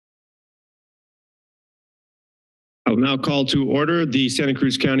now call to order the Santa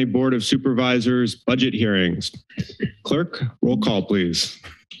Cruz County Board of Supervisors budget hearings. Clerk, roll call, please.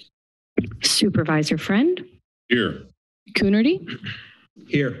 Supervisor Friend. Here. Coonerty.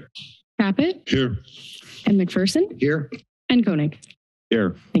 Here. Caput. Here. And McPherson. Here. And Koenig.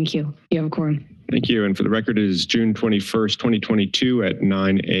 Here. Thank you. You have a quorum. Thank you. And for the record, it is June 21st, 2022 at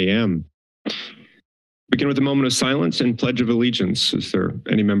 9 a.m. Begin with a moment of silence and pledge of allegiance. Is there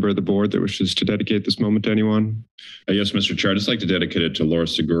any member of the board that wishes to dedicate this moment to anyone? Yes, Mr. Chair. I'd just like to dedicate it to Laura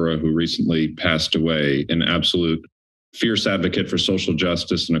Segura, who recently passed away, an absolute fierce advocate for social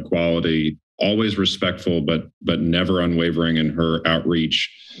justice and equality, always respectful, but never unwavering in her outreach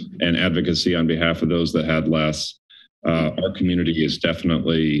and advocacy on behalf of those that had less. Our community is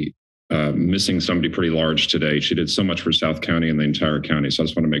definitely missing somebody pretty large today. She did so much for South County and the entire county. So I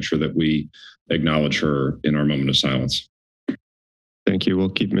just want to make sure that we acknowledge her in our moment of silence. Thank you. We'll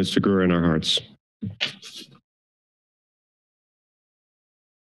keep Ms. Segura in our hearts.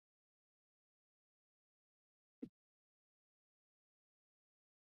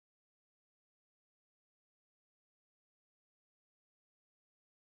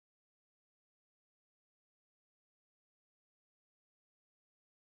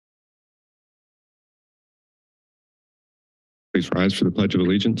 Please rise for the Pledge of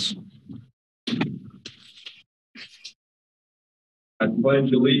Allegiance. I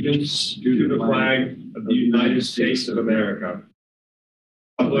pledge allegiance to the flag of the United States of America,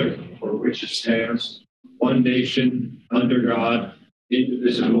 republic for which it stands, one nation, under God,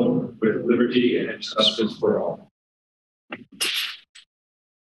 indivisible, with liberty and justice for all.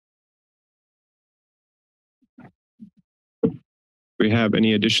 Do we have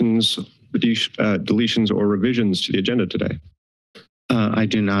any additions, deletions, or revisions to the agenda today? I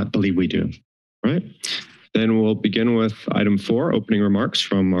do not believe we do. All right. Then we'll begin with item 4, opening remarks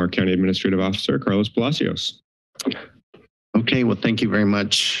from our County Administrative Officer, Carlos Palacios. Okay, well, thank you very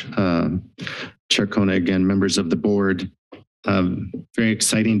much, Chair Koenig and members of the board. Very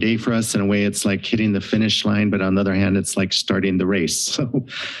exciting day for us. In a way, it's like hitting the finish line, but on the other hand, it's like starting the race. So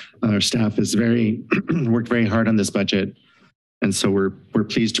our staff is worked very hard on this budget. And so we're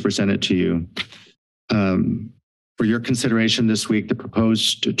pleased to present it to you. For your consideration this week, the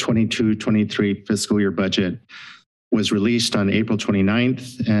proposed 22-23 fiscal year budget was released on April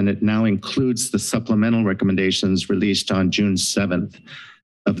 29th, and it now includes the supplemental recommendations released on June 7th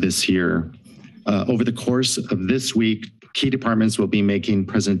of this year. Over the course of this week, key departments will be making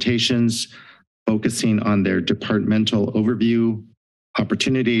presentations focusing on their departmental overview,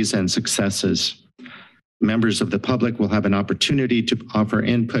 opportunities, and successes. Members of the public will have an opportunity to offer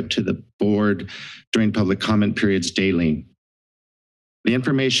input to the board during public comment periods daily. The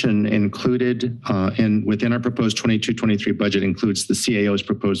information included within our proposed 22-23 budget includes the CAO's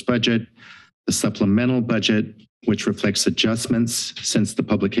proposed budget, the supplemental budget, which reflects adjustments since the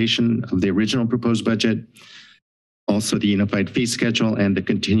publication of the original proposed budget, also the unified fee schedule and the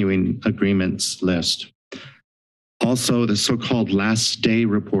continuing agreements list. Also, the so-called last day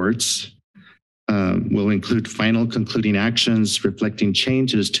reports will include final concluding actions reflecting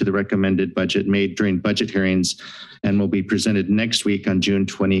changes to the recommended budget made during budget hearings and will be presented next week on June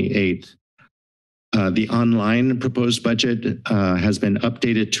 28th. The online proposed budget has been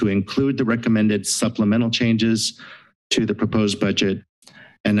updated to include the recommended supplemental changes to the proposed budget.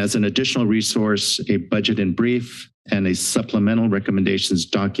 And as an additional resource, a budget in brief and a supplemental recommendations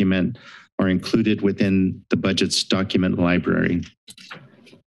document are included within the budget's document library.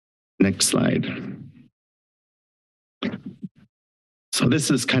 Next slide. So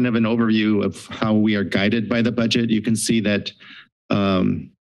this is kind of an overview of how we are guided by the budget. You can see that on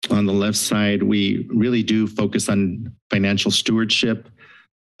the left side, we really do focus on financial stewardship.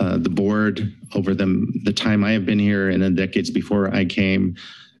 The board, over the time I have been here and the decades before I came,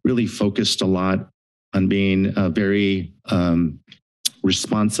 really focused a lot on being very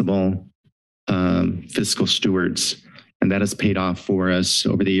responsible fiscal stewards. And that has paid off for us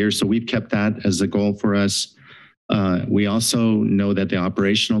over the years. So we've kept that as a goal for us. We also know that the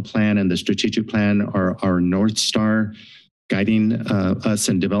operational plan and the strategic plan are our North Star, guiding us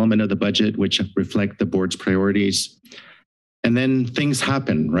in development of the budget, which reflect the board's priorities. And then things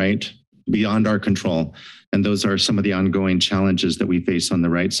happen, right, beyond our control. And those are some of the ongoing challenges that we face on the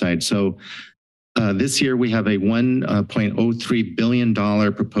right side. So this year we have a $1.03 billion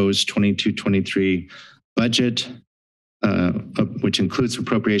proposed 22-23 budget, which includes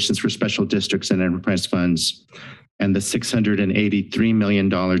appropriations for special districts and enterprise funds, and the $683 million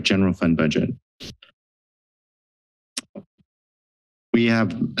general fund budget. We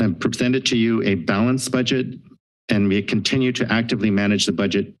have presented to you a balanced budget, and we continue to actively manage the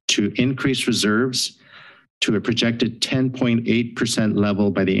budget to increase reserves to a projected 10.8%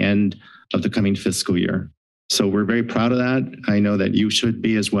 level by the end of the coming fiscal year. So we're very proud of that. I know that you should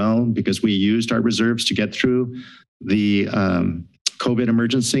be as well, because we used our reserves to get through the COVID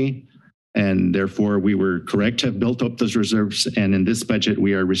emergency. And therefore, we were correct to have built up those reserves. And in this budget,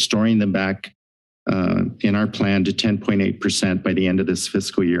 we are restoring them back in our plan to 10.8% by the end of this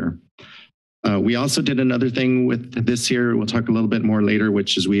fiscal year. We also did another thing with this year, we'll talk a little bit more later,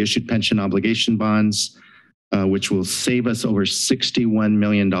 which is we issued pension obligation bonds, which will save us over $61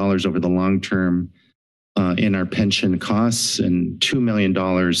 million over the long term in our pension costs, and $2 million,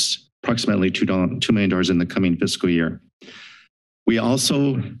 approximately $2 million in the coming fiscal year. We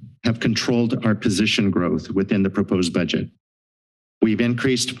also have controlled our position growth within the proposed budget. We've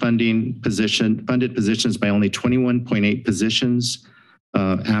increased funded positions by only 21.8 positions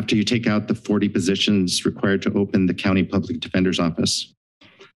after you take out the 40 positions required to open the county public defender's office.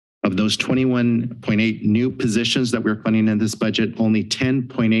 Of those 21.8 new positions that we're funding in this budget, only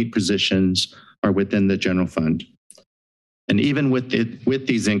 10.8 positions are within the general fund. And even with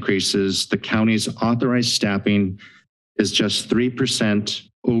these increases, the county's authorized staffing is just 3%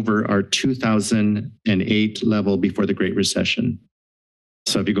 over our 2008 level before the Great Recession.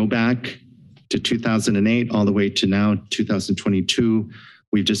 So if you go back to 2008 all the way to now 2022,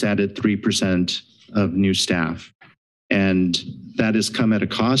 we've just added 3% of new staff. And that has come at a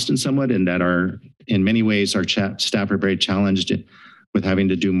cost in somewhat, and that in many ways, our staff are very challenged with having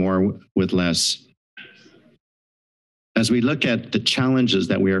to do more with less. As we look at the challenges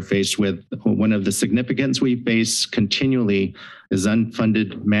that we are faced with, one of the significance we face continually is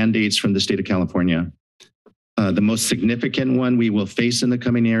unfunded mandates from the state of California. The most significant one we will face in the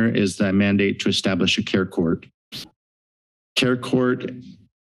coming year is the mandate to establish a care court. Care court,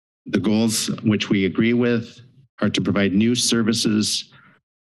 the goals which we agree with are to provide new services,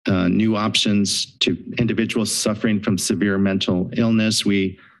 new options to individuals suffering from severe mental illness.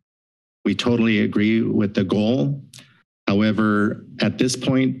 We totally agree with the goal. However, at this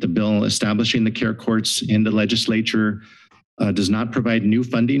point, the bill establishing the care courts in the legislature does not provide new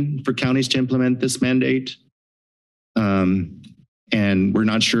funding for counties to implement this mandate. And we're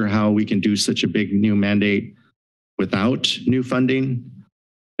not sure how we can do such a big new mandate without new funding.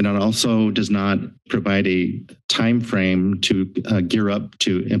 And it also does not provide a time frame to gear up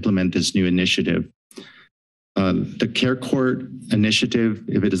to implement this new initiative. The Care Court initiative,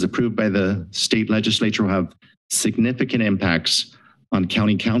 if it is approved by the state legislature, will have significant impacts on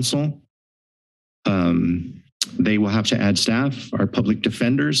county council. They will have to add staff. Our public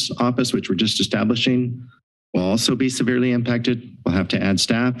defender's office, which we're just establishing, will also be severely impacted. We'll have to add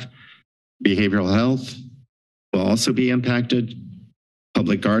staff. Behavioral health will also be impacted.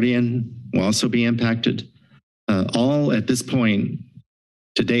 Public guardian will also be impacted. All at this point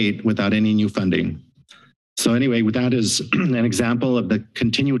to date without any new funding. So anyway, with that is an example of the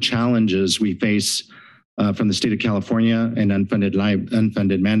continual challenges we face from the state of California and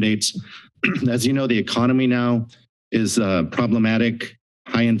unfunded mandates. As you know, the economy now is problematic,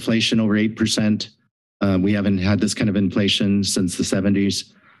 high inflation over 8%. We haven't had this kind of inflation since the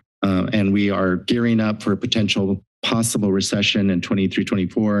 70s. And we are gearing up for a potential possible recession in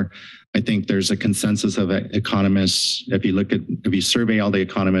 23-24. I think there's a consensus of economists. If you survey all the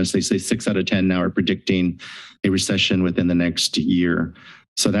economists, they say 6 out of 10 now are predicting a recession within the next year.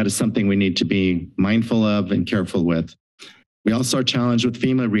 So that is something we need to be mindful of and careful with. We also are challenged with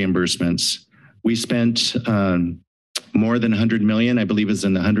FEMA reimbursements. We spent more than 100 million, I believe is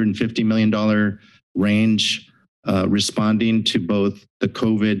in the $150 million range, responding to both the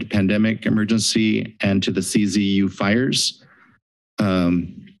COVID pandemic emergency and to the CZU fires.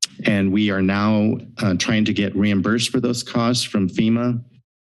 And we are now trying to get reimbursed for those costs from FEMA.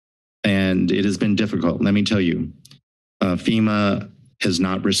 And it has been difficult, let me tell you. FEMA is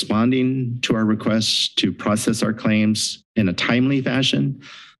not responding to our requests to process our claims in a timely fashion,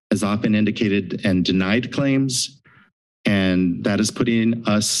 has often indicated and denied claims. And that is putting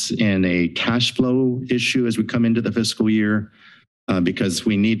us in a cash flow issue as we come into the fiscal year because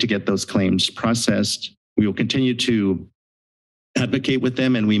we need to get those claims processed. We will continue to advocate with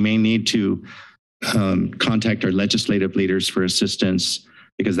them, and we may need to contact our legislative leaders for assistance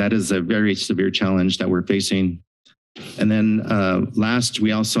because that is a very severe challenge that we're facing. And then last,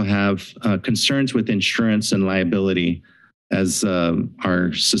 we also have concerns with insurance and liability as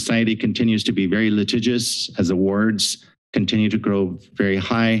our society continues to be very litigious, as awards continue to grow very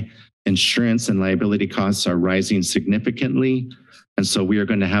high. Insurance and liability costs are rising significantly. And so we are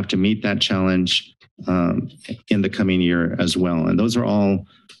going to have to meet that challenge in the coming year as well. And those are all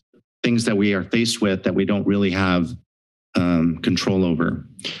things that we are faced with that we don't really have control over.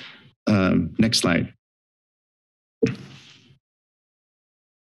 Next slide.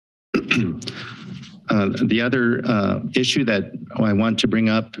 The other issue that I want to bring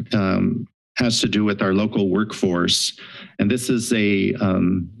up has to do with our local workforce. And this is a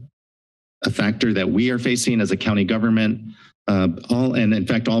factor that we are facing as a county government, and in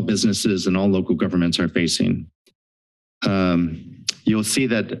fact, all businesses and all local governments are facing. You'll see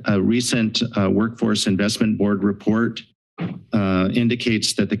that a recent Workforce Investment Board report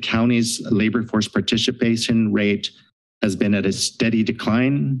indicates that the county's labor force participation rate has been at a steady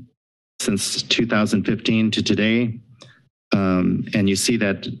decline since 2015 to today. And you see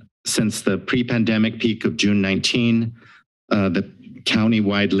that since the pre-pandemic peak of June 19, the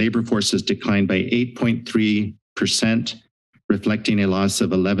county-wide labor force has declined by 8.3%, reflecting a loss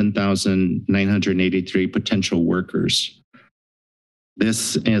of 11,983 potential workers.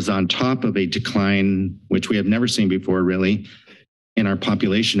 This is on top of a decline, which we have never seen before really, in our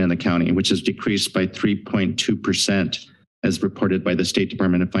population in the county, which has decreased by 3.2% as reported by the State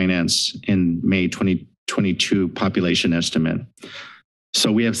Department of Finance in May 2022 population estimate. So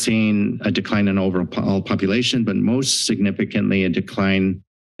we have seen a decline in overall population, but most significantly a decline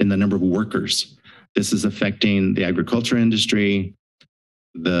in the number of workers. This is affecting the agriculture industry,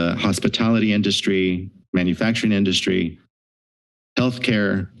 the hospitality industry, manufacturing industry,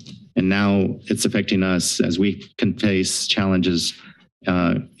 healthcare, and now it's affecting us as we can face challenges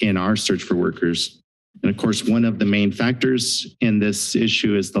in our search for workers. And of course, one of the main factors in this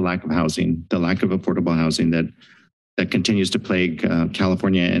issue is the lack of housing, the lack of affordable housing that continues to plague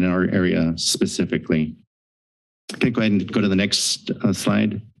California and our area specifically. Okay, go ahead and go to the next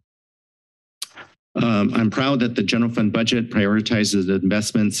slide. I'm proud that the general fund budget prioritizes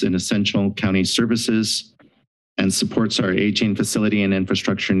investments in essential county services and supports our aging facility and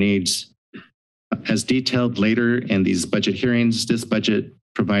infrastructure needs. As detailed later in these budget hearings, this budget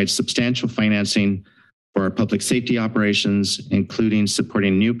provides substantial financing for our public safety operations, including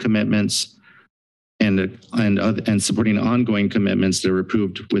supporting new commitments and supporting ongoing commitments that were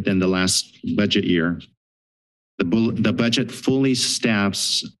approved within the last budget year. The budget fully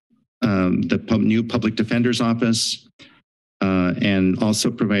staffs the new public defender's office and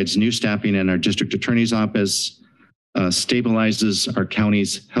also provides new staffing in our district attorney's office, stabilizes our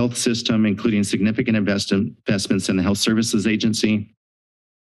county's health system, including significant investments in the Health Services Agency,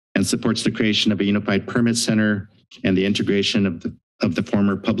 and supports the creation of a unified permit center and the integration of the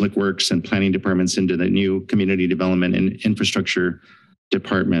former public works and planning departments into the new community development and infrastructure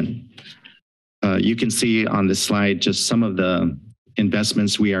department. You can see on this slide just some of the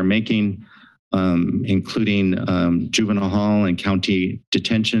investments we are making, including juvenile hall and county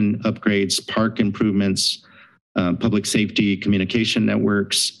detention upgrades, park improvements, public safety communication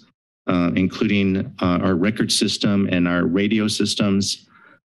networks, including our record system and our radio systems,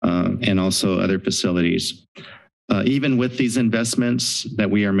 and also other facilities. Even with these investments that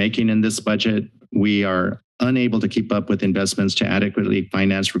we are making in this budget, we are unable to keep up with investments to adequately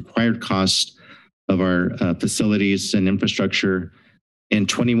finance required costs of our facilities and infrastructure. In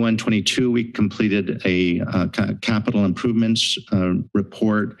 21-22, we completed a capital improvements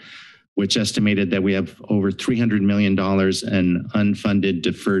report, which estimated that we have over $300 million in unfunded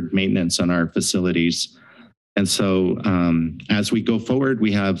deferred maintenance on our facilities. And so as we go forward,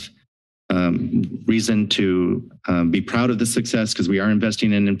 we have reason to be proud of the success because we are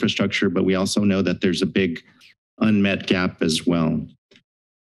investing in infrastructure, but we also know that there's a big unmet gap as well.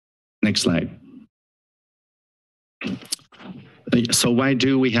 Next slide. So why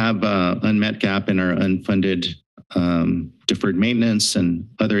do we have an unmet gap in our unfunded deferred maintenance and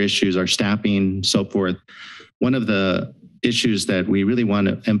other issues, our staffing, so forth? One of the issues that we really want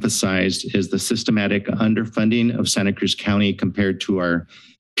to emphasize is the systematic underfunding of Santa Cruz County compared to our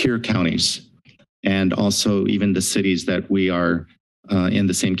peer counties, and also even the cities that we are in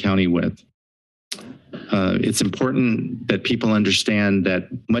the same county with. It's important that people understand that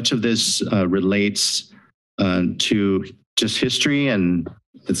much of this relates to just history, and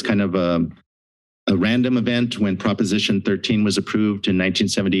it's kind of a random event. When Proposition 13 was approved in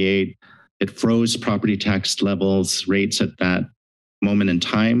 1978, it froze property tax levels, rates at that moment in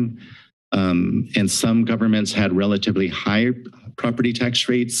time. And some governments had relatively high property tax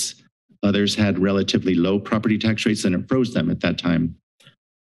rates. Others had relatively low property tax rates, and it froze them at that time.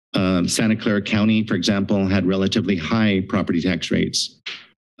 Santa Clara County, for example, had relatively high property tax rates.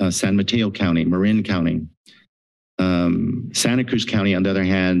 San Mateo County, Marin County. Santa Cruz County, on the other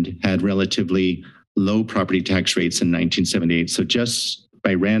hand, had relatively low property tax rates in 1978. So just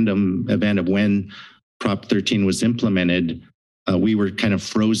by random event of when Prop 13 was implemented, we were kind of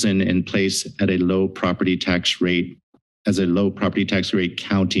frozen in place at a low property tax rate, as a low property tax rate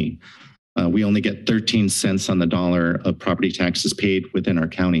county. We only get 13 cents on the dollar of property taxes paid within our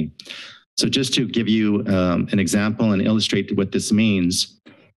county. So just to give you an example and illustrate what this means,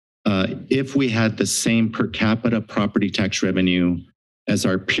 if we had the same per capita property tax revenue as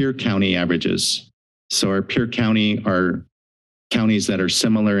our peer county averages, so our peer county are counties that are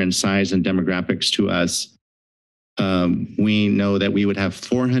similar in size and demographics to us, we know that we would have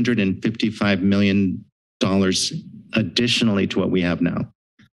 $455 million additionally to what we have now.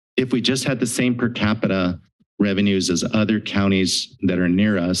 If we just had the same per capita revenues as other counties that are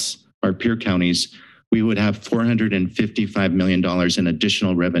near us, our peer counties, we would have $455 million in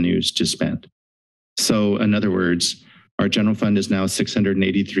additional revenues to spend. So in other words, our general fund is now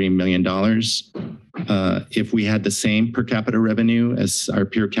 $683 million. If we had the same per capita revenue as our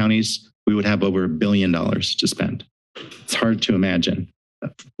peer counties, we would have over $1 billion to spend. It's hard to imagine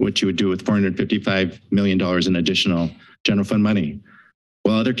what you would do with $455 million in additional general fund money.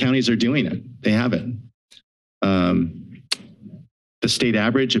 Well, other counties are doing it. They have it. The state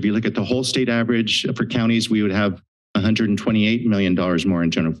average, if you look at the whole state average for counties, we would have $128 million more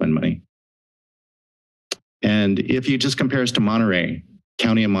in general fund money. And if you just compare us to Monterey,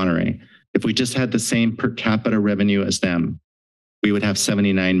 County of Monterey, if we just had the same per capita revenue as them, we would have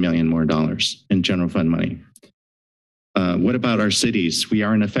 $79 million more in general fund money. What about our cities? We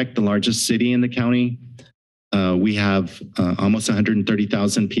are in effect the largest city in the county. We have almost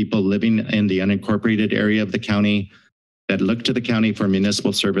 130,000 people living in the unincorporated area of the county that look to the county for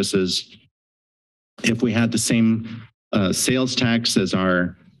municipal services. If we had the same sales tax as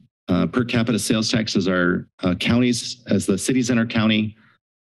our per capita sales tax as our counties, as the cities in our county,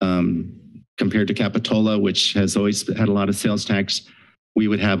 compared to Capitola, which has always had a lot of sales tax, we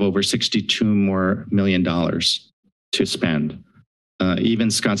would have over $62 million to spend. Even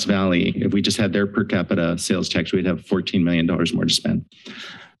Scotts Valley, if we just had their per capita sales tax, we'd have $14 million more to spend.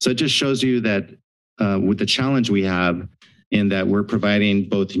 So it just shows you that with the challenge we have in that we're providing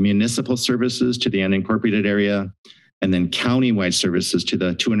both municipal services to the unincorporated area and then county-wide services to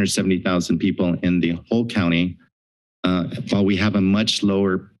the 270,000 people in the whole county, while we have a much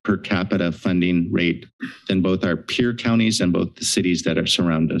lower per capita funding rate than both our peer counties and both the cities that are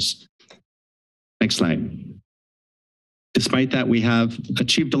surround us. Next slide. Despite that, we have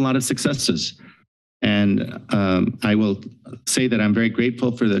achieved a lot of successes. And I will say that I'm very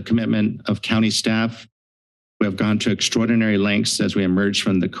grateful for the commitment of county staff. We have gone to extraordinary lengths as we emerge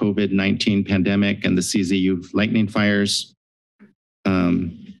from the COVID-19 pandemic and the CZU lightning fires.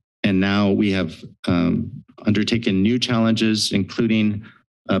 And now we have undertaken new challenges, including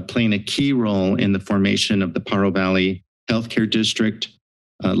playing a key role in the formation of the Paro Valley Healthcare District.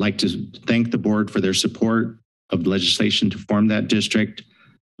 I'd like to thank the board for their support of legislation to form that district.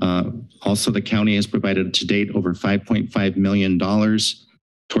 Also, the county has provided to date over $5.5 million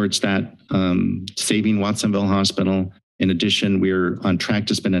towards that, saving Watsonville Hospital. In addition, we're on track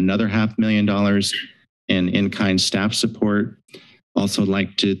to spend another $500,000 in-kind staff support. Also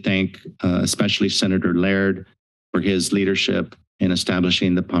like to thank especially Senator Laird for his leadership in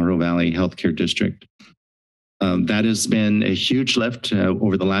establishing the Paro Valley Healthcare District. That has been a huge lift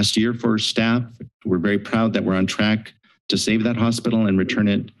over the last year for staff. We're very proud that we're on track to save that hospital and return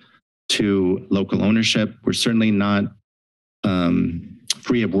it to local ownership. We're certainly not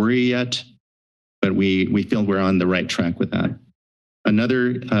free of worry yet, but we feel we're on the right track with that.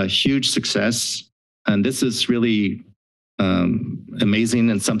 Another huge success, and this is really amazing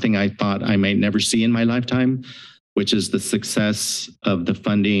and something I thought I might never see in my lifetime, which is the success of the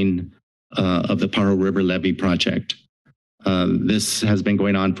funding of the Paro River Levee project. This has been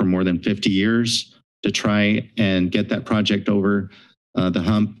going on for more than 50 years to try and get that project over the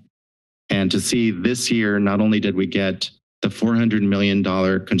hump. And to see this year, not only did we get the $400 million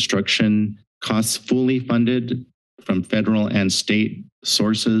construction costs fully funded from federal and state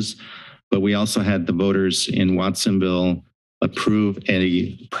sources, but we also had the voters in Watsonville approve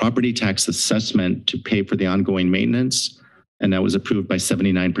a property tax assessment to pay for the ongoing maintenance. And that was approved by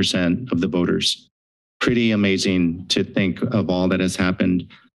 79% of the voters. Pretty amazing to think of all that has happened.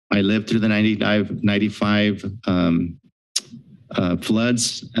 I lived through the 95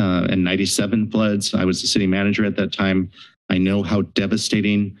 floods and 97 floods. I was the city manager at that time. I know how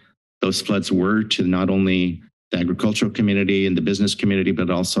devastating those floods were to not only the agricultural community and the business community, but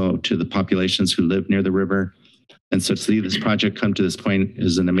also to the populations who live near the river. And so to see this project come to this point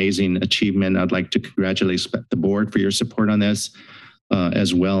is an amazing achievement. I'd like to congratulate the board for your support on this,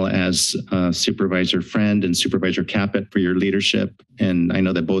 as well as Supervisor Friend and Supervisor Caput for your leadership. And I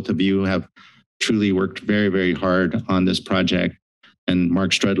know that both of you have truly worked very, very hard on this project. And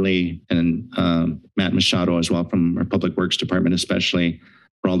Mark Strudley and Matt Machado as well from our Public Works Department, especially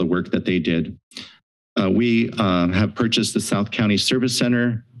for all the work that they did. We have purchased the South County Service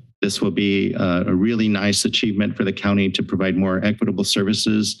Center This will be a really nice achievement for the county to provide more equitable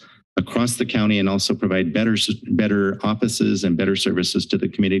services across the county and also provide better offices and better services to the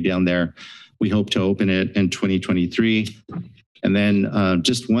community down there. We hope to open it in 2023. And then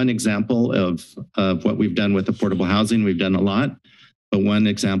just one example of what we've done with affordable housing. We've done a lot, but one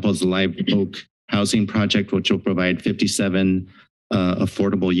example is the Live Oak Housing Project, which will provide 57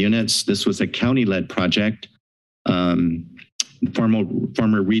 affordable units. This was a county-led project, former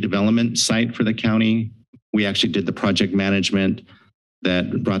redevelopment site for the county. We actually did the project management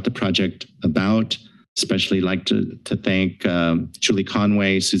that brought the project about. Especially like to thank Julie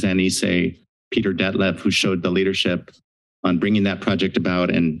Conway, Suzanne Issei, Peter Detlef, who showed the leadership on bringing that project about.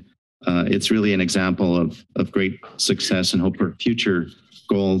 And it's really an example of great success and hope for future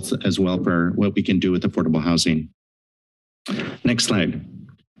goals as well for what we can do with affordable housing. Next slide.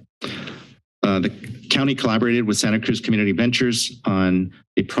 The county collaborated with Santa Cruz Community Ventures on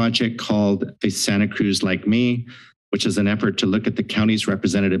a project called A Santa Cruz Like Me, which is an effort to look at the county's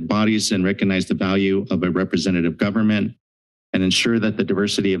representative bodies and recognize the value of a representative government and ensure that the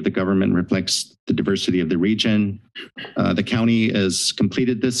diversity of the government reflects the diversity of the region. The county has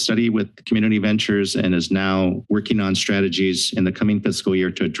completed this study with Community Ventures and is now working on strategies in the coming fiscal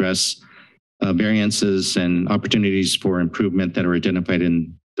year to address variances and opportunities for improvement that are identified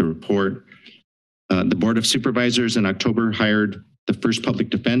in the report. The Board of Supervisors in October hired the first public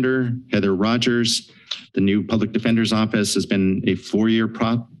defender, Heather Rogers. The new public defender's office has been a 4-year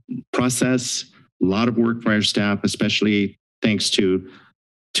process, a lot of work for our staff, especially thanks to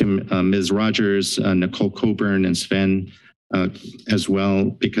Ms. Rogers, Nicole Coburn, and Sven as well,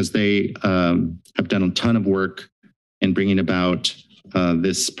 because they have done a ton of work in bringing about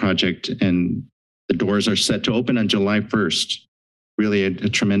this project, and the doors are set to open on July 1st. Really a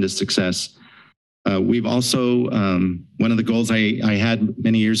tremendous success. We've also, one of the goals I had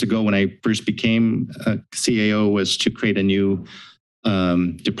many years ago when I first became a CAO was to create a new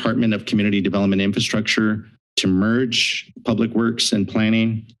Department of Community Development Infrastructure to merge public works and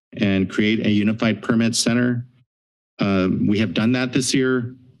planning and create a unified permit center. We have done that this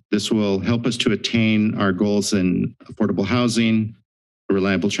year. This will help us to attain our goals in affordable housing,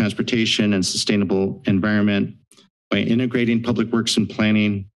 reliable transportation, and sustainable environment by integrating public works and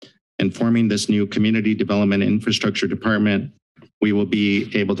planning and forming this new community development infrastructure department. We will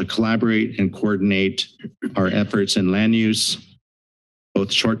be able to collaborate and coordinate our efforts in land use,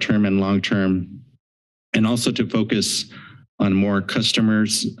 both short-term and long-term, and also to focus on more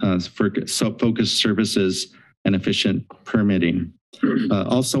customers, focused services and efficient permitting.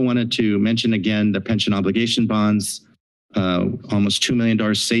 Also wanted to mention again the pension obligation bonds, almost $2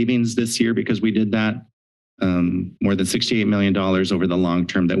 million savings this year because we did that. More than $68 million over the long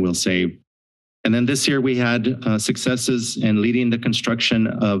term that we'll save. And then this year we had successes in leading the construction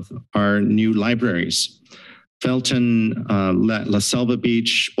of our new libraries. Felton, La Selva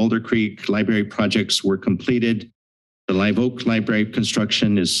Beach, Boulder Creek library projects were completed. The Live Oak Library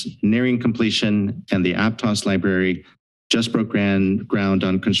construction is nearing completion, and the Aptos Library just broke ground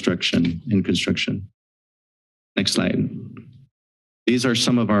on construction. Next slide. These are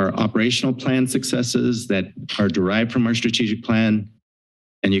some of our operational plan successes that are derived from our strategic plan.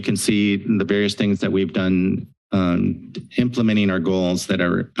 And you can see the various things that we've done implementing our goals that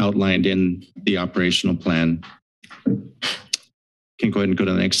are outlined in the operational plan. Can go ahead and go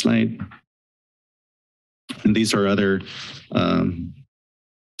to the next slide. And these are other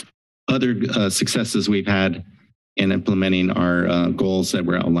successes we've had in implementing our goals that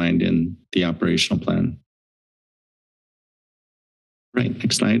were outlined in the operational plan. Right,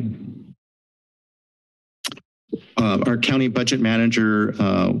 next slide. Our county budget manager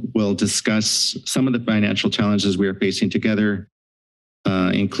will discuss some of the financial challenges we are facing together,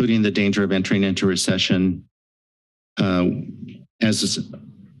 including the danger of entering into recession. As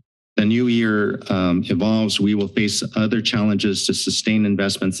the new year evolves, we will face other challenges to sustain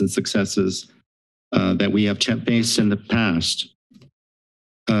investments and successes that we have faced in the past.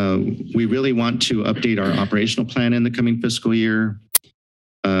 We really want to update our operational plan in the coming fiscal year.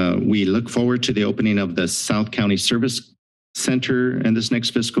 We look forward to the opening of the South County Service Center in this next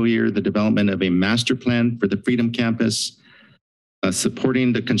fiscal year, the development of a master plan for the Freedom Campus,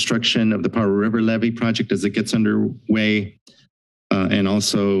 supporting the construction of the Powder River Levee project as it gets underway. And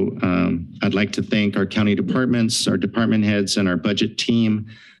also, I'd like to thank our county departments, our department heads, and our budget team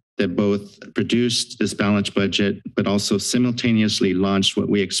that both produced this balanced budget, but also simultaneously launched what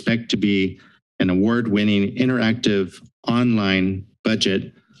we expect to be an award-winning interactive online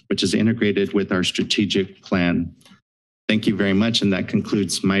budget, which is integrated with our strategic plan. Thank you very much, and that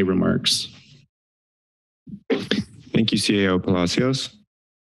concludes my remarks. Thank you, CAO Palacios.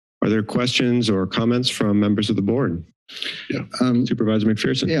 Are there questions or comments from members of the board? Yeah. Supervisor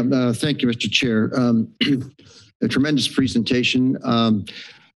McPherson. Yeah, thank you, Mr. Chair. A tremendous presentation.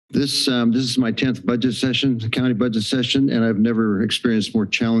 This is my 10th budget session, county budget session, and I've never experienced more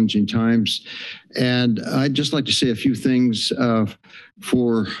challenging times. And I'd just like to say a few things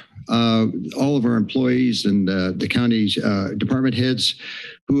for all of our employees and the county's department heads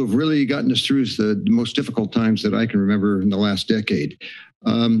who have really gotten us through the most difficult times that I can remember in the last decade.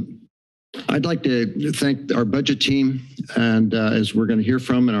 I'd like to thank our budget team, and as we're going to hear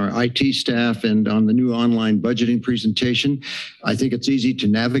from, and our IT staff, and on the new online budgeting presentation. I think it's easy to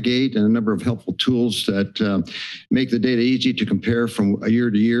navigate, and a number of helpful tools that make the data easy to compare from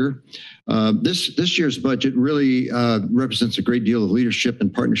year to year. This year's budget really represents a great deal of leadership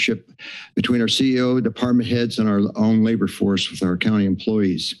and partnership between our CEO, department heads, and our own labor force with our county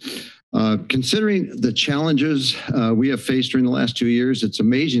employees. Considering the challenges we have faced during the last 2 years, it's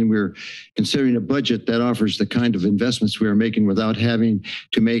amazing we're considering a budget that offers the kind of investments we are making without having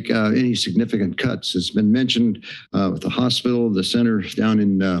to make any significant cuts. It's been mentioned with the hospital, the center down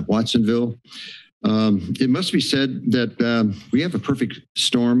in Watsonville. It must be said that we have a perfect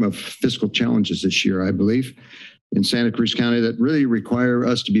storm of fiscal challenges this year, I believe, in Santa Cruz County that really require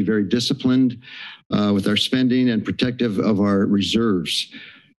us to be very disciplined with our spending and protective of our reserves,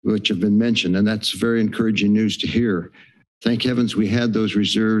 which have been mentioned, and that's very encouraging news to hear. Thank heavens we had those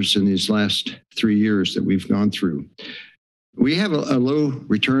reserves in these last 3 years that we've gone through. We have a low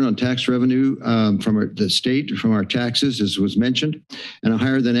return on tax revenue from the state, from our taxes, as was mentioned, and a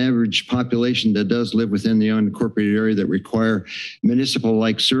higher than average population that does live within the unincorporated area that require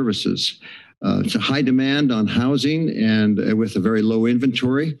municipal-like services. It's a high demand on housing and with a very low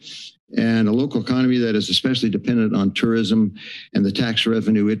inventory, and a local economy that is especially dependent on tourism and the tax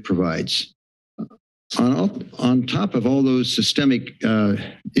revenue it provides. On top of all those systemic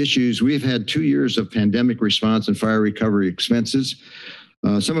issues, we've had 2 years of pandemic response and fire recovery expenses,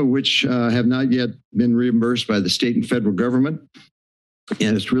 some of which have not yet been reimbursed by the state and federal government.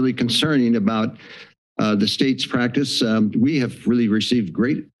 And it's really concerning about the state's practice. We have really received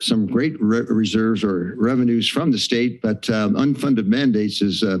some great reserves or revenues from the state, but unfunded mandates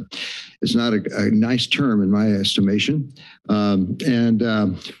is not a nice term in my estimation.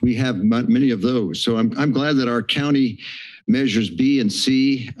 We have many of those. So I'm glad that our county measures B and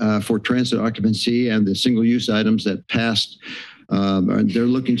C for transit occupancy and the single-use items that passed, they're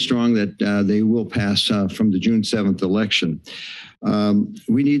looking strong that they will pass from the June 7th election.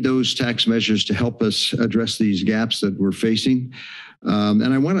 We need those tax measures to help us address these gaps that we're facing.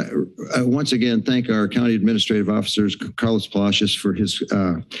 And I want to once again thank our county administrative officers, Carlos Palacios, for his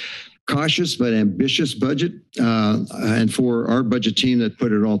cautious but ambitious budget, and for our budget team that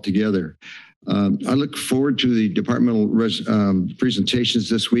put it all together. I look forward to the departmental presentations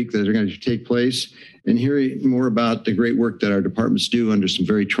this week that are going to take place and hearing more about the great work that our departments do under some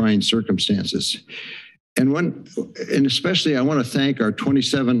very trying circumstances. And especially I want to thank our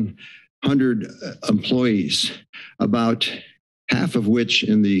 2,700 employees, about half of which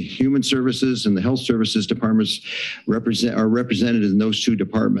in the human services and the health services departments are represented in those two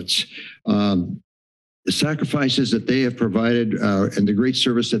departments. The sacrifices that they have provided and the great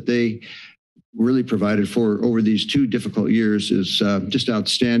service that they really provided for over these 2 difficult years is just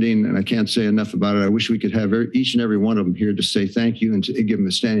outstanding, and I can't say enough about it. I wish we could have each and every one of them here to say thank you and to give them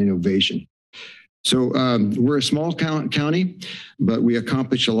a standing ovation. So we're a small county, but we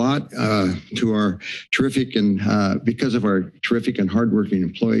accomplish a lot to our terrific and because of our terrific and hardworking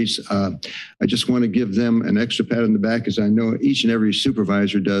employees. I just want to give them an extra pat on the back, as I know each and every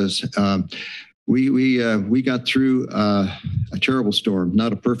supervisor does. We got through a terrible storm,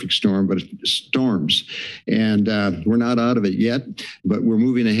 not a perfect storm, but storms. And we're not out of it yet, but we're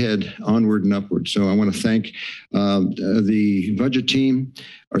moving ahead, onward and upward. So I want to thank the budget team,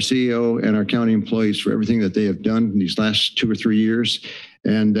 our CEO, and our county employees for everything that they have done in these last 2 or 3 years.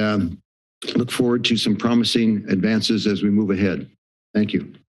 And look forward to some promising advances as we move ahead. Thank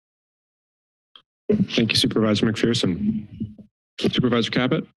you. Thank you, Supervisor McPherson. Supervisor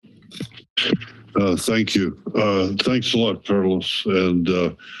Caput. Thank you. Thanks a lot, Carlos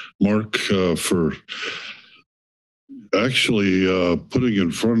and Mark, for actually putting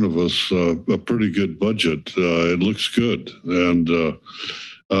in front of us a pretty good budget. It looks good. And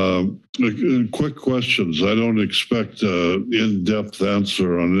quick questions. I don't expect an in-depth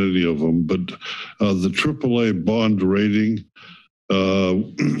answer on any of them, but the AAA bond rating,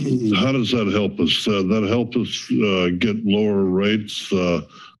 how does that help us? That help us get lower rates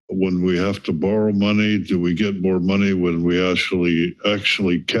when we have to borrow money? Do we get more money when we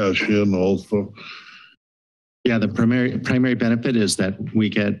actually cash in also? Yeah, the primary benefit is that we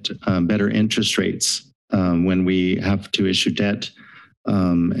get better interest rates when we have to issue debt.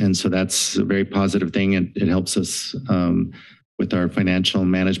 And so that's a very positive thing. And it helps us with our financial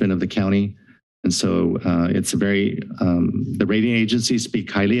management of the county. And so it's a very, the rating agencies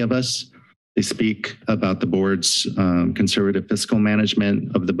speak highly of us. They speak about the board's conservative fiscal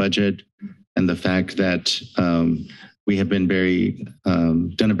management of the budget and the fact that we have been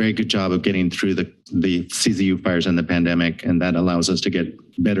done a very good job of getting through the CZU fires and the pandemic, and that allows us to get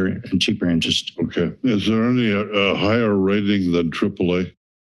better and cheaper interest. Okay. Is there any higher rating than AAA?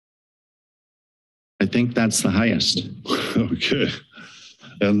 I think that's the highest. Okay.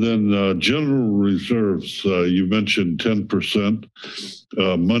 And then general reserves, you mentioned 10%.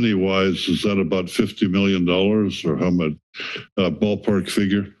 Money-wise, is that about $50 million or how much? Ballpark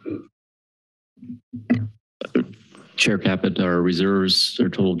figure? Chair Caput, our reserves, our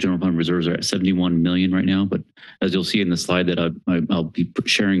total general fund reserves are at 71 million right now. But as you'll see in the slide that I'll be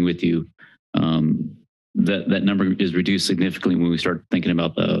sharing with you, that number is reduced significantly when we start thinking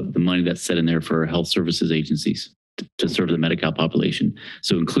about the money that's set in there for health services agencies to serve the Medi-Cal population.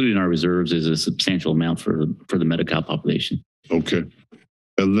 So included in our reserves is a substantial amount for the Medi-Cal population. Okay.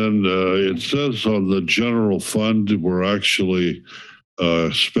 And then it says on the general fund, we're actually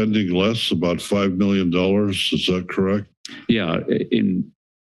spending less, about $5 million. Is that correct? Yeah.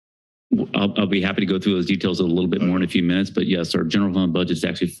 I'll be happy to go through those details a little bit more in a few minutes, but yes, our general fund budget is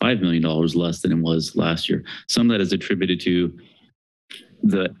actually $5 million less than it was last year. Some of that is attributed to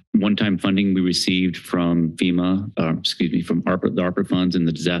the one-time funding we received from FEMA, from ARPA, the ARPA funds and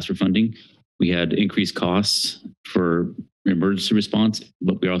the disaster funding. We had increased costs for emergency response,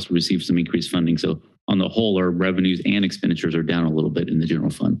 but we also received some increased funding. So on the whole, our revenues and expenditures are down a little bit in the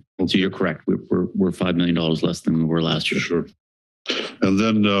general fund. So you're correct. We're $5 million less than we were last year. Sure. And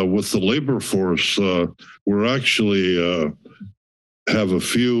then with the labor force, we're actually have a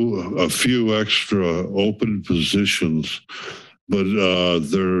few extra open positions, but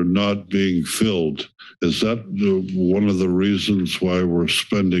they're not being filled. Is that one of the reasons why we're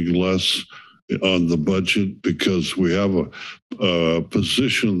spending less on the budget? Because we have a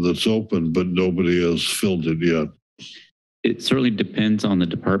position that's open, but nobody has filled it yet. It certainly depends on the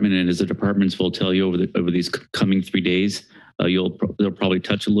department, and as the departments will tell you over these coming 3 days, they'll probably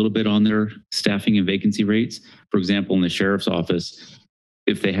touch a little bit on their staffing and vacancy rates. For example, in the sheriff's office,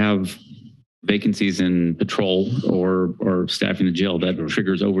 if they have vacancies in patrol or staffing the jail, that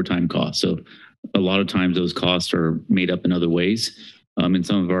triggers overtime costs. So a lot of times those costs are made up in other ways. In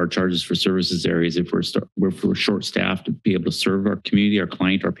some of our charges for services areas, if we're short-staffed to be able to serve our community, our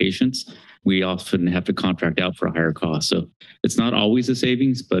client, our patients, we often have to contract out for a higher cost. So it's not always a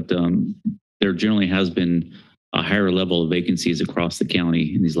savings, but there generally has been a higher level of vacancies across the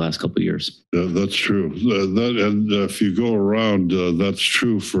county in these last couple of years. Yeah, that's true. And if you go around, that's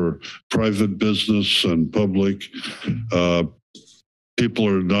true for private business and public. People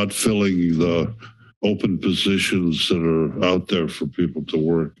are not filling the open positions that are out there for people to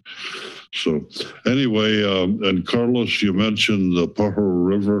work. So anyway, and Carlos, you mentioned the Pajaro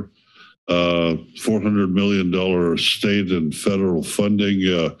River, $400 million state and federal funding.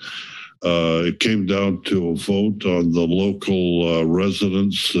 It came down to a vote on the local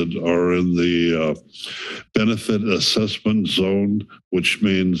residents that are in the benefit assessment zone, which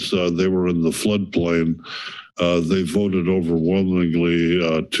means they were in the floodplain. They voted overwhelmingly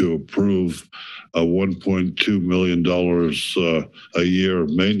to approve a $1.2 million a year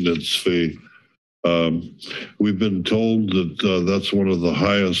maintenance fee. We've been told that that's one of the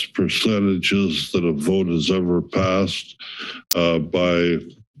highest percentages that a vote has ever passed by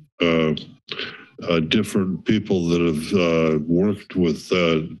different people that have worked with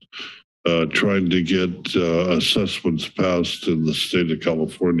trying to get assessments passed in the state of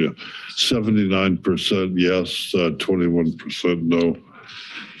California. 79% yes, 21% no.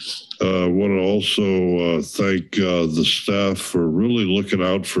 I want to also thank the staff for really looking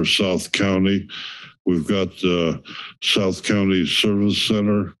out for South County. We've got the South County Service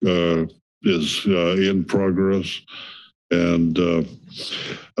Center is in progress. And a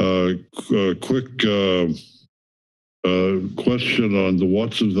quick question on the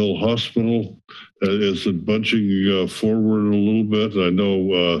Watsonville Hospital. Is it bunching forward a little bit? I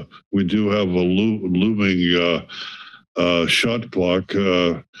know we do have a looming shot clock.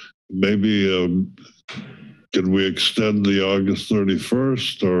 Maybe can we extend the August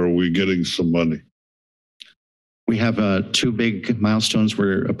 31st, or are we getting some money? We have two big milestones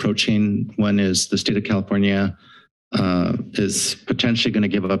we're approaching. One is the state of California is potentially going to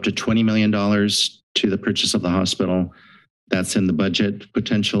give up to $20 million to the purchase of the hospital. That's in the budget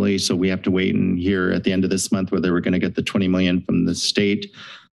potentially. So we have to wait and hear at the end of this month whether we're going to get the 20 million from the state.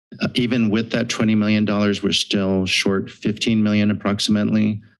 Even with that $20 million, we're still short 15 million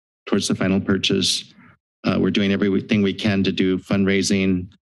approximately towards the final purchase. We're doing everything we can to do fundraising.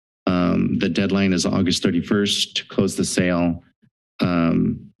 The deadline is August 31st to close the sale.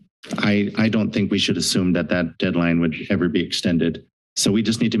 I don't think we should assume that that deadline would ever be extended. So we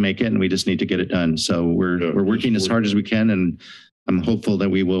just need to make it and we just need to get it done. So we're working as hard as we can, and I'm hopeful that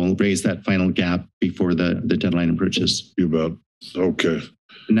we will raise that final gap before the deadline approaches. You bet. Okay.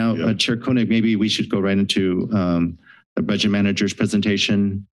 Now, Chair Koenig, maybe we should go right into the budget manager's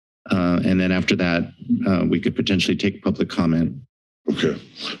presentation. And then after that, we could potentially take public comment. Okay.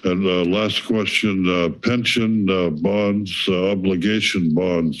 And last question, pension bonds, obligation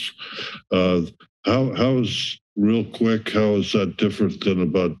bonds. How is, real quick, how is that different than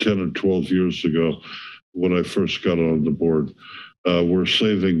about 10 or 12 years ago when I first got on the board? We're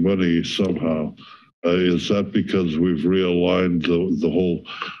saving money somehow. Is that because we've realigned the whole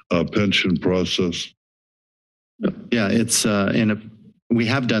pension process? Yeah, it's we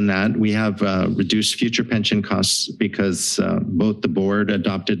have done that. We have reduced future pension costs because both the board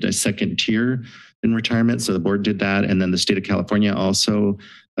adopted a second tier in retirement. So the board did that. And then the state of California also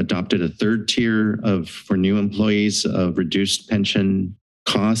adopted a third tier for new employees of reduced pension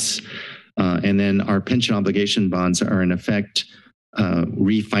costs. And then our pension obligation bonds are in effect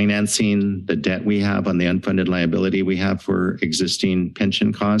refinancing the debt we have on the unfunded liability we have for existing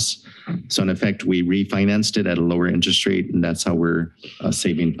pension costs. So in effect, we refinanced it at a lower interest rate, and that's how we're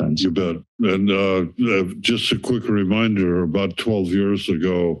saving funds. You bet. And just a quick reminder, about 12 years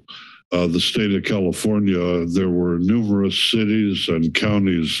ago, the state of California, there were numerous cities and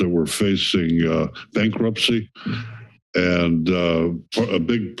counties that were facing bankruptcy. And a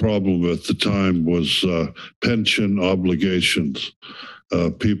big problem at the time was pension obligations.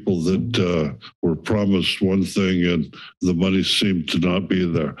 People that were promised one thing and the money seemed to not be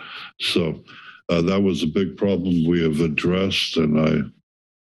there. So that was a big problem we have addressed. And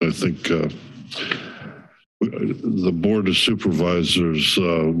I think the Board of Supervisors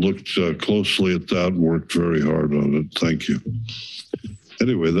looked closely at that and worked very hard on it. Thank you.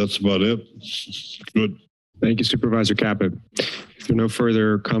 Anyway, that's about it. Good. Thank you, Supervisor Caput. If there are no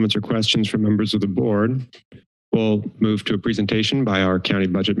further comments or questions from members of the board, we'll move to a presentation by our County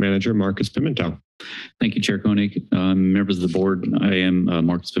Budget Manager, Marcus Pimentel. Thank you, Chair Koenig. Members of the board, I am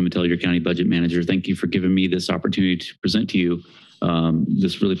Marcus Pimentel, your County Budget Manager. Thank you for giving me this opportunity to present to you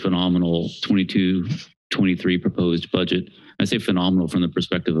this really phenomenal 22-23 proposed budget. I say phenomenal from the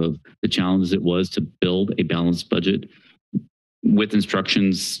perspective of the challenge it was to build a balanced budget with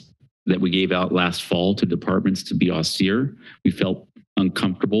instructions that we gave out last fall to departments to be austere. We felt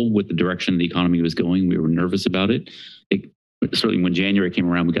uncomfortable with the direction the economy was going. We were nervous about it. Certainly when January came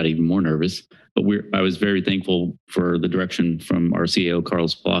around, we got even more nervous, but I was very thankful for the direction from our CEO,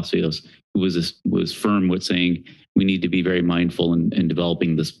 Carlos Palacios, who was firm with saying we need to be very mindful in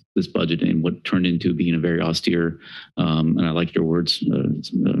developing this budget and what turned into being a very austere, and I like your words,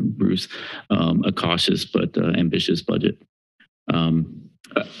 Bruce, a cautious but ambitious budget.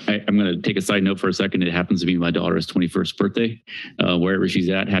 I'm going to take a side note for a second. It happens to be my daughter's 21st birthday. Wherever she's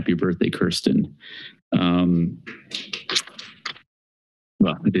at, happy birthday, Kirsten. Well,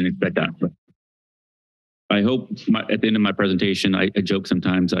 I didn't expect that. But I hope at the end of my presentation, I joke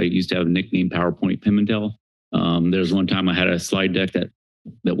sometimes. I used to have a nickname, PowerPoint Pimentel. There's one time I had a slide deck that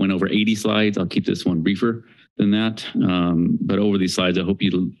went over 80 slides. I'll keep this one briefer than that. But over these slides, I hope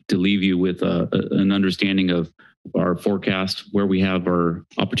to leave you with an understanding of our forecast, where we have our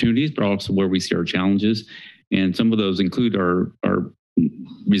opportunities, but also where we see our challenges. And some of those include our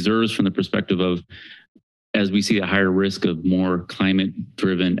reserves from the perspective of, as we see a higher risk of more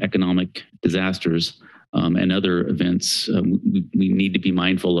climate-driven economic disasters and other events, we need to be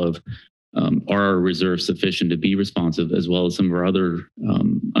mindful of, are our reserves sufficient to be responsive, as well as some of our other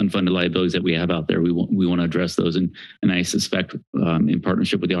unfunded liabilities that we have out there. We want to address those. And I suspect in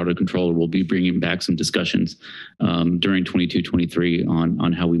partnership with the Audit Controller, we'll be bringing back some discussions during 22-23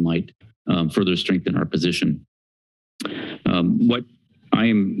 on how we might further strengthen our position. What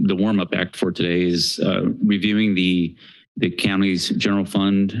the warm-up act for today is reviewing the county's general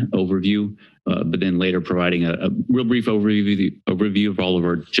fund overview, but then later providing a real brief overview of all of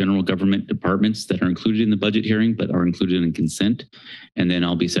our general government departments that are included in the budget hearing, but are included in consent. And then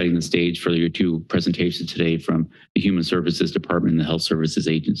I'll be setting the stage for your two presentations today from the Human Services Department and the Health Services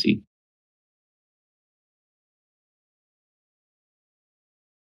Agency.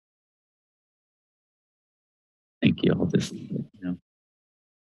 Thank you. I'll just,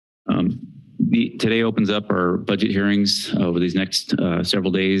 Today opens up our budget hearings over these next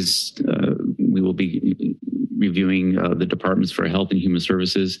several days. We will be reviewing the departments for health and human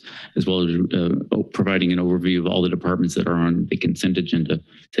services, as well as providing an overview of all the departments that are on the consent agenda.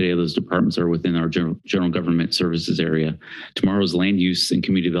 Today, those departments are within our general government services area. Tomorrow's land use and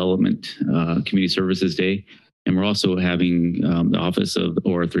community development, community services day. And we're also having the Office of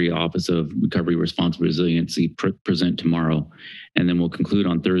OR3, Office of Recovery, Response, and Resiliency present tomorrow. And then we'll conclude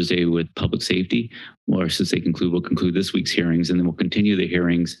on Thursday with public safety. Well, I should say conclude, we'll conclude this week's hearings, and then we'll continue the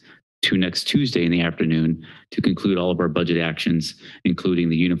hearings to next Tuesday in the afternoon to conclude all of our budget actions, including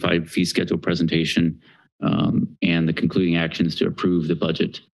the unified fee schedule presentation and the concluding actions to approve the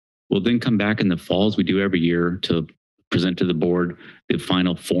budget. We'll then come back in the fall, as we do every year, to present to the board the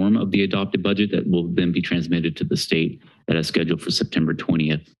final form of the adopted budget that will then be transmitted to the state that is scheduled for September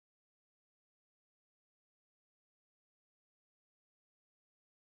 20th.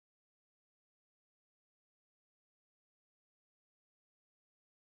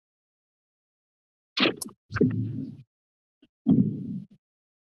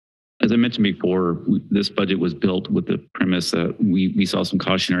 As I mentioned before, this budget was built with the premise that we saw some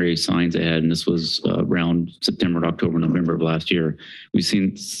cautionary signs ahead, and this was around September, October, November of last year. We've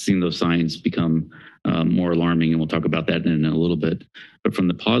seen those signs become more alarming, and we'll talk about that in a little bit. But from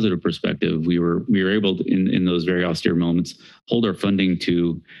the positive perspective, we were able to, in those very austere moments, hold our funding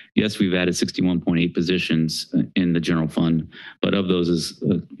to, yes, we've added 61.8 positions in the general fund, but of those, as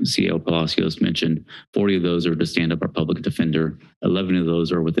CEO Palacios mentioned, 40 of those are to stand up our public defender, 11 of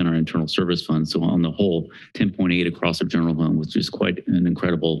those are within our internal service fund. So on the whole, 10.8 across our general fund, which is quite an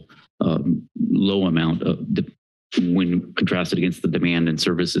incredible low amount of when contrasted against the demand and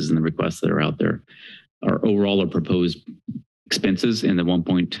services and the requests that are out there. Our overall proposed expenses in the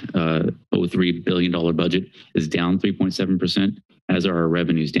 $1.03 billion budget is down 3.7%, as are our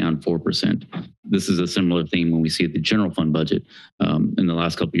revenues down 4%. This is a similar theme when we see the general fund budget. In the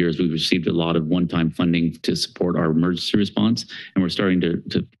last couple of years, we've received a lot of one-time funding to support our emergency response, and we're starting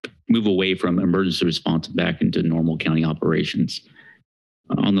to move away from emergency response back into normal county operations.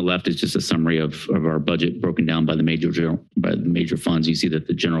 On the left is just a summary of our budget broken down by the major funds. You see that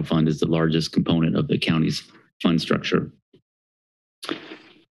the general fund is the largest component of the county's fund structure.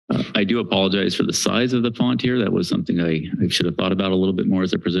 I do apologize for the size of the font here. That was something I should have thought about a little bit more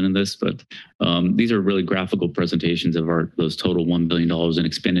as I presented this, but these are really graphical presentations of those total $1 billion in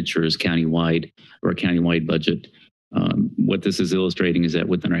expenditures countywide, or a countywide budget. What this is illustrating is that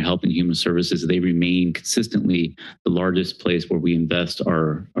within our health and human services, they remain consistently the largest place where we invest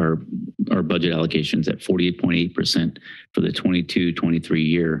our budget allocations at 48.8% for the 22-23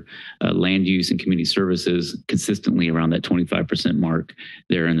 year. Land use and community services consistently around that 25% mark.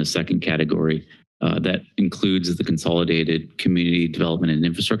 They're in the second category. That includes the Consolidated Community Development and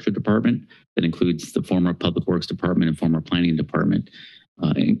Infrastructure Department. That includes the former Public Works Department and former Planning Department.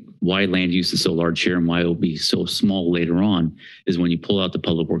 Why land use is so large here and why it will be so small later on is when you pull out the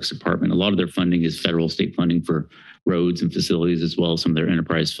Public Works Department, a lot of their funding is federal state funding for roads and facilities, as well as some of their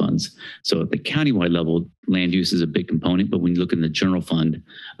enterprise funds. So at the countywide level, land use is a big component, but when you look in the general fund,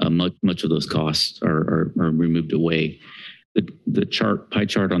 much of those costs are removed away. The pie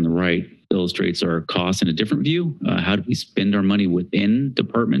chart on the right illustrates our costs in a different view. How do we spend our money within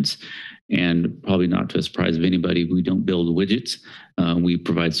departments? And probably not to the surprise of anybody, we don't build widgets. We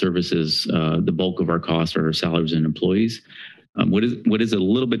provide services. The bulk of our costs are salaries and employees. What is a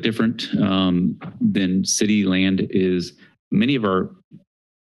little bit different than city land is many of our,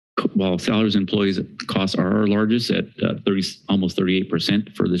 while salaries and employees costs are our largest at almost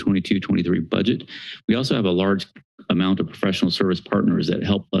 38% for the 22-23 budget, we also have a large amount of professional service partners that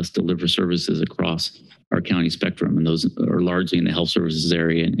help us deliver services across our county spectrum, and those are largely in the health services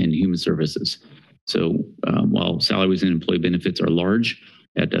area and human services. So while salaries and employee benefits are large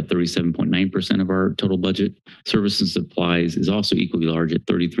at 37.9% of our total budget, services and supplies is also equally large at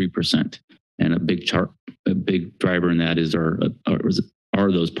 33%. And a big driver in that is are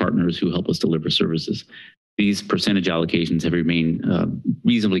those partners who help us deliver services. These percentage allocations have remained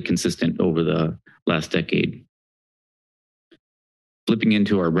reasonably consistent over the last decade. Flipping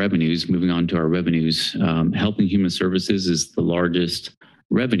into our revenues, moving on to our revenues, health and human services is the largest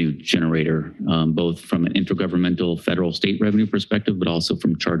revenue generator, both from an intergovernmental federal state revenue perspective, but also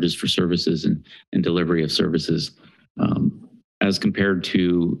from charges for services and delivery of services. As compared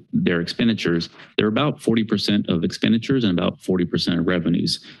to their expenditures, they're about 40% of expenditures and about 40% of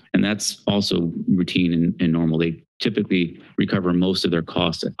revenues. And that's also routine and normal. They typically recover most of their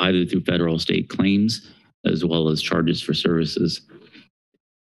costs either through federal or state claims, as well as charges for services.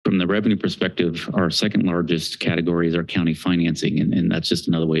 From the revenue perspective, our second largest category is our county financing, and that's just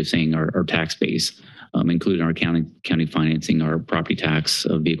another way of saying our tax base, including our county financing, our property tax,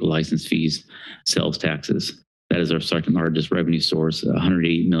 vehicle license fees, sales taxes. That is our second largest revenue source,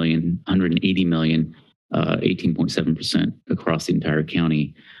 180 million, 18.7% across the entire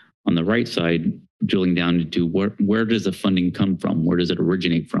county. On the right side, drilling down into where does the funding come from? Where does it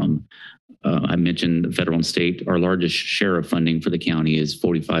originate from? I mentioned the federal and state. Our largest share of funding for the county is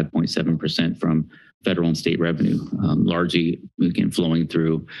 45.7% from federal and state revenue, largely again flowing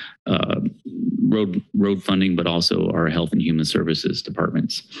through road funding, but also our health and human services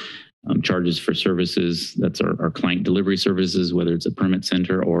departments. Charges for services, that's our client delivery services, whether it's a permit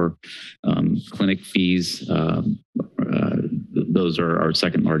center or clinic fees. Those are our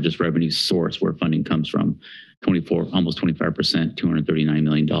second largest revenue source where funding comes from, almost 25%, $239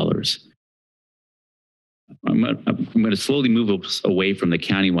 million. I'm going to slowly move us away from the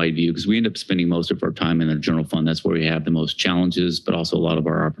countywide view because we end up spending most of our time in the general fund. That's where we have the most challenges, but also a lot of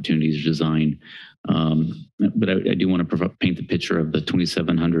our opportunities are designed. But I do want to paint the picture of the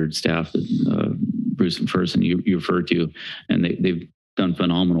 2,700 staff that Bruce and Ferguson you referred to, and they've done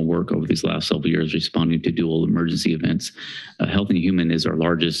phenomenal work over these last several years responding to dual emergency events. Health and Human is our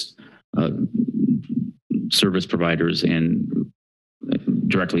largest service providers and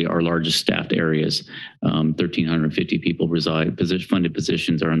directly our largest staffed areas. 1,350 people reside, funded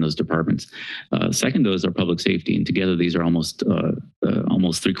positions are in those departments. Second, those are public safety, and together these are almost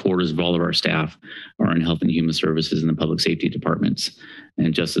 3/4 of all of our staff are in health and human services in the public safety departments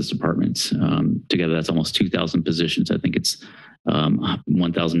and justice departments. Together, that's almost 2,000 positions. I think it's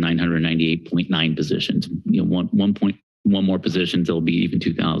 1,998.9 positions. You know, one more positions, it'll be even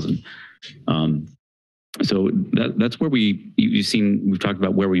 2,000. So that's where you've seen, we've talked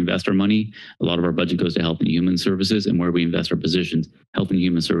about where we invest our money. A lot of our budget goes to health and human services, and where we invest our positions, health and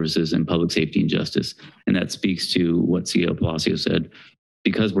human services and public safety and justice. And that speaks to what CEO Palacio said.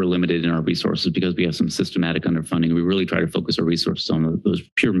 Because we're limited in our resources, because we have some systematic underfunding, we really try to focus our resources on those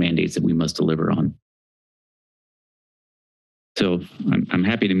pure mandates that we must deliver on. So I'm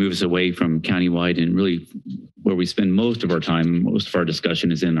happy to move us away from countywide, and really where we spend most of our time, most of our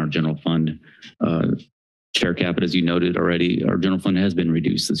discussion is in our general fund. Share capital, as you noted already, our general fund has been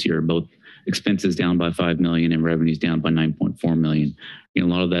reduced this year, both expenses down by $5 million and revenues down by $9.4 million. You know,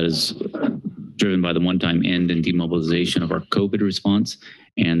 a lot of that is driven by the one-time end and demobilization of our COVID response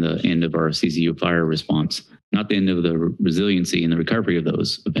and the end of our CZU fire response. Not the end of the resiliency and the recovery of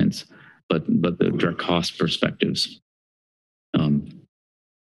those events, but the direct cost perspectives.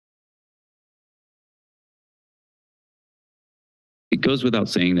 It goes without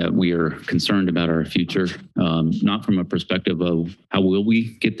saying that we are concerned about our future, not from a perspective of how will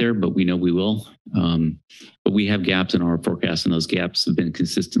we get there, but we know we will. But we have gaps in our forecast, and those gaps have been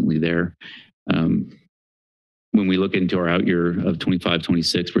consistently there. When we look into our out year of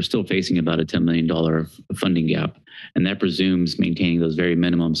 25-26, we're still facing about a $10 million funding gap. And that presumes maintaining those very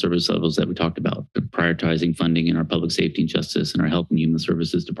minimum service levels that we talked about, prioritizing funding in our public safety and justice and our health and human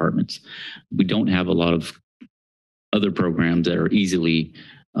services departments. We don't have a lot of other programs that are easily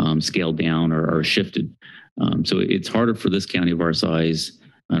scaled down or shifted. So it's harder for this county of our size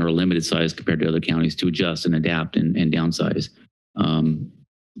or limited size compared to other counties to adjust and adapt and downsize.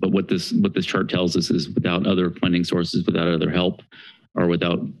 But what this chart tells us is without other funding sources, without other help, or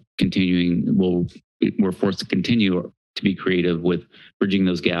without continuing, we're forced to continue to be creative with bridging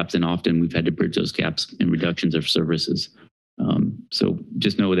those gaps. And often we've had to bridge those gaps in reductions of services. So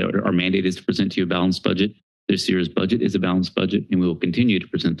just know that our mandate is to present to you a balanced budget. This year's budget is a balanced budget, and we will continue to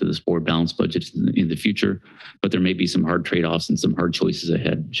present to this board balanced budgets in the future, but there may be some hard trade-offs and some hard choices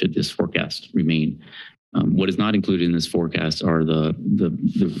ahead should this forecast remain. What is not included in this forecast are the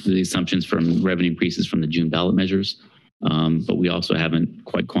assumptions from revenue increases from the June ballot measures, but we also haven't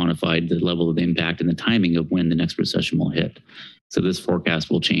quite quantified the level of impact and the timing of when the next recession will hit. So this forecast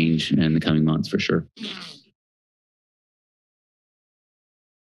will change in the coming months for sure.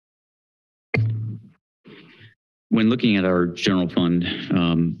 When looking at our general fund,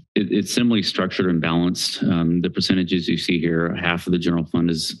 it's similarly structured and balanced. The percentages you see here, half of the general fund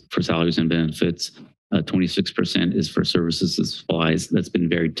is for salaries and benefits, 26% is for services and supplies. That's been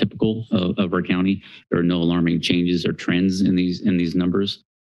very typical of our county. There are no alarming changes or trends in these numbers.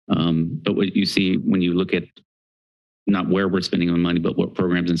 But what you see when you look at not where we're spending our money, but what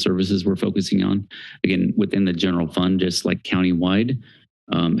programs and services we're focusing on, again, within the general fund, just like countywide,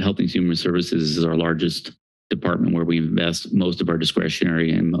 health and human services is our largest department where we invest most of our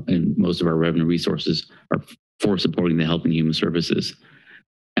discretionary and most of our revenue resources are for supporting the health and human services.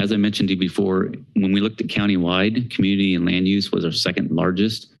 As I mentioned to you before, when we looked at countywide, community and land use was our second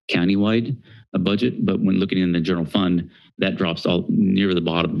largest countywide budget, but when looking in the general fund, that drops all near the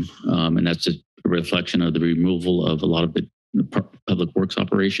bottom. And that's just a reflection of the removal of a lot of the public works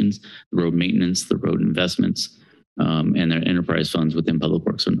operations, the road maintenance, the road investments, and their enterprise funds within public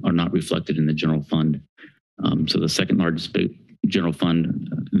works are not reflected in the general fund. So the second largest general fund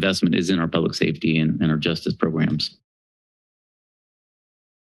investment is in our public safety and our justice programs.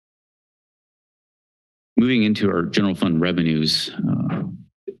 Moving into our general fund revenues,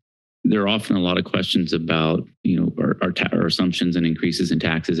 there are often a lot of questions about, our assumptions and increases in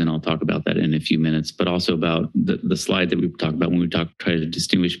taxes, and I'll talk about that in a few minutes, but also about the slide that we talked about when we try to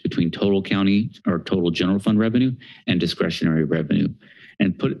distinguish between total county or total general fund revenue and discretionary revenue.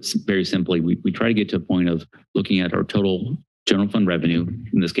 And put it very simply, we try to get to a point of looking at our total general fund revenue,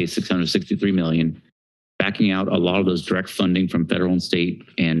 in this case, $663 million, backing out a lot of those direct funding from federal and state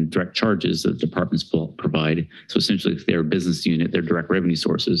and direct charges that departments provide. So essentially, if they're a business unit, they're direct revenue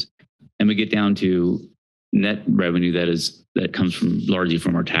sources. And we get down to net revenue that comes from largely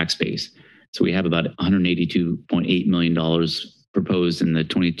from our tax base. So we have about $182.8 million proposed in the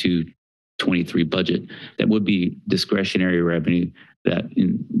 22-23 budget that would be discretionary revenue that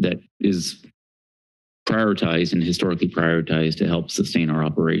is prioritized and historically prioritized to help sustain our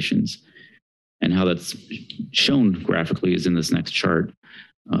operations. And how that's shown graphically is in this next chart.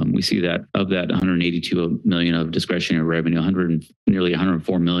 We see that of that 182 million of discretionary revenue, nearly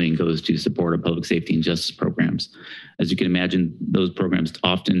 104 million goes to support our public safety and justice programs. As you can imagine, those programs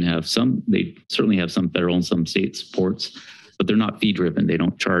often have they certainly have some federal and some state supports, but they're not fee driven. They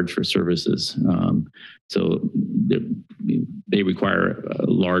don't charge for services. So they require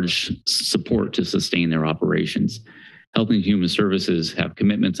large support to sustain their operations. Health and Human Services have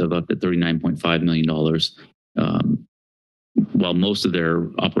commitments of up to $39.5 million. While most of their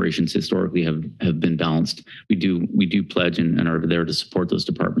operations historically have been balanced, we do pledge and are there to support those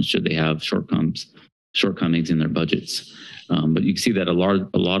departments should they have shortcomings in their budgets. But you can see that a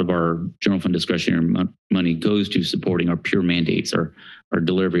lot of our general fund discretionary money goes to supporting our pure mandates, our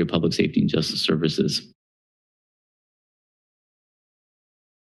delivery of public safety and justice services.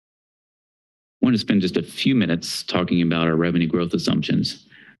 I want to spend just a few minutes talking about our revenue growth assumptions.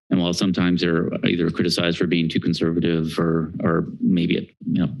 And while sometimes they're either criticized for being too conservative or maybe,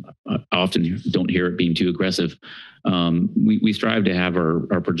 I often don't hear it being too aggressive, we strive to have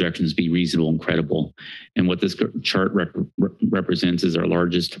our projections be reasonable and credible. And what this chart represents is our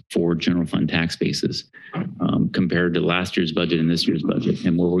largest 4 general fund tax bases compared to last year's budget and this year's budget.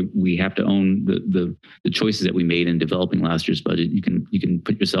 And where we have to own the choices that we made in developing last year's budget. You can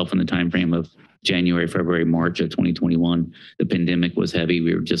put yourself in the time frame of January, February, March of 2021. The pandemic was heavy.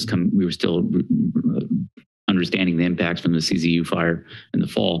 We were still understanding the impacts from the CZU fire in the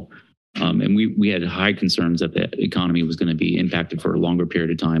fall. And we had high concerns that the economy was going to be impacted for a longer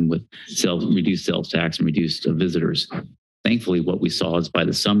period of time with reduced sales tax and reduced visitors. Thankfully, what we saw is by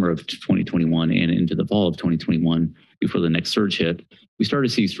the summer of 2021 and into the fall of 2021, before the next surge hit, we started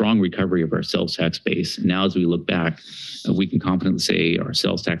to see strong recovery of our sales tax base. And now, as we look back, we can confidently say our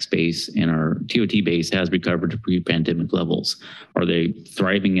sales tax base and our TOT base has recovered to pre-pandemic levels. Are they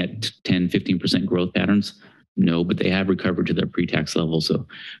thriving at 10, 15% growth patterns? No, but they have recovered to their pre-tax level. So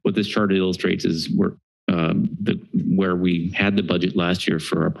what this chart illustrates is where we had the budget last year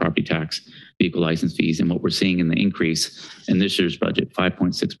for our property tax, vehicle license fees, and what we're seeing in the increase in this year's budget,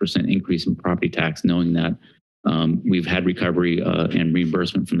 5.6% increase in property tax, knowing that we've had recovery and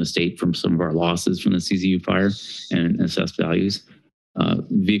reimbursement from the state from some of our losses from the CZU fire and assessed values.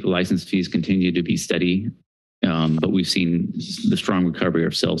 Vehicle license fees continue to be steady, but we've seen the strong recovery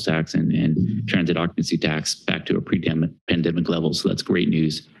of sales tax and transit occupancy tax back to a pre-pandemic level. So that's great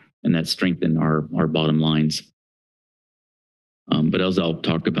news, and that's strengthened our bottom lines. But as I'll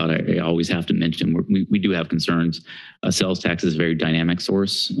talk about, I always have to mention, we do have concerns. Sales tax is a very dynamic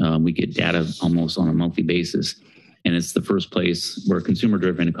source. We get data almost on a monthly basis, and it's the first place where a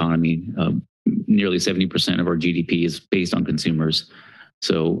consumer-driven economy, nearly 70% of our GDP is based on consumers.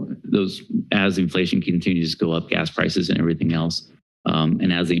 So as inflation continues to go up, gas prices and everything else,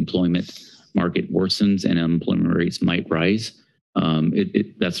 and as the employment market worsens and unemployment rates might rise,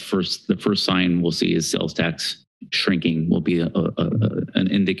 that's the first sign we'll see is sales tax shrinking will be an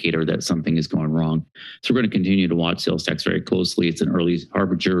indicator that something is going wrong. So we're going to continue to watch sales tax very closely. It's an early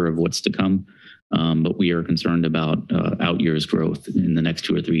harbinger of what's to come, but we are concerned about out years growth in the next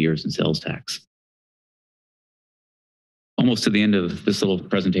 2 or 3 years in sales tax. Almost to the end of this little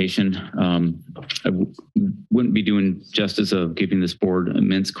presentation, I wouldn't be doing justice of giving this board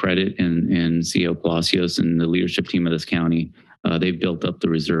immense credit and CEO Palacios and the leadership team of this county. They've built up the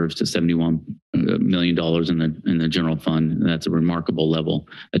reserves to $71 $1 million in the general fund. And that's a remarkable level,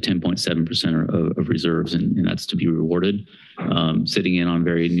 at 10.7% of reserves, and that's to be rewarded. Sitting in on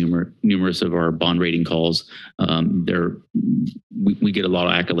very numerous of our bond rating calls, we get a lot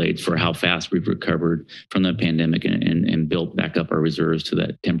of accolades for how fast we've recovered from the pandemic and built back up our reserves to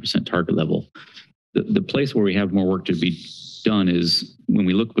that 10% target level. The place where we have more work to be done is when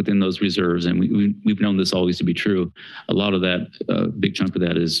we look within those reserves, and we've known this always to be true. A lot of that, big chunk of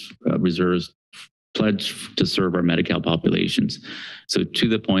that is reserves pledged to serve our Medi-Cal populations. So to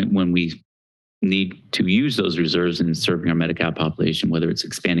the point when we need to use those reserves in serving our Medi-Cal population, whether it's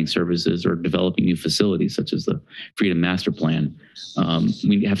expanding services or developing new facilities, such as the Freedom Master Plan,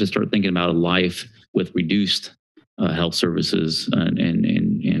 we have to start thinking about a life with reduced health services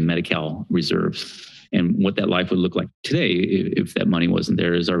and Medi-Cal reserves. And what that life would look like today, if that money wasn't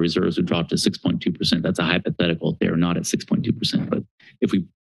there, is our reserves would drop to 6.2%. That's a hypothetical. They're not at 6.2%. But if we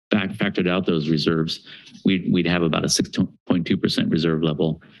factored out those reserves, we'd have about a 6.2% reserve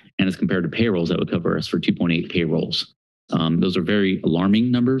level. And as compared to payrolls, that would cover us for 2.8 payrolls. Those are very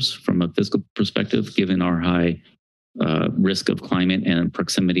alarming numbers from a fiscal perspective, given our high risk of climate and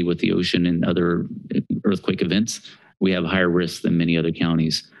proximity with the ocean and other earthquake events. We have higher risk than many other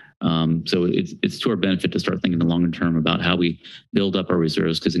counties. So it's to our benefit to start thinking the longer term about how we build up our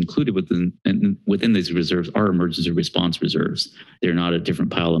reserves, because included within these reserves are emergency response reserves. They're not a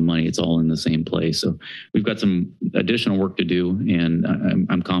different pile of money. It's all in the same place. So we've got some additional work to do, and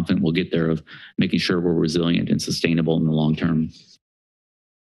I'm confident we'll get there, of making sure we're resilient and sustainable in the long term.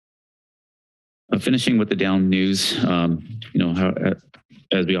 Finishing with the down news,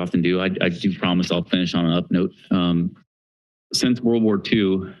 as we often do, I do promise I'll finish on an up note. Since World War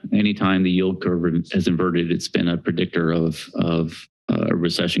II, anytime the yield curve has inverted, it's been a predictor of a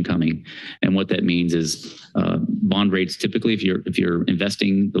recession coming. And what that means is bond rates, typically, if you're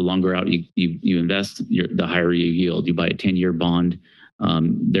investing, the longer out you invest, the higher you yield. You buy a 10-year bond,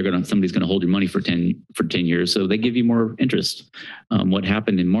 somebody's gonna hold your money for 10 years, so they give you more interest. What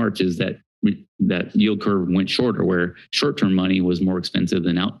happened in March is that yield curve went shorter, where short-term money was more expensive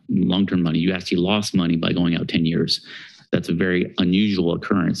than long-term money. You actually lost money by going out 10 years. That's a very unusual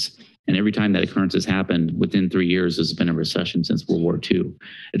occurrence. And every time that occurrence has happened, within 3 years, there's been a recession since World War II.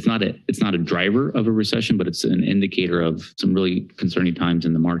 It's not a driver of a recession, but it's an indicator of some really concerning times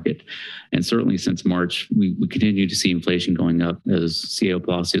in the market. And certainly since March, we continue to see inflation going up. As CEO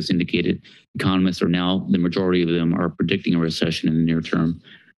Palacios indicated, economists are now, the majority of them are predicting a recession in the near term.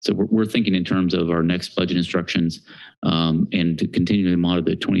 So we're thinking in terms of our next budget instructions, and to continue to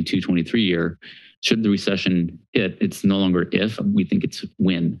monitor the 22-23 year. Should the recession hit, it's no longer if, we think it's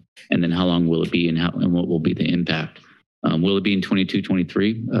when, and then how long will it be, and what will be the impact. Will it be in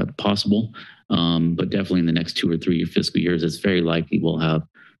 22-23? Possible, but definitely in the next 2 or 3 fiscal years, it's very likely we'll have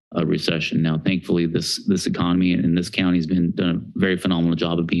a recession. Now, thankfully, this economy and this county has done a very phenomenal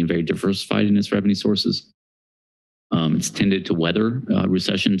job of being very diversified in its revenue sources. It's tended to weather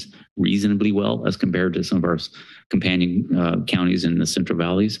recessions reasonably well as compared to some of our companion counties in the Central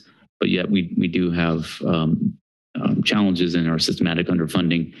Valleys. But yet we do have challenges in our systematic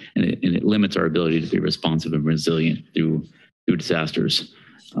underfunding, and it limits our ability to be responsive and resilient through disasters.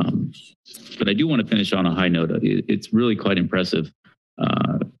 But I do want to finish on a high note. It's really quite impressive.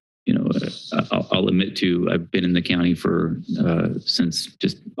 I'll admit to, I've been in the county since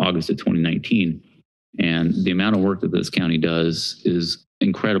just August of 2019, and the amount of work that this county does is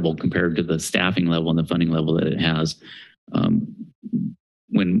incredible compared to the staffing level and the funding level that it has.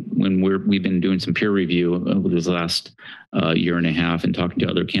 When we've been doing some peer review over this last year and a half and talking to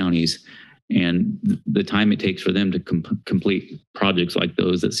other counties, and the time it takes for them to complete projects like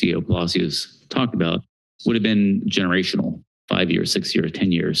those that CEO Palacios talked about would have been generational, 5 years, 6 years,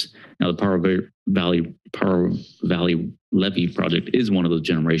 10 years. Now, the Power Valley Levee project is one of those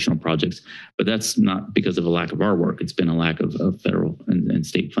generational projects, but that's not because of a lack of our work. It's been a lack of federal and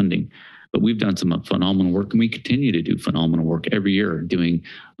state funding. But we've done some phenomenal work, and we continue to do phenomenal work every year, doing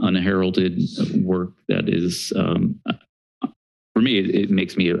unheralded work that is, for me, it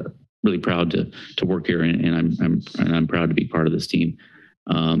makes me really proud to work here, and I'm proud to be part of this team.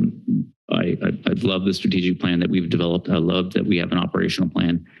 I love the strategic plan that we've developed. I love that we have an operational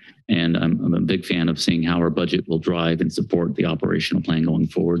plan, and I'm a big fan of seeing how our budget will drive and support the operational plan going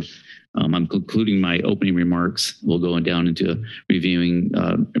forward. I'm concluding my opening remarks. We'll go down into reviewing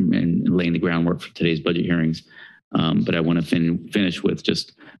and laying the groundwork for today's budget hearings. But I want to finish with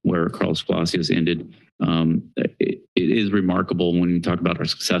just where Carlos Palacios ended. It is remarkable when we talk about our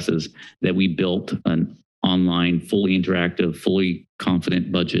successes that we built an online, fully interactive, fully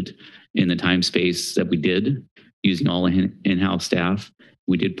confident budget in the time space that we did, using all in-house staff.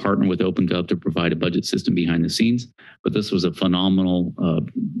 We did partner with OpenGov to provide a budget system behind the scenes, but this was a phenomenal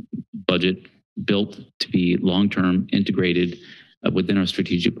budget built to be long-term integrated within our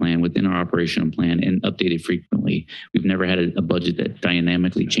strategic plan, within our operational plan, and updated frequently. We've never had a budget that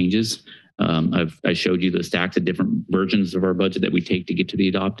dynamically changes. I showed you the stacks of different versions of our budget that we take to get to the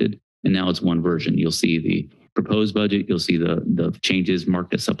adopted, and now it's one version. You'll see the proposed budget, you'll see the changes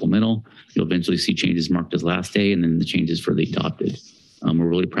marked as supplemental, you'll eventually see changes marked as last day, and then the changes for the adopted. We're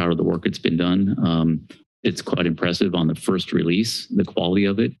really proud of the work that's been done. It's quite impressive on the first release, the quality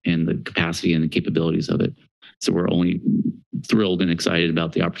of it and the capacity and the capabilities of it. So we're only thrilled and excited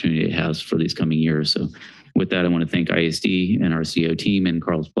about the opportunity it has for these coming years. So with that, I want to thank ISD and our CEO team and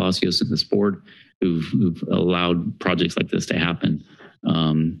Carlos Palacios and this board who've allowed projects like this to happen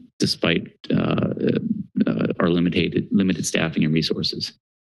despite our limited staffing and resources.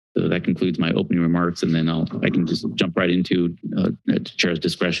 So that concludes my opening remarks, and then I can just jump right into at Chair's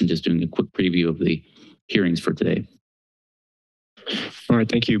discretion, just doing a quick preview of the hearings for today. All right,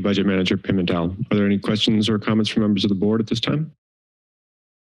 thank you, Budget Manager Pimentel. Are there any questions or comments from members of the board at this time?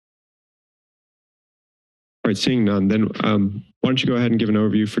 All right, seeing none, then why don't you go ahead and give an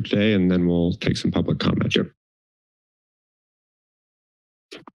overview for today, and then we'll take some public comment. Sure.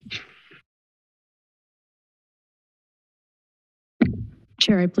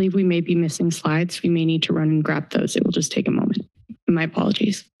 Chair, I believe we may be missing slides. We may need to run and grab those. It will just take a moment. My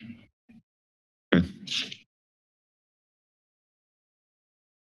apologies. Okay.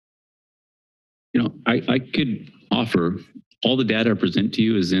 You know, I could offer all the data I present to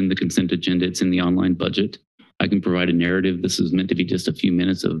you is in the consent agenda. It's in the online budget. I can provide a narrative. This is meant to be just a few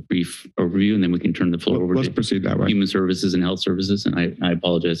minutes of brief overview, and then we can turn the floor over to proceed that way. Human Services and Health Services. And I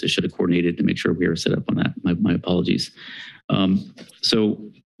apologize. I should have coordinated to make sure we are set up on that. My apologies.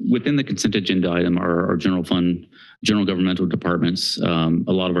 So within the consent agenda item are our general fund, general governmental departments, a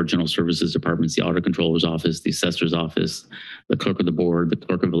lot of our general services departments, the Auditor Controller's Office, the Assessor's Office, the Clerk of the Board, the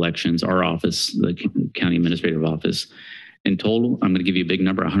Clerk of Elections, our office, the County Administrative Office. In total, I'm going to give you a big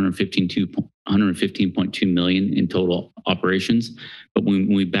number, 115.2 million in total operations. But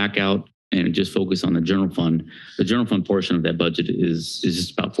when we back out and just focus on the general fund portion of that budget is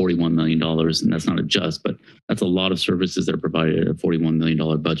just about $41 million. And that's not a just, but that's a lot of services that are provided at a $41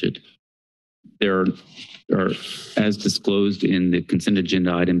 million budget. There are, as disclosed in the consent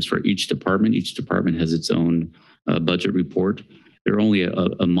agenda items for each department has its own budget report. There are only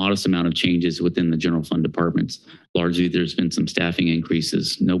a modest amount of changes within the general fund departments. Largely, there's been some staffing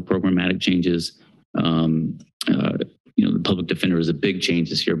increases, no programmatic changes. You know, the public defender is a big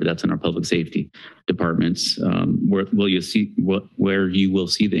change this year, but that's in our public safety departments. Where you will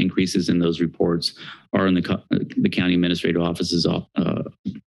see the increases in those reports are in the county administrative offices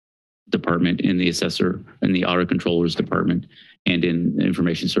department, in the assessor and the auditor controllers department, and in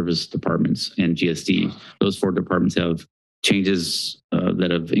information service departments and GSD. Those four departments have changes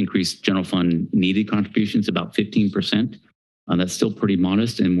that have increased general fund needed contributions about 15%. That's still pretty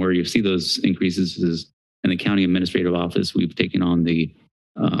modest. And where you see those increases is in the county administrative office. We've taken on the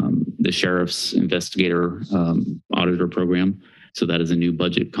sheriff's investigator auditor program. So that is a new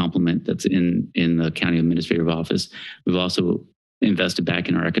budget complement that's in the county administrative office. We've also invested back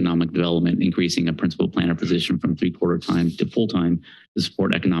in our economic development, increasing a principal planner position from 3/4 time to full time to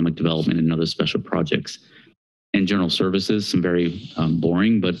support economic development and other special projects. And general services, some very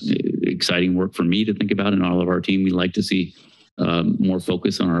boring but exciting work for me to think about and all of our team. We like to see more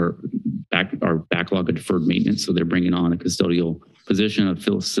focus on our backlog of deferred maintenance. So they're bringing on a custodial position, a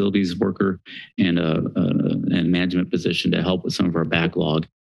facilities worker, and a management position to help with some of our backlog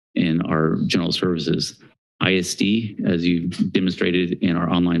in our general services. ISD, as you demonstrated in our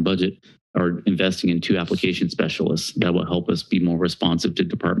online budget, are investing in 2 application specialists that will help us be more responsive to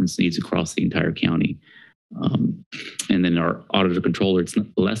departments' needs across the entire county. And then our auditor controller, it's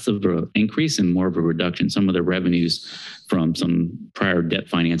less of an increase and more of a reduction. Some of the revenues from some prior debt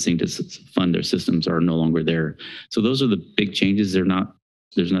financing to fund their systems are no longer there. So those are the big changes.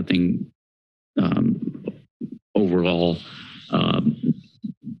 There's nothing overall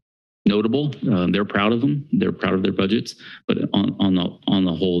notable. They're proud of them. They're proud of their budgets, but on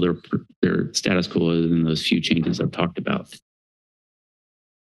the whole, they're status quo other than those few changes I've talked about.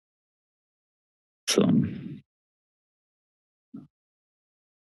 So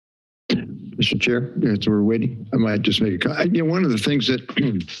Mr. Chair, so we're waiting. I might just make a one of the things that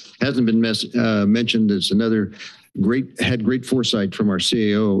hasn't been mentioned is another had great foresight from our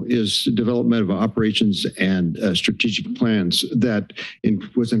CAO is development of operations and strategic plans that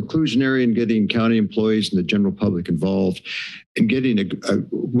was inclusionary in getting county employees and the general public involved and getting a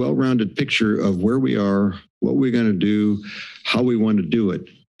well-rounded picture of where we are, what we're going to do, how we want to do it.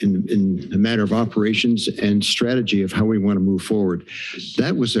 In a matter of operations and strategy of how we want to move forward.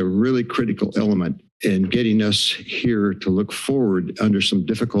 That was a really critical element in getting us here to look forward under some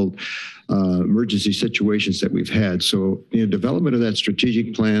difficult emergency situations that we've had. So, development of that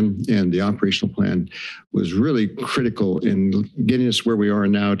strategic plan and the operational plan was really critical in getting us where we are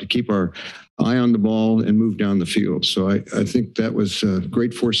now to keep our eye on the ball and move down the field. So I think that was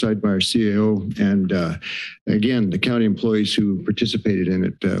great foresight by our CAO. And again, the county employees who participated in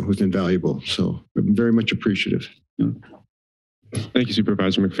it was invaluable. So I'm very much appreciative. Thank you,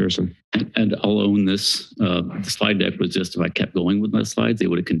 Supervisor McPherson. And I'll own this. The slide deck was just, if I kept going with my slides, they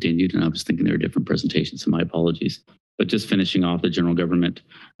would have continued. And I was thinking they were different presentations, so my apologies. But just finishing off the general government,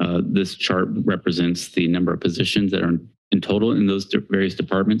 this chart represents the number of positions that are in total in those various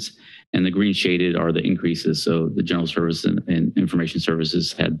departments. And the green shaded are the increases. So the general service and information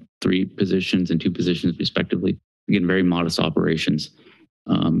services had 3 positions and 2 positions respectively. Again, very modest operations.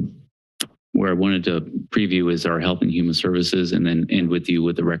 Where I wanted to preview is our health and human services, and then end with you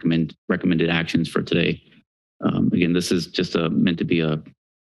with the recommended actions for today. Again, this is just meant to be a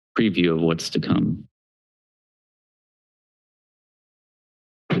preview of what's to come.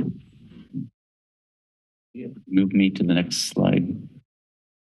 Move me to the next slide.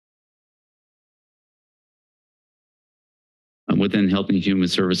 Within Health and Human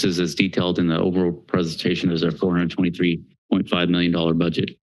Services, as detailed in the overall presentation, there's a $423.5 million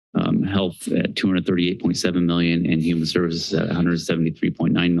budget. Health at $238.7 million, and Human Services at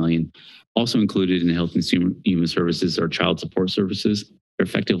 $173.9 million. Also included in Health and Human Services are child support services. They're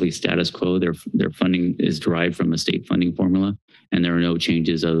effectively status quo. Their funding is derived from a state funding formula, and there are no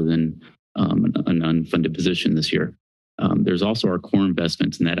changes other than an unfunded position this year. There's also our core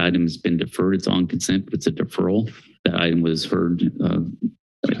investments, and that item has been deferred. It's on consent, but it's a deferral. That item was heard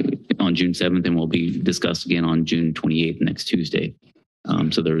on June 7th and will be discussed again on June 28th, next Tuesday.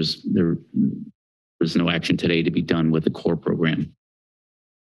 So there's no action today to be done with the core program.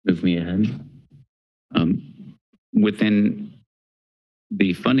 Move me ahead. Within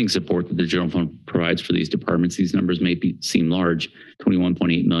the funding support that the general fund provides for these departments, these numbers may seem large: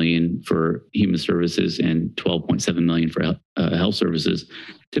 $21.8 million for human services and $12.7 million for health services.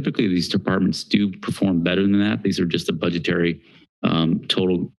 Typically, these departments do perform better than that. These are just a budgetary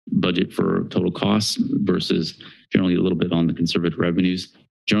total budget for total costs versus generally a little bit on the conservative revenues.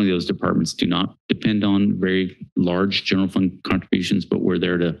 Generally, those departments do not depend on very large general fund contributions, but we're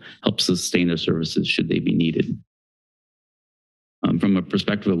there to help sustain their services should they be needed. From a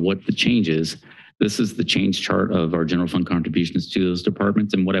perspective of what the change is, this is the change chart of our general fund contributions to those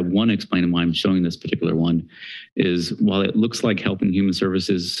departments. And what I want to explain and why I'm showing this particular one is, while it looks like Health and Human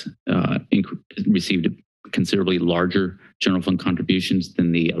Services received considerably larger general fund contributions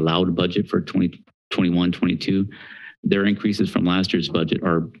than the allowed budget for 2021-22, their increases from last year's budget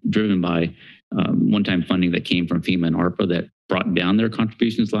are driven by one-time funding that came from FEMA and ARPA that brought down their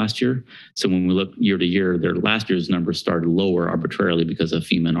contributions last year. So when we look year to year, their last year's numbers started lower arbitrarily because of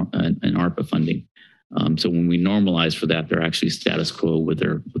FEMA and ARPA funding. So when we normalize for that, they're actually status quo with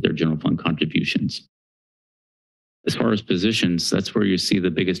their general fund contributions. As far as positions, that's where you see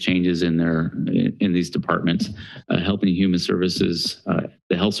the biggest changes in these departments. Health and Human Services,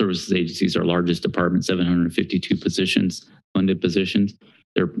 the health services agencies are largest department, 752 positions, funded positions.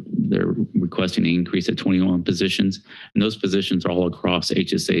 They're requesting an increase at 21 positions, and those positions are all across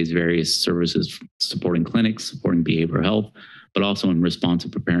HSA's various services, supporting clinics, supporting behavioral health, but also in response to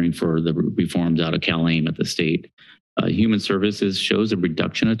preparing for the reforms out of CalAIM at the state. Human Services shows a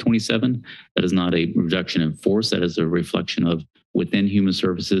reduction of 27. That is not a reduction in force. That is a reflection of within Human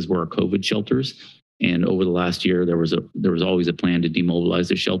Services were COVID shelters. And over the last year, there was always a plan to demobilize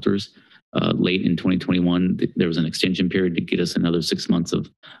the shelters. Late in 2021, there was an extension period to get us another 6 months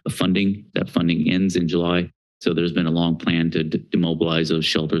of funding. That funding ends in July. So there's been a long plan to demobilize those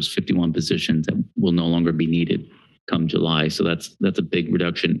shelters, 51 positions that will no longer be needed come July. So that's a big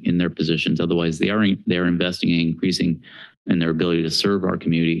reduction in their positions. Otherwise, they are investing and increasing in their ability to serve our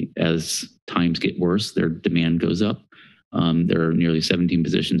community. As times get worse, their demand goes up. There are nearly 17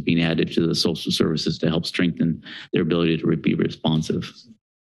 positions being added to the social services to help strengthen their ability to be responsive.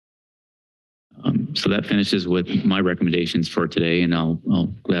 So that finishes with my recommendations for today, and I'll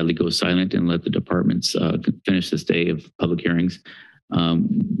gladly go silent and let the departments finish this day of public hearings.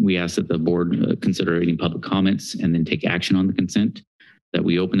 We ask that the board consider any public comments and then take action on the consent, that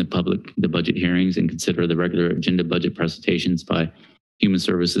we open the budget hearings and consider the regular agenda budget presentations by Human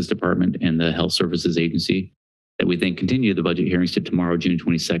Services Department and the Health Services Agency, that we then continue the budget hearings to tomorrow, June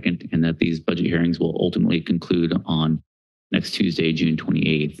 22nd, and that these budget hearings will ultimately conclude on next Tuesday, June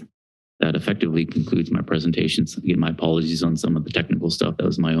 28th. That effectively concludes my presentations. Again, my apologies on some of the technical stuff. That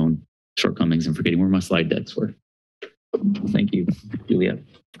was my own shortcomings and forgetting where my slide decks were. Thank you, Juliet.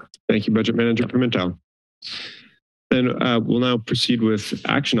 Thank you, Budget Manager Pimentel. Then we'll now proceed with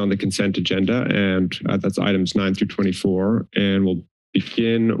action on the consent agenda, and that's items 9 through 24. And we'll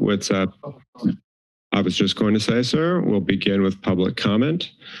begin with, I was just going to say, sir, we'll begin with public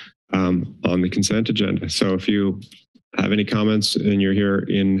comment on the consent agenda. So if you have any comments and you're here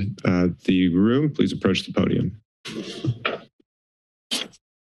in the room, please approach the podium.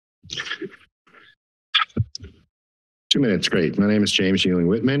 2 minutes, great. My name is James Ewing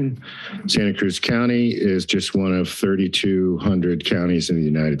Whitman. Santa Cruz County is just one of 3,200 counties in the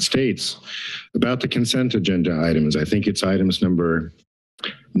United States. About the consent agenda items, I think it's items number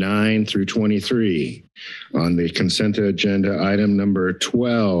 9 through 23. On the consent agenda, item number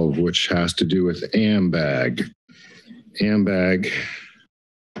 12, which has to do with AMBAG. AMBAG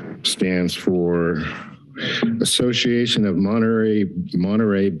stands for Association of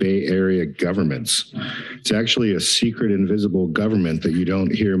Monterey Bay Area Governments. It's actually a secret invisible government that you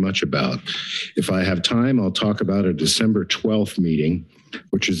don't hear much about. If I have time, I'll talk about a December 12th meeting,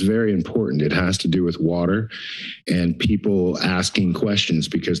 which is very important. It has to do with water and people asking questions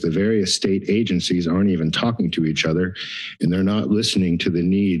because the various state agencies aren't even talking to each other and they're not listening to the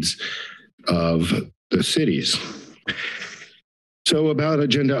needs of the cities. So about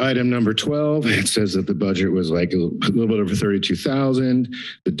agenda item number 12, it says that the budget was like a little bit over 32,000,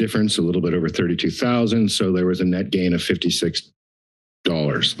 the difference a little bit over 32,000. So there was a net gain of $56.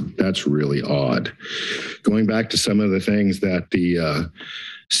 That's really odd. Going back to some of the things that the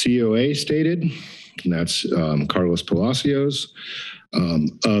COA stated, and that's Carlos Palacios.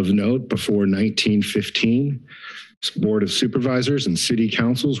 Of note, before 1915, Board of Supervisors and city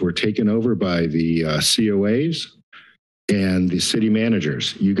councils were taken over by the COAs and the city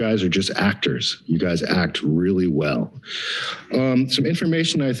managers. You guys are just actors. You guys act really well. Some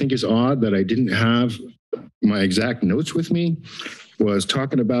information I think is odd that I didn't have my exact notes with me was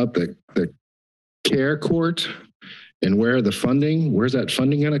talking about the care court and where's that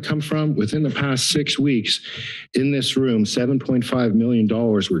funding going to come from? Within the past 6 weeks in this room, $7.5 million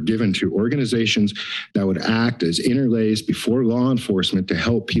were given to organizations that would act as interlays before law enforcement to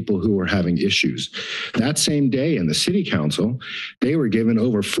help people who are having issues. That same day in the city council, they were given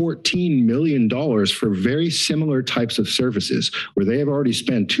over $14 million for very similar types of services where they have already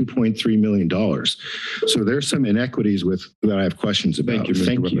spent $2.3 million. So there's some inequities that I have questions about. Thank you,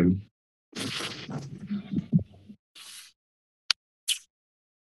 Mr. Whitman.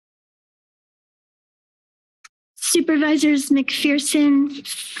 Supervisors McPherson,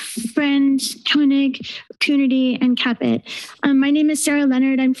 Friend, Koenig, Coonerty, and Caput. My name is Sarah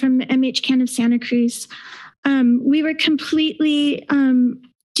Leonard. I'm from MHCAN of Santa Cruz. We were completely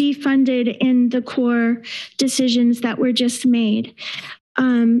defunded in the core decisions that were just made.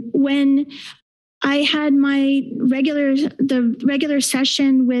 When I had my regular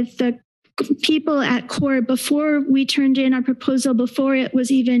session with the people at CORE before we turned in our proposal, before it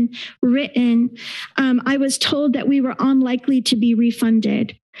was even written, I was told that we were unlikely to be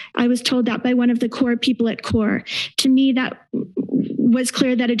refunded. I was told that by one of the CORE people at CORE. To me, that was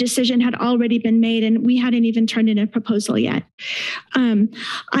clear that a decision had already been made and we hadn't even turned in a proposal yet.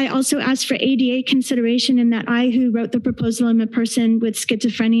 I also asked for ADA consideration in that I, who wrote the proposal, am a person with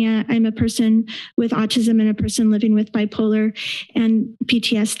schizophrenia, I'm a person with autism and a person living with bipolar and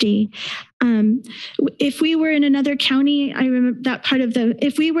PTSD. If we were in another county, I remember that part of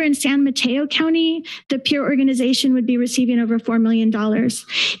if we were in San Mateo County, the peer organization would be receiving over $4 million.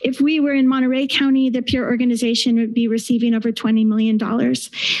 If we were in Monterey County, the peer organization would be receiving over $20 million.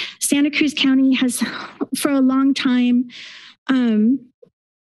 Santa Cruz County has, for a long time,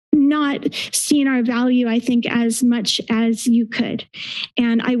 not seen our value, I think, as much as you could.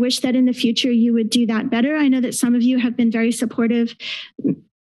 And I wish that in the future you would do that better. I know that some of you have been very supportive,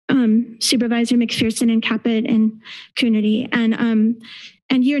 Supervisor McPherson and Caput and Coonerty.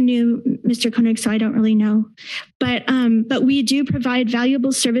 And you're new, Mr. Koenig, so I don't really know. But we do provide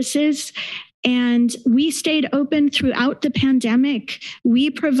valuable services. And we stayed open throughout the pandemic. We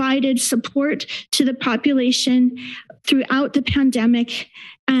provided support to the population throughout the pandemic.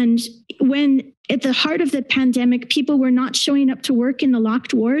 And when at the heart of the pandemic, people were not showing up to work in the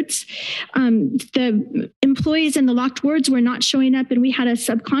locked wards. The employees in the locked wards were not showing up, and we had a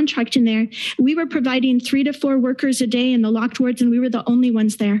subcontract in there. We were providing 3 to 4 workers a day in the locked wards, and we were the only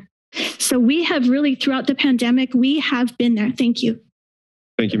ones there. So we have really, throughout the pandemic, we have been there. Thank you.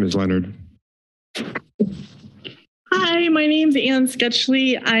 Thank you, Ms. Leonard. Hi, my name's Ann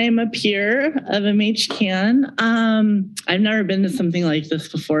Sketchley. I am a peer of MHCAN. I've never been to something like this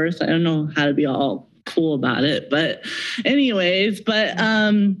before, so I don't know how to be all cool about it. But anyways,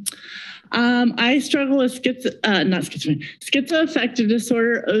 I struggle with schizoaffective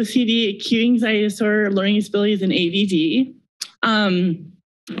disorder, OCD, acute anxiety disorder, learning disabilities, and ADD.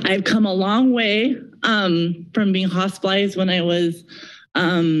 I've come a long way from being hospitalized when I was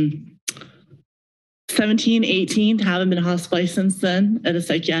 17, 18, haven't been hospitalized since then at a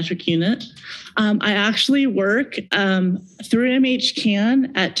psychiatric unit. I actually work through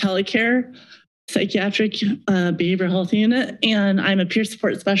MHCAN at Telecare Psychiatric Behavioral Health Unit, and I'm a peer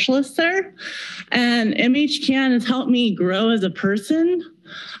support specialist there. And MHCAN has helped me grow as a person.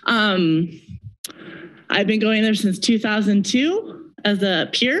 I've been going there since 2002 as a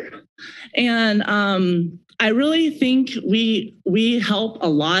peer, and I really think we help a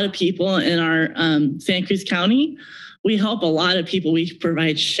lot of people in our Santa Cruz County. We help a lot of people. We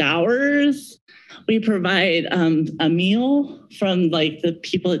provide showers. We provide a meal from like the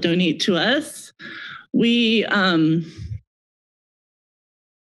people that donate to us.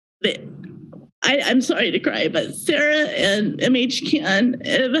 I'm sorry to cry, but Sarah and MHCAN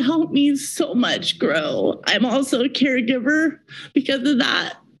have helped me so much grow. I'm also a caregiver because of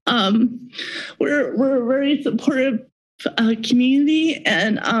that. We're a very supportive community,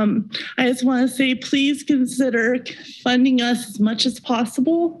 and I just want to say, please consider funding us as much as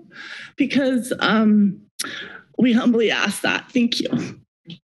possible, because we humbly ask that. Thank you.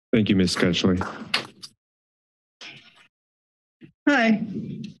 Thank you, Ms. Sketchley. Hi,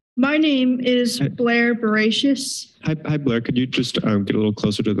 my name is Blair Baracious. Hi, Blair. Could you just get a little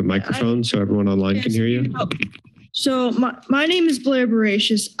closer to the microphone so everyone online can hear you? So my name is Blair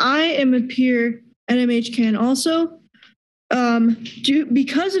Baracious. I am a peer at MHCAN also.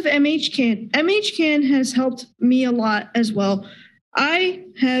 Because of MHCAN has helped me a lot as well. I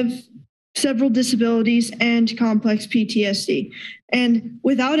have several disabilities and complex PTSD. And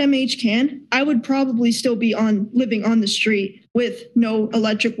without MHCAN, I would probably still be living on the street with no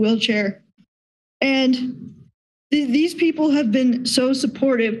electric wheelchair. And these people have been so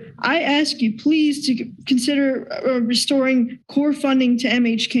supportive. I ask you, please, to consider restoring core funding to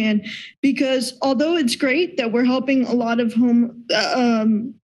MHCAN, because although it's great that we're helping a lot of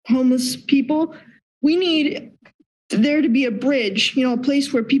homeless people, we need there to be a bridge, a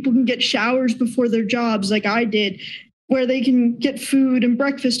place where people can get showers before their jobs like I did, where they can get food and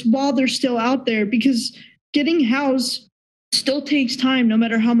breakfast while they're still out there, because getting housed still takes time no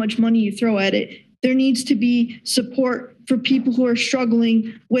matter how much money you throw at it. There needs to be support for people who are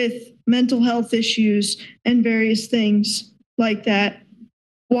struggling with mental health issues and various things like that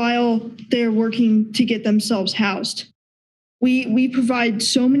while they're working to get themselves housed. We provide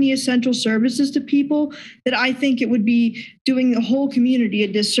so many essential services to people that I think it would be doing the whole community a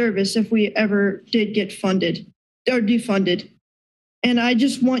disservice if we ever did get funded or defunded. And I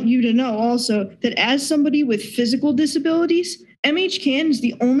just want you to know also that as somebody with physical disabilities, MHCAN is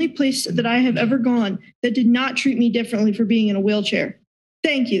the only place that I have ever gone that did not treat me differently for being in a wheelchair.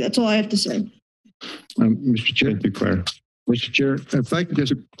 Thank you. That's all I have to say. Mr. Chair. Thank you, Claire. Mr. Chair, if I could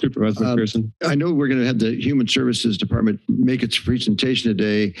just, Supervisor McPherson. I know we're going to have the Human Services Department make its presentation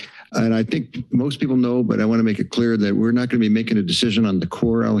today, and I think most people know, but I want to make it clear that we're not going to be making a decision on the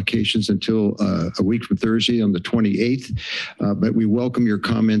core allocations until a week from Thursday on the 28th, but we welcome your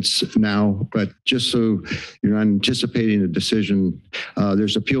comments now. But just so you're not anticipating a decision,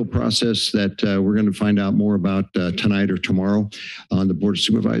 there's an appeal process that we're going to find out more about tonight or tomorrow on the Board of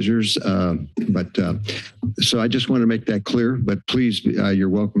Supervisors. So I just want to make that clear, but please, you're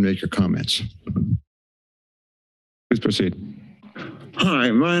welcome to make your comments. Please proceed.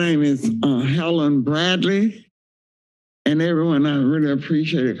 Hi, my name is Helen Bradley, and everyone, I really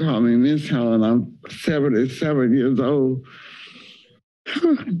appreciate it calling me Miss Helen. I'm 77 years old,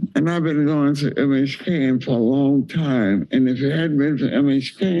 and I've been going to MHCAN for a long time, and if it hadn't been for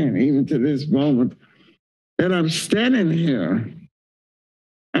MHCAN, even to this moment that I'm standing here,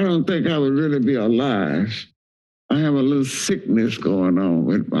 I don't think I would really be alive. I have a little sickness going on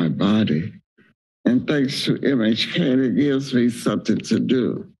with my body. And thanks to MHCAN, it gives me something to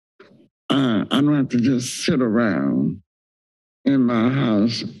do. I don't have to just sit around in my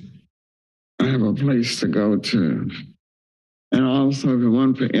house. I have a place to go to. And also, if it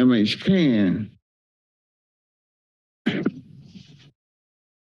weren't for MHCAN,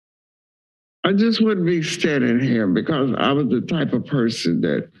 I just wouldn't be standing here because I was the type of person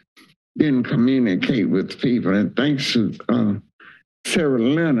that didn't communicate with people. And thanks to Sarah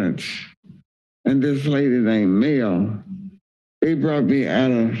Leonard and this lady named Mel, they brought me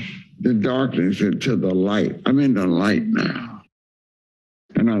out of the darkness into the light. I'm in the light now.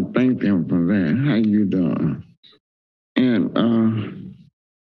 And I thank them for that. How you doing? And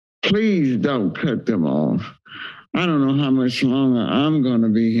please don't cut them off. I don't know how much longer I'm going to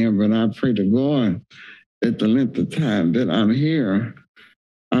be here, but I pray to God that the length of time that I'm here,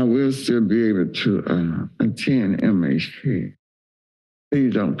 I will still be able to attend MHK.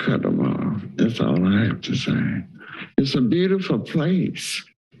 Please don't cut them off. That's all I have to say. It's a beautiful place.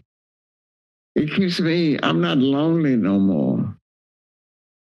 It keeps me, I'm not lonely no more.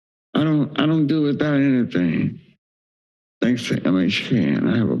 I don't do without anything. Thanks to MHK, and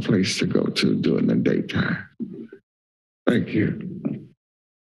I have a place to go to during the daytime. Thank you.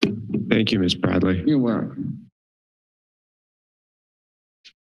 Thank you, Ms. Bradley. You're welcome.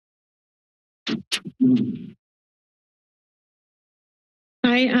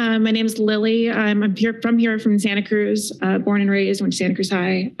 Hi, my name is Lily. I'm here from Santa Cruz, born and raised, went to Santa Cruz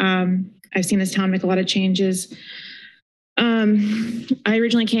High. I've seen this town make a lot of changes. I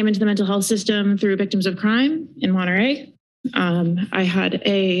originally came into the mental health system through victims of crime in Monterey. I had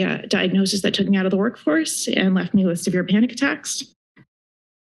a diagnosis that took me out of the workforce and left me with severe panic attacks.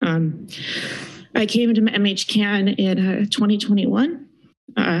 I came into MHCAN in 2021.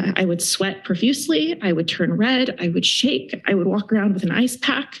 I would sweat profusely. I would turn red. I would shake. I would walk around with an ice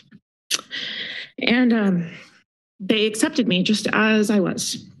pack. And they accepted me just as I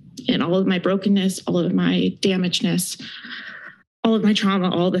was, in all of my brokenness, all of my damagedness, all of my trauma,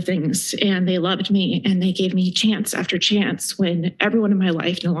 all the things. And they loved me, and they gave me chance after chance when everyone in my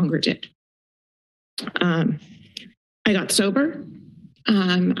life no longer did. I got sober.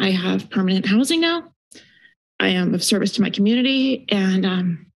 I have permanent housing now. I am of service to my community, and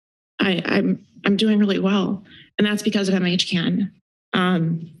I'm doing really well. And that's because of MHCAN.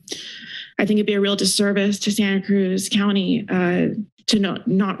 I think it'd be a real disservice to Santa Cruz County to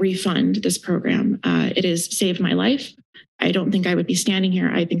not refund this program. It has saved my life. I don't think I would be standing here.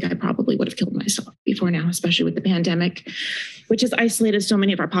 I think I probably would have killed myself before now, especially with the pandemic, which has isolated so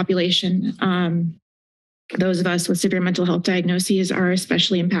many of our population. Those of us with severe mental health diagnoses are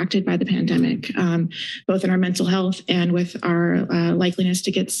especially impacted by the pandemic, both in our mental health and with our likeliness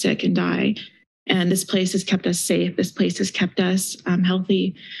to get sick and die. And this place has kept us safe. This place has kept us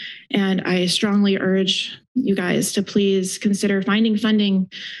healthy. And I strongly urge you guys to please consider finding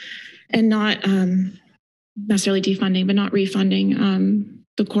funding and not necessarily defunding, but not refunding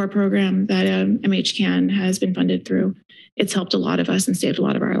the core program that MHCAN has been funded through. It's helped a lot of us and saved a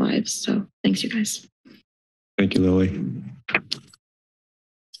lot of our lives. So thanks, you guys. Thank you, Lily.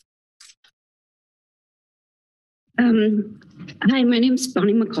 Hi, my name is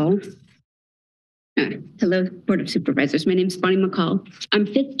Bonnie McCall. Hello, Board of Supervisors. My name is Bonnie McCall. I'm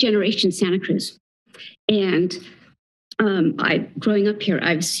fifth generation Santa Cruz. And growing up here,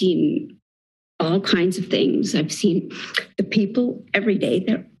 I've seen all kinds of things. I've seen the people every day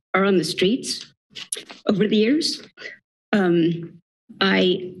that are on the streets over the years.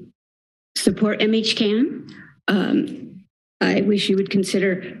 I support MHCAN. I wish you would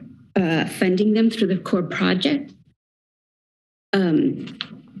consider funding them through the core project.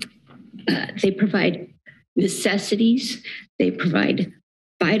 They provide necessities. They provide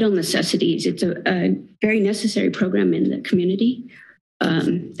vital necessities. It's a very necessary program in the community.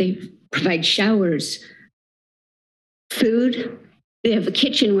 They provide showers, food. They have a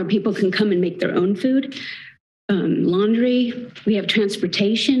kitchen where people can come and make their own food. Laundry. We have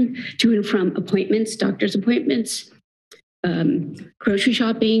transportation to and from appointments, doctor's appointments, grocery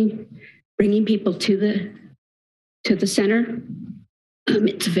shopping, bringing people to the center.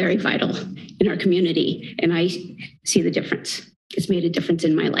 It's very vital in our community, and I see the difference. It's made a difference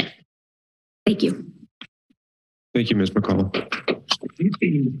in my life. Thank you. Thank you, Ms. McCall.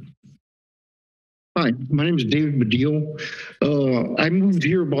 Hi, my name is David Badil. I moved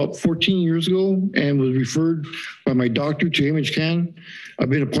here about 14 years ago and was referred by my doctor to MHCAN. I've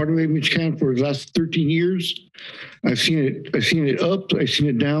been a part of MHCAN for the last 13 years. I've seen it up, I've seen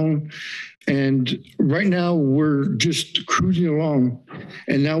it down. And right now we're just cruising along.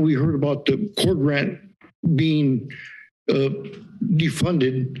 And now we heard about the core grant being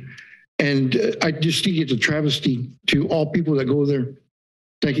defunded. And I just think it's a travesty to all people that go there.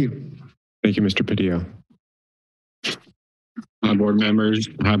 Thank you. Thank you, Mr. Padilla. Hi, board members.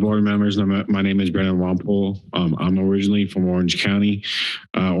 My name is Brandon Wampole. I'm originally from Orange County.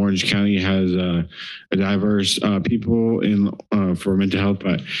 Orange County has a diverse people for mental health,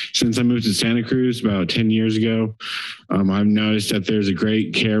 but since I moved to Santa Cruz about 10 years ago, I've noticed that there's a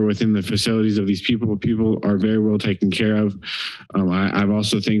great care within the facilities of these people. People are very well taken care of. I've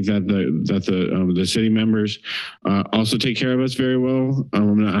also think that the city members also take care of us very well.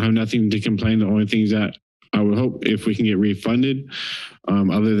 I have nothing to complain. The only things that I would hope if we can get refunded.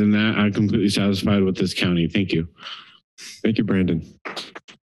 Other than that, I'm completely satisfied with this county. Thank you. Thank you, Brandon.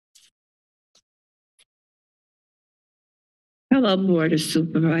 Hello, Board of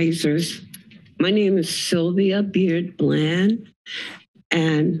Supervisors. My name is Sylvia Beard Bland,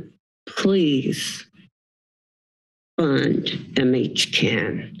 and please fund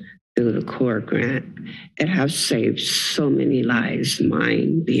MHCAN through the core grant. It has saved so many lives,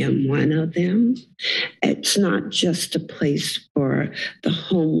 mine being one of them. It's not just a place for the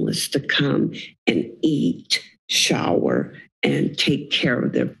homeless to come and eat, shower, and take care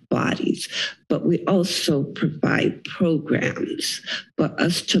of their bodies, but we also provide programs for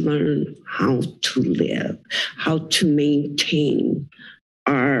us to learn how to live, how to maintain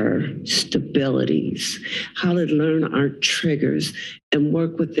our stabilities, how to learn our triggers and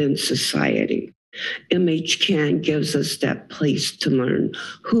work within society. MHCAN gives us that place to learn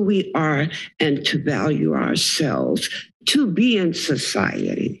who we are and to value ourselves, to be in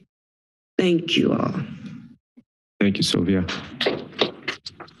society. Thank you all. Thank you, Sylvia.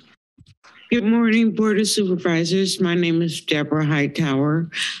 Good morning, Board of Supervisors. My name is Deborah Hightower.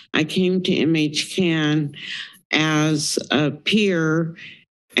 I came to MHCAN as a peer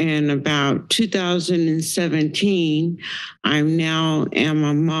in about 2017. I now am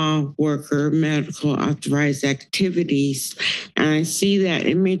a MA worker, medical authorized activities, and I see that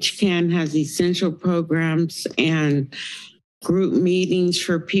MHCAN has essential programs and group meetings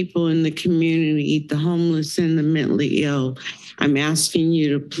for people in the community, the homeless and the mentally ill. I'm asking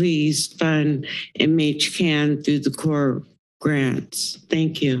you to please fund MHCAN through the core grants.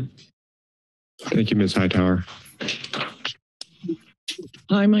 Thank you. Thank you, Ms. Hightower.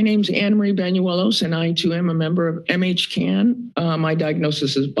 Hi, my name's Anna Marie Banuelos, and I too am a member of MHCAN. My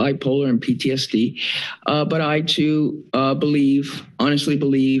diagnosis is bipolar and PTSD, but I too honestly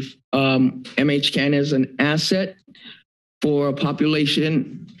believe MHCAN is an asset for a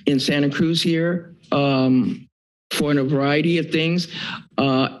population in Santa Cruz here for a variety of things.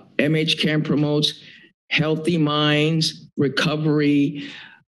 MHCAN promotes healthy minds, recovery,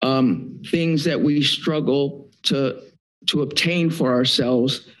 things that we struggle to obtain for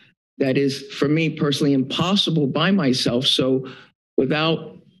ourselves that is, for me personally, impossible by myself. So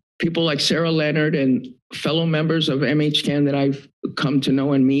without people like Sarah Leonard and fellow members of MHCAN that I've come to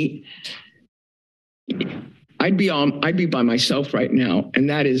know and meet, I'd be by myself right now. And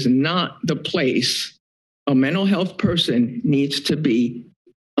that is not the place a mental health person needs to be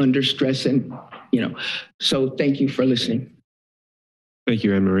under stress and, so thank you for listening. Thank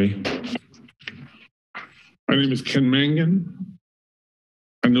you, Anne Marie. My name is Ken Mangan.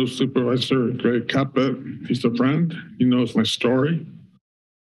 I know Supervisor Greg Caput. He's a friend. He knows my story.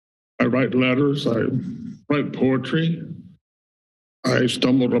 I write letters. I write poetry. I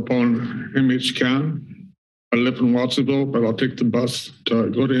stumbled upon MHCAN. I live in Watsonville, but I'll take the bus to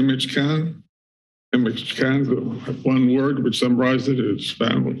go to MHCAN. MHCAN, the one word which summarizes it is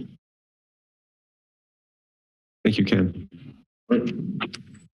family. Thank you, Ken.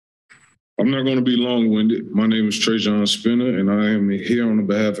 I'm not going to be long-winded. My name is Trajan Spinner, and I am here on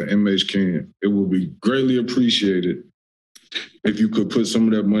behalf of MHCAN. It will be greatly appreciated if you could put some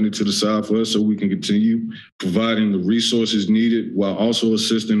of that money to the side for us so we can continue providing the resources needed while also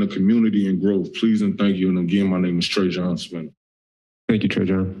assisting the community in growth. Please and thank you. And again, my name is Trajan Spinner. Thank you,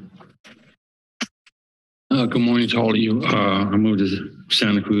 Trajan. Good morning to all of you. I moved to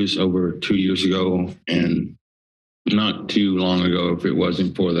Santa Cruz over 2 years ago, and not too long ago, if it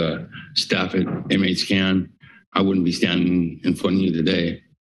wasn't for the staff at MHCAN, I wouldn't be standing in front of you today.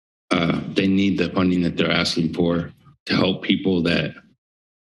 They need the funding that they're asking for to help people that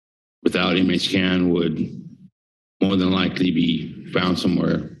without MHCAN would more than likely be found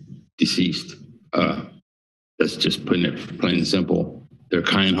somewhere deceased. That's just putting it plain and simple. They're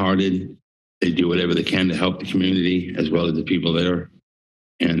kind-hearted. They do whatever they can to help the community as well as the people there.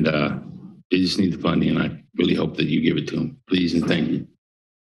 And they just need the funding, and I really hope that you give it to them. Please and thank you.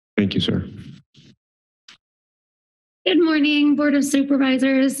 Thank you, sir. Good morning, Board of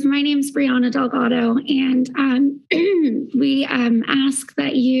Supervisors. My name is Brianna Delgado, and we ask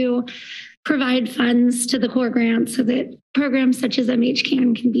that you provide funds to the core grant so that programs such as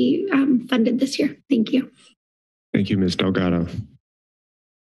MHCAN can be funded this year. Thank you. Thank you, Ms. Delgado.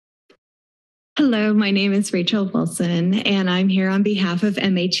 Hello, my name is Rachel Wilson, and I'm here on behalf of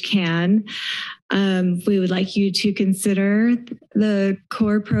MHCAN. We would like you to consider the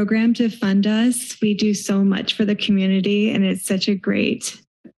core program to fund us. We do so much for the community, and it's such a great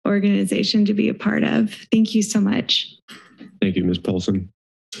organization to be a part of. Thank you so much. Thank you, Ms. Paulson.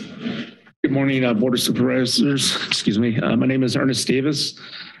 Good morning, Board of Supervisors. Excuse me. My name is Ernest Davis.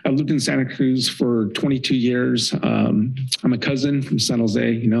 I've lived in Santa Cruz for 22 years. I'm a cousin from San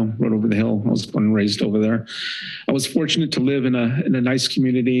Jose, right over the hill. I was born and raised over there. I was fortunate to live in a nice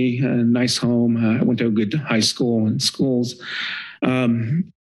community, a nice home. I went to a good high school and schools.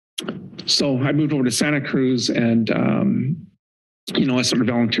 So I moved over to Santa Cruz and I started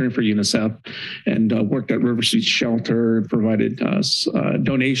volunteering for UNICEF and worked at River Street Shelter, provided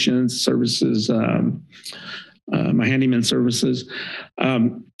donations, services, my handyman services.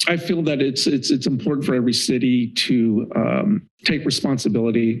 I feel that it's important for every city to take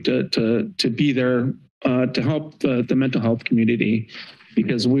responsibility to be there to help the mental health community,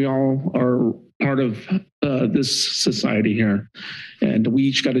 because we all are part of this society here, and we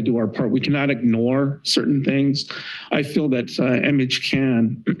each got to do our part. We cannot ignore certain things. I feel that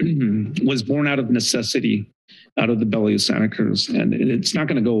MHCAN was born out of necessity, out of the belly of Santa Cruz, and it's not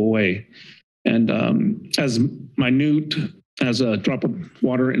going to go away. And as minute as a drop of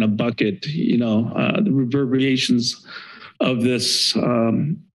water in a bucket, the reverberations of this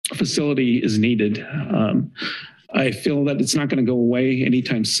facility is needed. I feel that it's not going to go away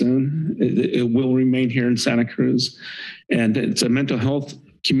anytime soon. It will remain here in Santa Cruz, and it's a mental health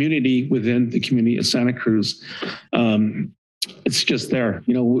community within the community of Santa Cruz. It's just there.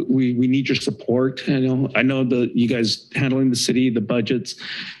 We need your support. I know that you guys handling the city, the budgets,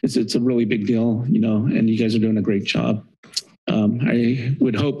 it's a really big deal, and you guys are doing a great job. I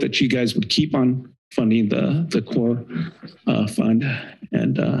would hope that you guys would keep on funding the core fund,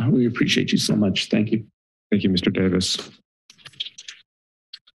 and we appreciate you so much. Thank you. Thank you, Mr. Davis.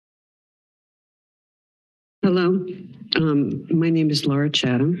 Hello, my name is Laura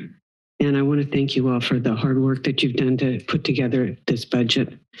Chatham, and I want to thank you all for the hard work that you've done to put together this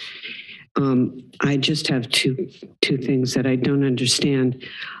budget. I just have two things that I don't understand.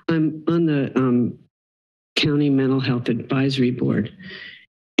 I'm on the County Mental Health Advisory Board,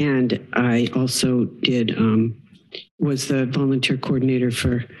 and I also was the volunteer coordinator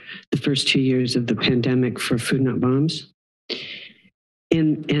for the first 2 years of the pandemic for Food Not Bombs.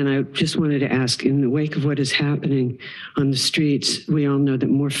 And I just wanted to ask, in the wake of what is happening on the streets, we all know that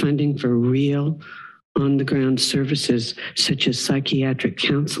more funding for real on-the-ground services such as psychiatric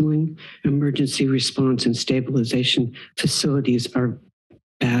counseling, emergency response, and stabilization facilities are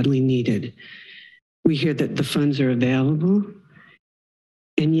badly needed. We hear that the funds are available,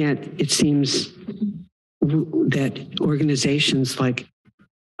 and yet it seems that organizations like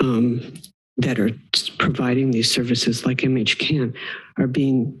that are providing these services like MHCAN are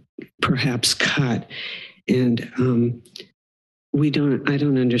being perhaps cut. And I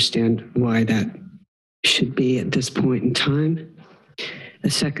don't understand why that should be at this point in time. The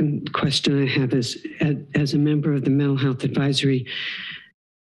second question I have is, as a member of the Mental Health Advisory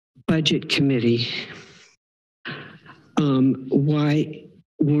Budget Committee, why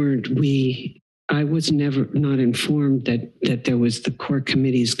weren't we, I was not informed that there was the core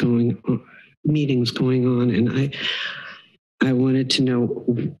committees meetings going on, and I wanted to know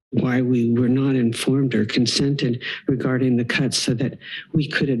why we were not informed or consented regarding the cuts so that we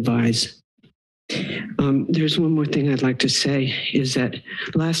could advise. There's one more thing I'd like to say, is that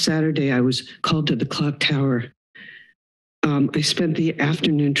last Saturday I was called to the clock tower. I spent the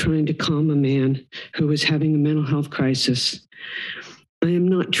afternoon trying to calm a man who was having a mental health crisis. I am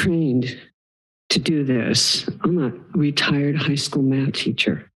not trained to do this. I'm a retired high school math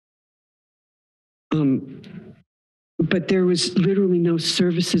teacher. But there was literally no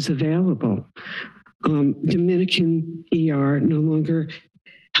services available. Dominican ER no longer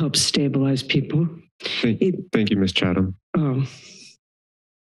helps stabilize people. Thank you, Ms. Chatham. Oh.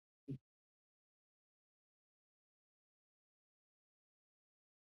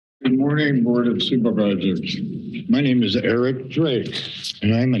 Good morning, Board of Supervisors. My name is Eric Drake,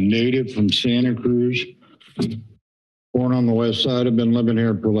 and I'm a native from Santa Cruz. Born on the west side. I've been living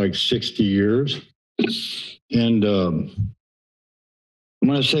here for like 60 years. And I'm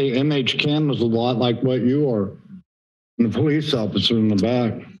going to say MHCAN was a lot like what you are. And the police officer in the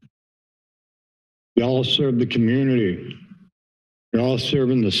back. Y'all serve the community. You're all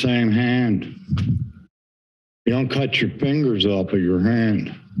serving the same hand. You don't cut your fingers off of your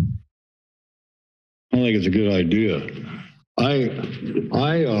hand. I think it's a good idea.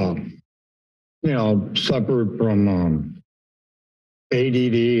 suffered from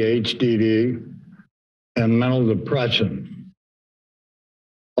ADD, HDD, and mental depression.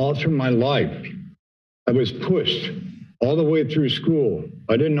 All through my life, I was pushed all the way through school.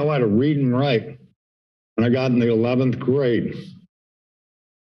 I didn't know how to read and write. When I got in the 11th grade,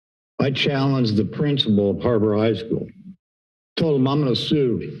 I challenged the principal of Harbor High School. Told him, I'm going to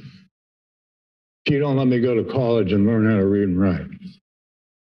sue if you don't let me go to college and learn how to read and write.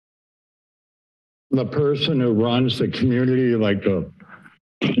 The person who runs the community, like the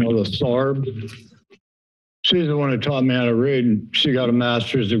SARB, she's the one who taught me how to read, and she got a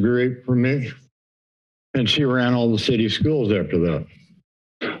master's degree from me, and she ran all the city schools after that.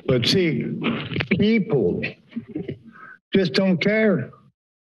 But see, people just don't care.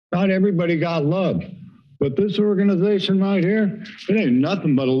 Not everybody got love. But this organization right here, it ain't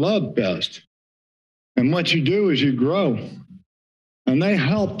nothing but a love fest. And what you do is you grow. And they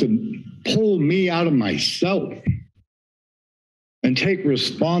help to pull me out of myself and take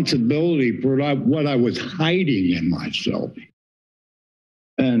responsibility for what I was hiding in myself.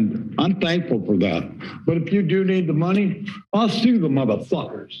 And I'm thankful for that. But if you do need the money, I'll sue the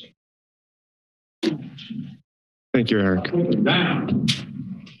motherfuckers. Thank you, Eric.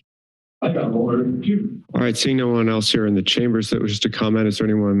 I got more than you. All right, seeing no one else here in the chambers that wishes to comment, is there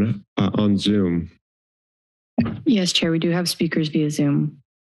anyone on Zoom? Yes, Chair, we do have speakers via Zoom.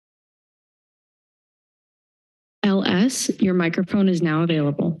 LS, your microphone is now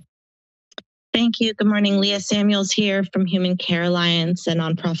available. Thank you. Good morning. Leah Samuels here from Human Care Alliance, a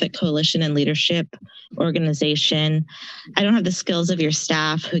nonprofit coalition and leadership organization. I don't have the skills of your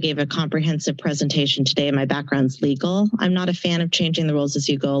staff who gave a comprehensive presentation today. My background's legal. I'm not a fan of changing the rules as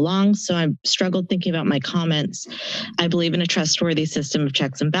you go along, so I've struggled thinking about my comments. I believe in a trustworthy system of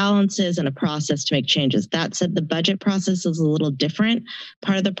checks and balances and a process to make changes. That said, the budget process is a little different.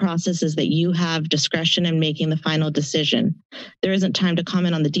 Part of the process is that you have discretion in making the final decision. There isn't time to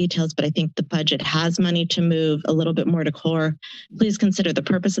comment on the details, but I think the budget has money to move a little bit more to core. Please consider the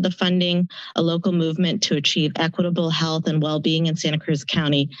purpose of the funding, a local movement to achieve equitable health and well-being in Santa Cruz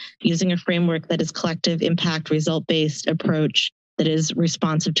County, using a framework that is collective impact, result-based approach that is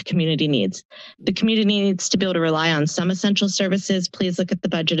responsive to community needs. The community needs to be able to rely on some essential services. Please look at the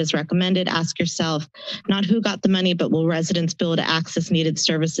budget as recommended. Ask yourself, not who got the money, but will residents be able to access needed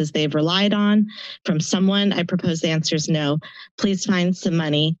services they've relied on from someone? I propose the answer is no. Please find some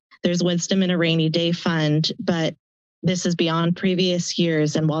money. There's wisdom in a rainy day fund, but this is beyond previous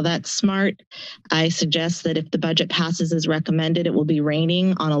years. And while that's smart, I suggest that if the budget passes as recommended, it will be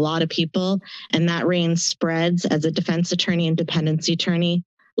raining on a lot of people. And that rain spreads. As a defense attorney and dependency attorney,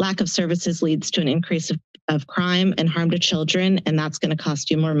 lack of services leads to an increase of crime and harm to children. And that's going to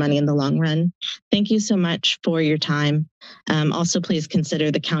cost you more money in the long run. Thank you so much for your time. Also, please consider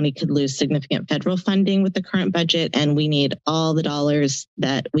the county could lose significant federal funding with the current budget, and we need all the dollars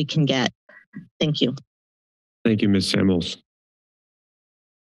that we can get. Thank you. Thank you, Ms. Samuels.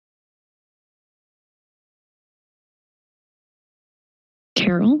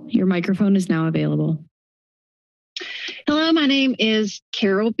 Carol, your microphone is now available. Hello, my name is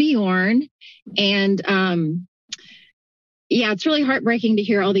Carol Bjorn, and it's really heartbreaking to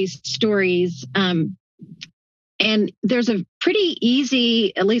hear all these stories. And there's a pretty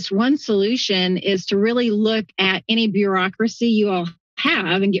easy, at least one solution is to really look at any bureaucracy you all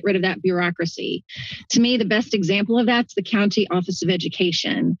have and get rid of that bureaucracy. To me, the best example of that's the County Office of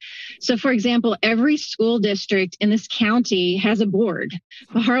Education. So for example, every school district in this county has a board.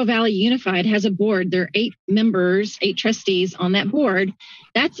 Pajaro Valley Unified has a board. There are 8 members, 8 trustees on that board.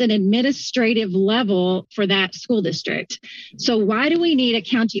 That's an administrative level for that school district. So why do we need a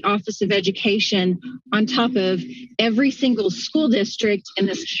County Office of Education on top of every single school district in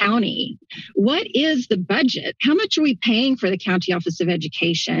this county? What is the budget? How much are we paying for the County Office of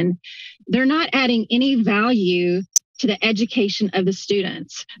Education? They're not adding any value to the education of the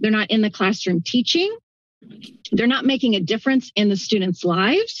students. They're not in the classroom teaching. They're not making a difference in the students'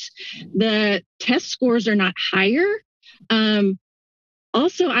 lives. The test scores are not higher.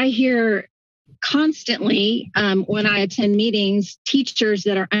 Also, I hear constantly when I attend meetings, teachers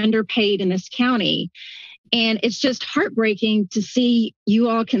that are underpaid in this county. And it's just heartbreaking to see you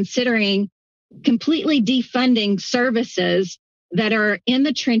all considering completely defunding services that are in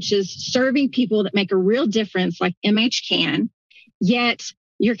the trenches, serving people that make a real difference like MH can, yet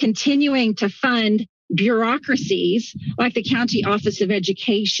you're continuing to fund bureaucracies like the County Office of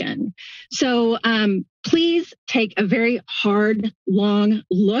Education. So please take a very hard, long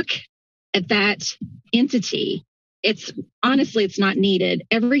look at that entity. It's honestly, it's not needed.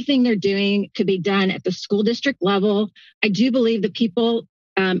 Everything they're doing could be done at the school district level. I do believe the people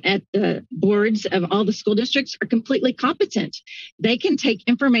at the boards of all the school districts are completely competent. They can take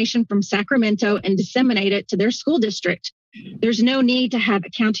information from Sacramento and disseminate it to their school district. There's no need to have a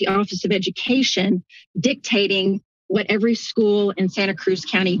county office of education dictating what every school in Santa Cruz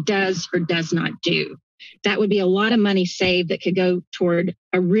County does or does not do. That would be a lot of money saved that could go toward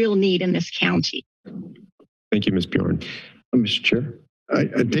a real need in this county. Thank you, Ms. Bjorn. Mr. Chair,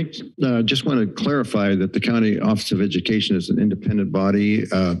 I think just want to clarify that the County Office of Education is an independent body,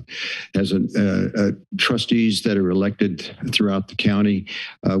 has trustees that are elected throughout the county.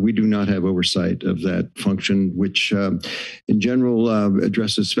 We do not have oversight of that function, which in general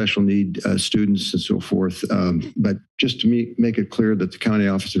addresses special need students and so forth. But just to make it clear that the County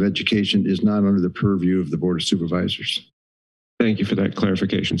Office of Education is not under the purview of the Board of Supervisors. Thank you for that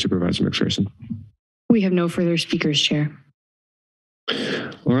clarification, Supervisor McPherson. We have no further speakers, Chair.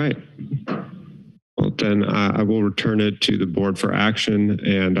 All right. Well, then I will return it to the board for action.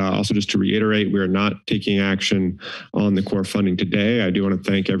 And also just to reiterate, we are not taking action on the core funding today. I do want to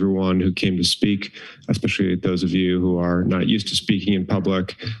thank everyone who came to speak, especially those of you who are not used to speaking in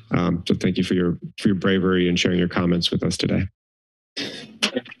public. So thank you for your bravery and sharing your comments with us today.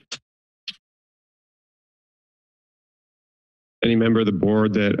 Any member of the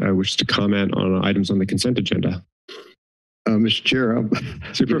board that wishes to comment on items on the consent agenda? Mr. Chair,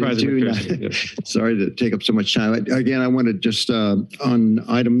 Supervisor McPherson, yes. Sorry to take up so much time. Again, I want to just on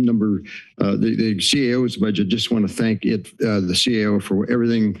item number, the CAO's budget, just want to thank the CAO for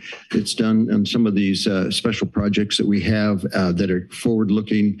everything it's done on some of these special projects that we have that are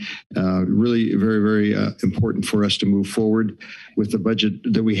forward-looking, really very, very important for us to move forward with the budget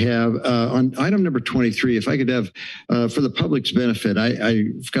that we have. On item number 23, if I could have, for the public's benefit,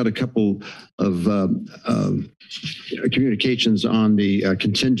 I've got a couple of communications on the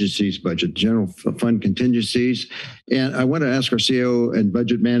contingencies budget, general fund contingencies. And I want to ask our CEO and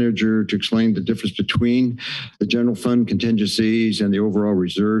budget manager to explain the difference between the general fund contingencies and the overall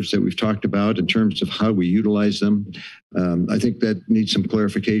reserves that we've talked about in terms of how we utilize them. I think that needs some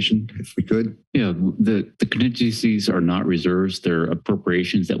clarification, if we could. Yeah, the contingencies are not reserves. They're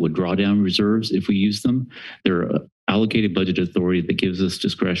appropriations that would draw down reserves if we use them. They're allocated budget authority that gives us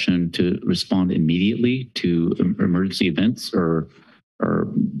discretion to respond immediately to emergency events or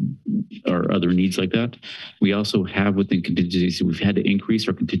other needs like that. We also have within contingencies, we've had to increase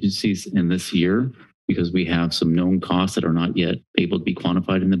our contingencies in this year because we have some known costs that are not yet able to be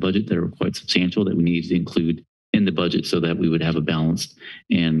quantified in the budget that are quite substantial that we need to include in the budget so that we would have a balanced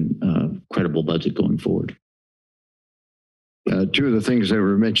and credible budget going forward. Two of the things that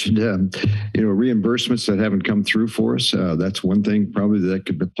were mentioned, reimbursements that haven't come through for us. That's one thing probably that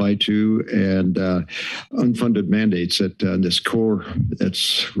could apply to, and unfunded mandates that this core,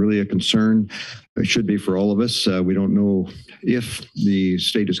 that's really a concern. It should be for all of us. We don't know if the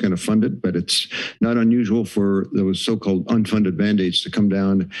state is going to fund it, but it's not unusual for those so-called unfunded mandates to come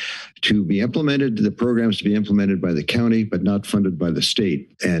down to be implemented, the programs to be implemented by the county, but not funded by the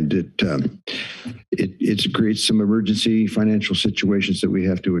state. And it creates some emergency financial situations that we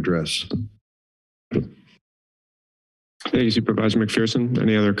have to address. Thank you, Supervisor McPherson.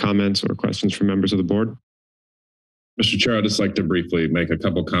 Any other comments or questions from members of the board? Mr. Chair, I'd just like to briefly make a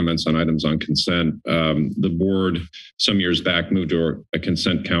couple comments on items on consent. The board some years back moved to a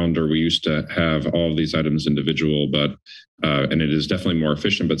consent calendar. We used to have all of these items individual, and it is definitely more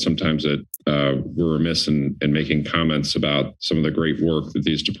efficient, but sometimes we're remiss in making comments about some of the great work that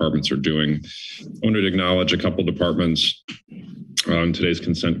these departments are doing. I wanted to acknowledge a couple departments on today's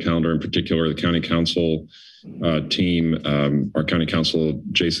consent calendar, in particular, the County Council team. Our County Council,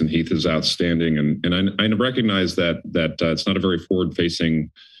 Jason Heath, is outstanding. And I recognize that it's not a very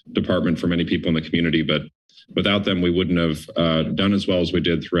forward-facing department for many people in the community, but without them, we wouldn't have done as well as we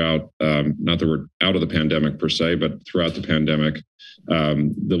did throughout, not that we're out of the pandemic per se, but throughout the pandemic.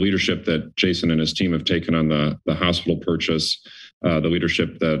 The leadership that Jason and his team have taken on the hospital purchase, the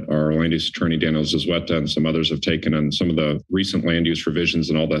leadership that our land use attorney, Daniel Zizweta, and some others have taken on some of the recent land use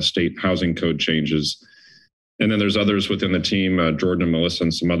revisions and all the state housing code changes. And then there's others within the team, Jordan and Melissa,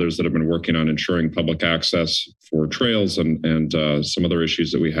 and some others that have been working on ensuring public access for trails and some other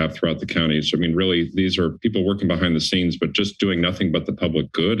issues that we have throughout the county. So, I mean, really, these are people working behind the scenes, but just doing nothing but the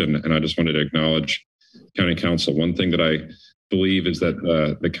public good. And I just wanted to acknowledge County Council. One thing that I believe is that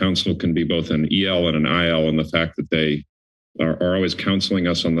the council can be both an EL and an IL, and the fact that they are always counseling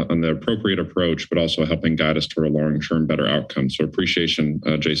us on the appropriate approach, but also helping guide us toward a long-term better outcome. So appreciation,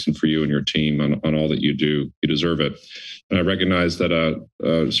 Jason, for you and your team on all that you do. You deserve it. And I recognize that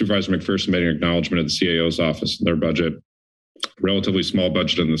Supervisor McPherson made an acknowledgement of the CAO's office and their budget. Relatively small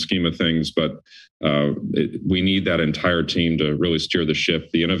budget in the scheme of things, but we need that entire team to really steer the ship.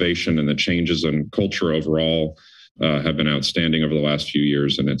 The innovation and the changes in culture overall have been outstanding over the last few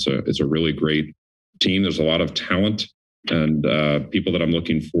years, and it's a really great team. There's a lot of talent and people that I'm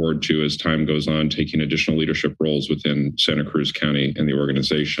looking forward to as time goes on, taking additional leadership roles within Santa Cruz County and the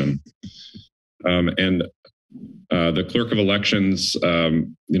organization. And the clerk of elections,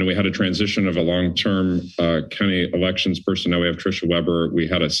 we had a transition of a long-term county elections person. Now we have Tricia Weber. We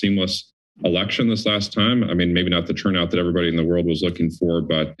had a seamless election this last time. I mean, maybe not the turnout that everybody in the world was looking for,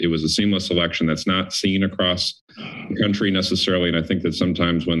 but it was a seamless election that's not seen across the country necessarily. And I think that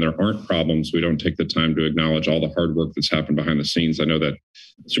sometimes when there aren't problems, we don't take the time to acknowledge all the hard work that's happened behind the scenes. I know that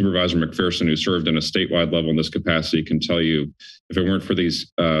Supervisor McPherson, who served in a statewide level in this capacity, can tell you if it weren't for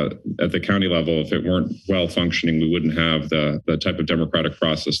these at the county level, if it weren't well functioning, we wouldn't have the type of democratic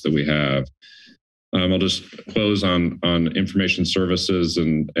process that we have. I'll just close on information services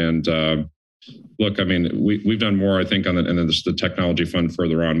and look, I mean, we've done more, I think, and then there's the technology fund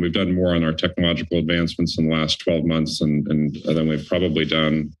further on. We've done more on our technological advancements in the last 12 months and than we've probably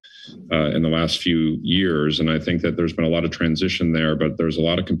done in the last few years. And I think that there's been a lot of transition there, but there's a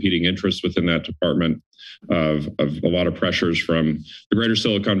lot of competing interests within that department of a lot of pressures from the greater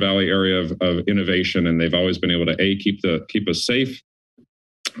Silicon Valley area of innovation. And they've always been able to, keep us safe.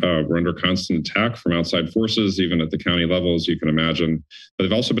 We're under constant attack from outside forces, even at the county level, as you can imagine. But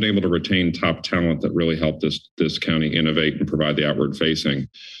they've also been able to retain top talent that really helped this county innovate and provide the outward facing.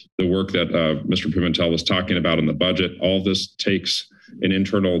 The work that Mr. Pimentel was talking about in the budget, all this takes an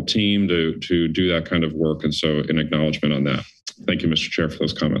internal team to do that kind of work. And so an acknowledgement on that. Thank you, Mr. Chair, for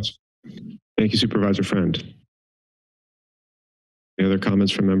those comments. Thank you, Supervisor Friend. Any other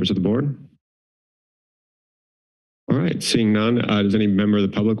comments from members of the board? All right, seeing none, does any member of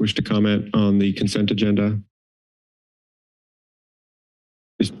the public wish to comment on the consent agenda?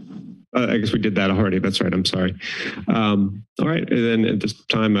 I guess we did that already. That's right. I'm sorry. All right, and then at this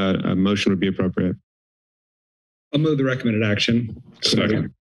time, a motion would be appropriate. I'll move the recommended action.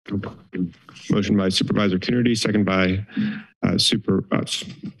 Second. Motion by Supervisor Coonerty, second by motion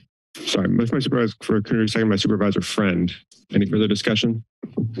by Supervisor Coonerty, second by Supervisor Friend. Any further discussion?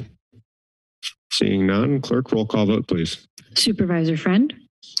 Seeing none, clerk, roll call vote, please. Supervisor Friend.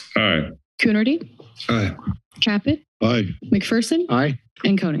 Aye. Coonerty. Aye. Caput. Aye. McPherson. Aye.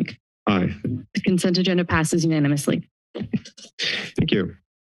 And Koenig. Aye. The consent agenda passes unanimously. Thank you.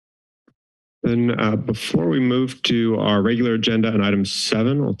 Then before we move to our regular agenda on item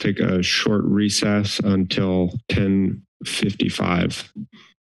 7, we'll take a short recess until 10:55.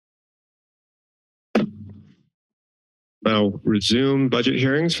 Now resume budget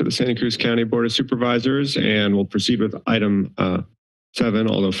hearings for the Santa Cruz County Board of Supervisors, and we'll proceed with item 7,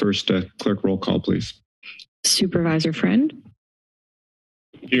 although first clerk roll call, please. Supervisor Friend.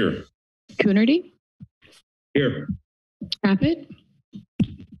 Here. Coonerty. Here. Caput.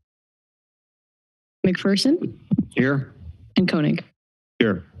 McPherson. Here. And Koenig.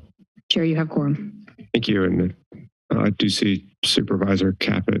 Here. Chair, you have quorum. Thank you. And I do see Supervisor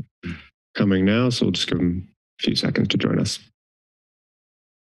Caput coming now, so we'll just give him a few seconds to join us.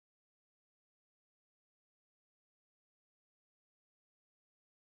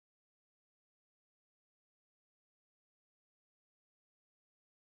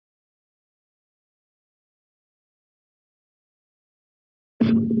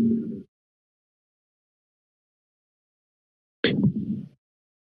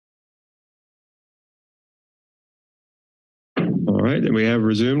 All right, and we have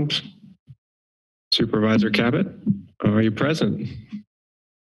resumed. Supervisor Caput, are you present?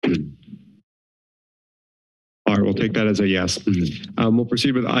 All right, we'll take that as a yes. We'll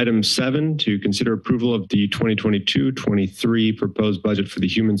proceed with item 7 to consider approval of the 2022-23 proposed budget for the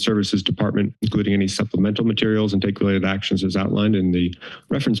Human Services Department, including any supplemental materials and take related actions as outlined in the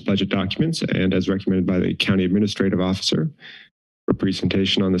reference budget documents and as recommended by the County Administrative Officer. For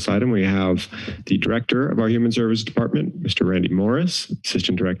presentation on this item, we have the Director of our Human Services Department, Mr. Randy Morris,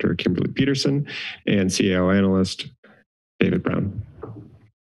 Assistant Director Kimberly Peterson, and CAO Analyst David Brown.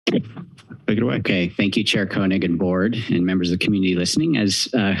 Take it away. Okay, thank you, Chair Koenig and board and members of the community listening. As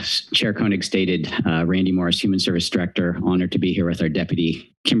Chair Koenig stated, Randy Morris, Human Service Director, honored to be here with our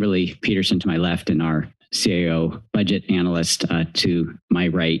Deputy Kimberly Peterson to my left and our CAO Budget Analyst to my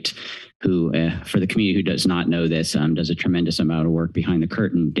right, who, for the community who does not know this, does a tremendous amount of work behind the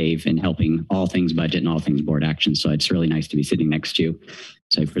curtain, Dave, in helping all things budget and all things board action. So it's really nice to be sitting next to you.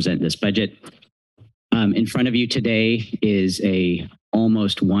 So I present this budget. In front of you today is a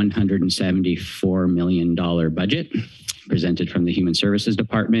almost $174 million budget, presented from the Human Services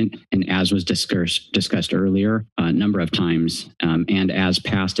Department. And as was discussed earlier a number of times, and as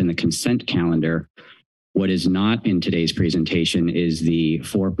passed in the consent calendar, what is not in today's presentation is the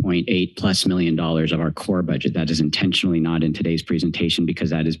 $4.8+ million of our core budget. That is intentionally not in today's presentation because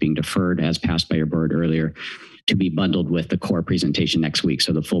that is being deferred, as passed by your board earlier, to be bundled with the core presentation next week.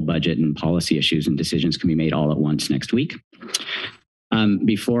 So the full budget and policy issues and decisions can be made all at once next week.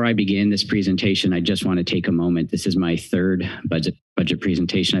 Before I begin this presentation, I just want to take a moment. This is my third budget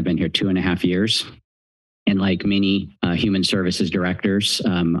presentation. I've been here 2.5 years. And like many human services directors,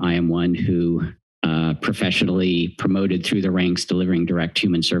 I am one who professionally promoted through the ranks delivering direct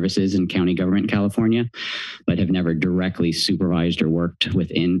human services in county government in California, but have never directly supervised or worked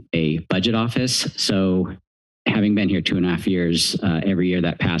within a budget office. So having been here 2.5 years, every year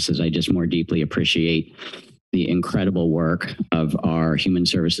that passes, I just more deeply appreciate the incredible work of our Human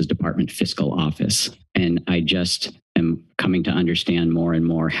Services Department Fiscal Office. And I just am coming to understand more and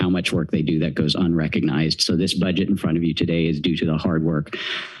more how much work they do that goes unrecognized. So this budget in front of you today is due to the hard work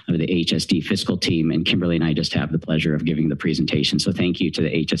of the HSD fiscal team, and Kimberly and I just have the pleasure of giving the presentation. So thank you to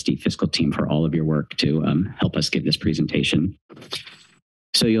the HSD fiscal team for all of your work to help us give this presentation.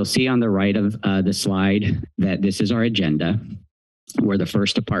 So you'll see on the right of the slide that this is our agenda. We're the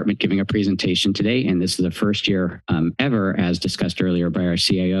first department giving a presentation today, and this is the first year ever, as discussed earlier by our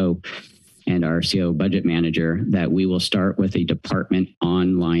CIO and our CIO budget manager, that we will start with a department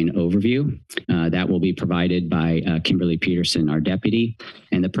online overview. That will be provided by Kimberly Peterson, our deputy.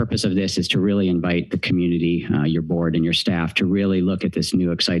 And the purpose of this is to really invite the community, your board and your staff, to really look at this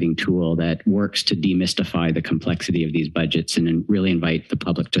new exciting tool that works to demystify the complexity of these budgets and really invite the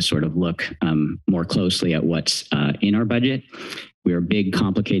public to sort of look more closely at what's in our budget. We're a big,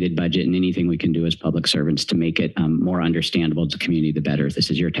 complicated budget, and anything we can do as public servants to make it more understandable to the community, the better. This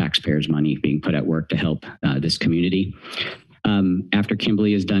is your taxpayers' money being put at work to help this community. After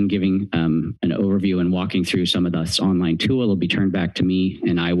Kimberly is done giving an overview and walking through some of this online tool, it'll be turned back to me,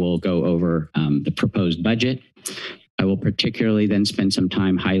 and I will go over the proposed budget. I will particularly then spend some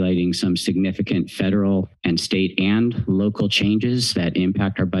time highlighting some significant federal and state and local changes that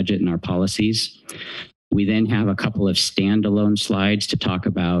impact our budget and our policies. We then have a couple of standalone slides to talk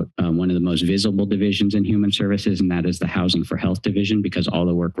about one of the most visible divisions in human services, and that is the Housing for Health division, because all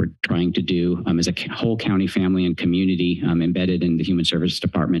the work we're trying to do as a whole county family and community embedded in the Human Services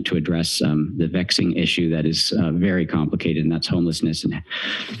Department to address the vexing issue that is very complicated, and that's homelessness and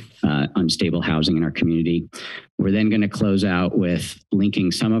unstable housing in our community. We're then going to close out with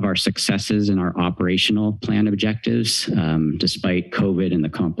linking some of our successes in our operational plan objectives. Despite COVID and the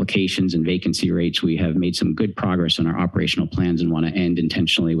complications and vacancy rates, we have made some good progress on our operational plans and want to end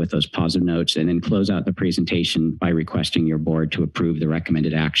intentionally with those positive notes, and then close out the presentation by requesting your board to approve the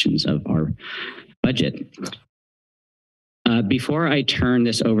recommended actions of our budget. Before I turn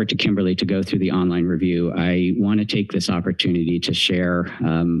this over to Kimberly to go through the online review, I want to take this opportunity to share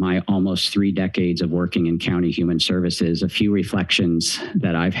my almost 3 decades of working in county human services, a few reflections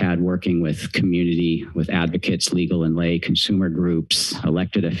that I've had working with community, with advocates, legal and lay, consumer groups,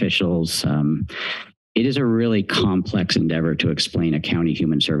 elected officials. It is a really complex endeavor to explain a county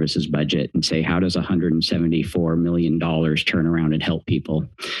human services budget and say, how does $174 million turn around and help people?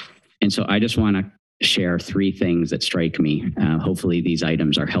 And so I just want to share 3 things that strike me. Hopefully these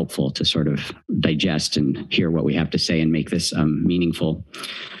items are helpful to sort of digest and hear what we have to say and make this meaningful.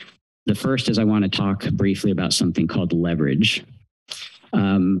 The first is I want to talk briefly about something called leverage.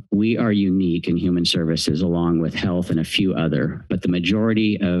 We are unique in human services along with health and a few other, but the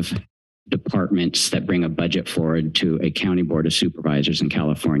majority of departments that bring a budget forward to a county board of supervisors in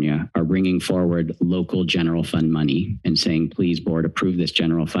California are bringing forward local general fund money and saying, please board, approve this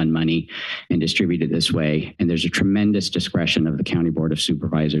general fund money and distribute it this way. And there's a tremendous discretion of the county board of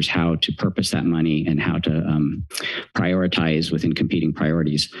supervisors how to purpose that money and how to prioritize within competing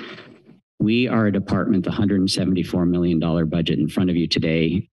priorities. We are a department, the $174 million budget in front of you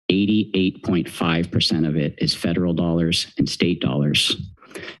today, 88.5% of it is federal dollars and state dollars.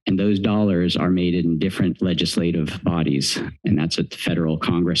 And those dollars are made in different legislative bodies, and that's at the federal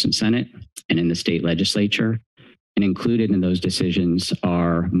Congress and Senate and in the state legislature. And included in those decisions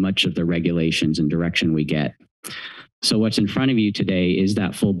are much of the regulations and direction we get. So what's in front of you today is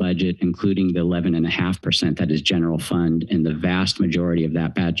that full budget, including the 11.5% that is general fund, and the vast majority of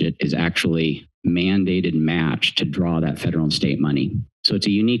that budget is actually mandated match to draw that federal and state money. So it's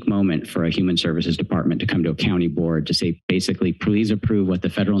a unique moment for a human services department to come to a county board to say, basically, please approve what the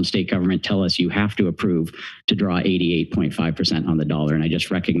federal and state government tell us you have to approve to draw 88.5% on the dollar. And I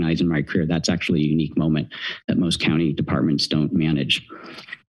just recognize in my career, that's actually a unique moment that most county departments don't manage.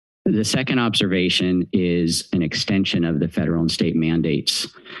 The second observation is an extension of the federal and state mandates.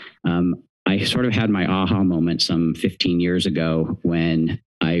 I sort of had my aha moment some 15 years ago when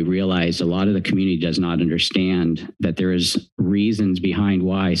I realized a lot of the community does not understand that there is reasons behind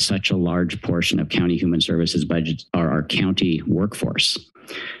why such a large portion of county human services budgets are our county workforce.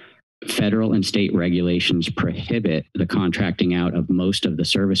 Federal and state regulations prohibit the contracting out of most of the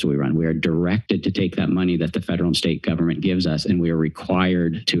service we run. We are directed to take that money that the federal and state government gives us, and we are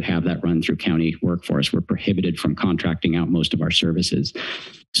required to have that run through county workforce. We're prohibited from contracting out most of our services.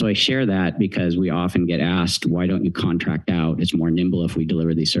 So I share that because we often get asked, why don't you contract out? It's more nimble if we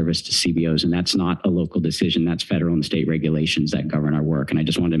deliver these services to CBOs, and that's not a local decision. That's federal and state regulations that govern our work. And I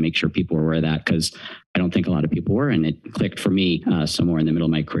just wanted to make sure people were aware of that because I don't think a lot of people were, and it clicked for me somewhere in the middle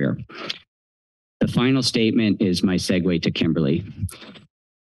of my career. The final statement is my segue to Kimberly.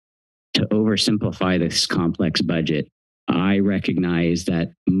 To oversimplify this complex budget, I recognize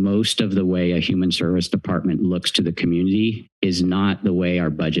that most of the way a human service department looks to the community is not the way our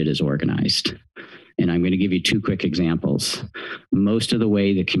budget is organized. And I'm going to give you two quick examples. Most of the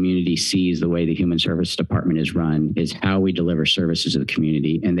way the community sees the way the human service department is run is how we deliver services to the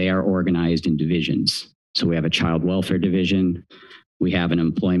community, and they are organized in divisions. So we have a child welfare division, we have an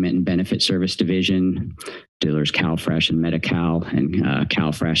employment and benefit service division, there's CalFresh and Medi-Cal and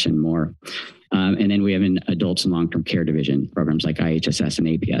CalFresh and more. And then we have an adults and long-term care division, programs like IHSS and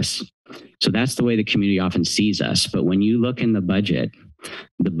APS. So that's the way the community often sees us. But when you look in the budget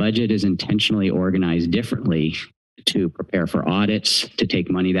is intentionally organized differently to prepare for audits, to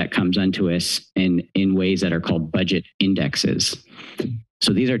take money that comes onto us in ways that are called budget indexes.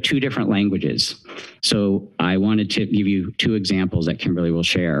 So these are two different languages. So I wanted to give you two examples that Kimberly will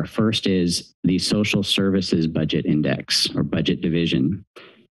share. First is the social services budget index or budget division.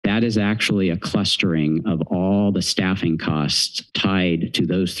 That is actually a clustering of all the staffing costs tied to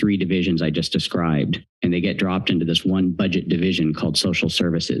those three divisions I just described. And they get dropped into this one budget division called social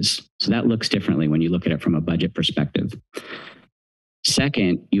services. So that looks differently when you look at it from a budget perspective.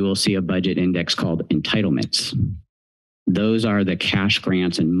 Second, you will see a budget index called entitlements. Those are the cash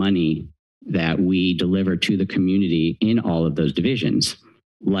grants and money that we deliver to the community in all of those divisions,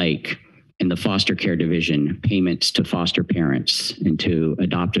 like in the foster care division, payments to foster parents and to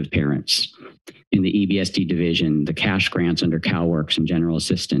adoptive parents. In the EBSD division, the cash grants under CalWorks and general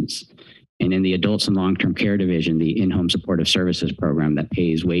assistance. And in the adults and long-term care division, the in-home supportive services program that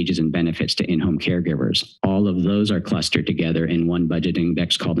pays wages and benefits to in-home caregivers. All of those are clustered together in one budget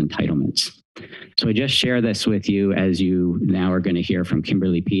index called entitlements. So I just share this with you as you now are going to hear from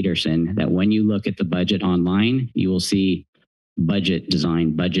Kimberly Peterson, that when you look at the budget online, you will see budget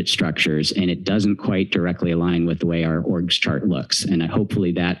design, budget structures, and it doesn't quite directly align with the way our orgs chart looks. And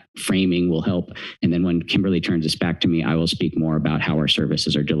hopefully that framing will help. And then when Kimberly turns this back to me, I will speak more about how our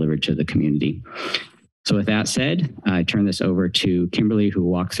services are delivered to the community. So with that said, I turn this over to Kimberly, who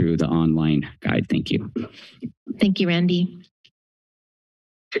will walk through the online guide. Thank you. Thank you, Randy.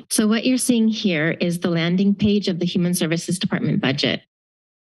 So what you're seeing here is the landing page of the Human Services Department budget.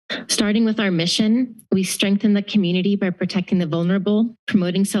 Starting with our mission, we strengthen the community by protecting the vulnerable,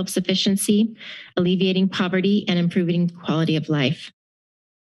 promoting self-sufficiency, alleviating poverty, and improving quality of life.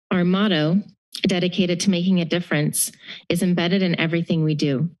 Our motto, dedicated to making a difference, is embedded in everything we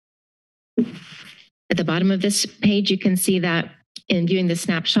do. At the bottom of this page, you can see that in viewing the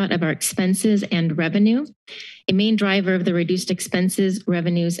snapshot of our expenses and revenue, a main driver of the reduced expenses,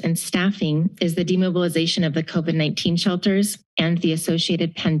 revenues, and staffing is the demobilization of the COVID-19 shelters and the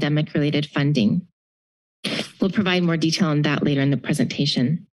associated pandemic-related funding. We'll provide more detail on that later in the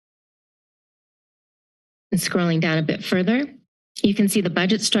presentation. And scrolling down a bit further, you can see the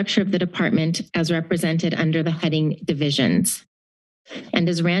budget structure of the department as represented under the heading divisions. And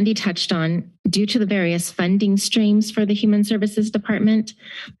as Randy touched on, due to the various funding streams for the Human Services Department,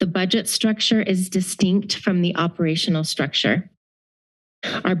 the budget structure is distinct from the operational structure.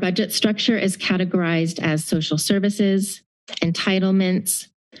 Our budget structure is categorized as social services, entitlements,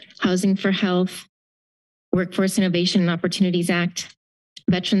 housing for health, Workforce Innovation and Opportunities Act,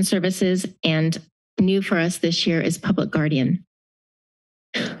 Veteran Services, and new for us this year is Public Guardian.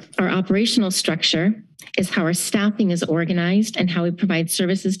 Our operational structure is how our staffing is organized and how we provide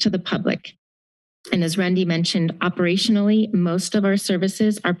services to the public. And as Randy mentioned, operationally, most of our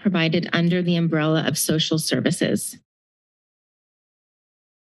services are provided under the umbrella of social services.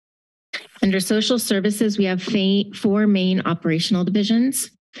 Under social services, we have four main operational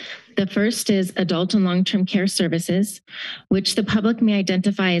divisions. The first is adult and long-term care services, which the public may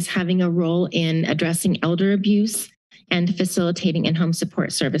identify as having a role in addressing elder abuse and facilitating in-home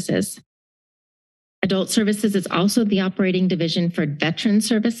support services. Adult Services is also the operating division for Veteran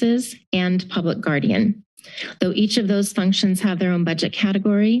Services and Public Guardian. Though each of those functions have their own budget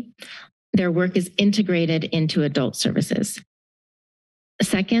category, their work is integrated into Adult Services.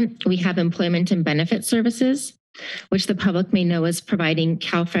 Second, we have Employment and Benefit Services, which the public may know as providing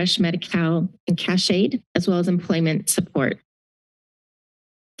CalFresh, Medi-Cal, and Cash Aid, as well as employment support.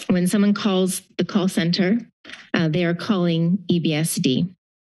 When someone calls the call center, they are calling EBSD.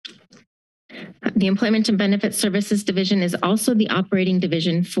 The Employment and Benefit Services Division is also the operating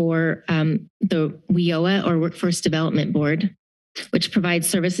division for the WIOA, or Workforce Development Board, which provides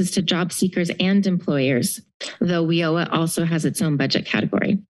services to job seekers and employers, though WIOA also has its own budget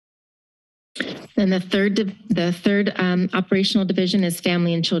category. Then the third operational division is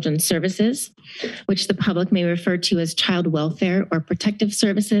Family and Children's Services, which the public may refer to as Child Welfare or Protective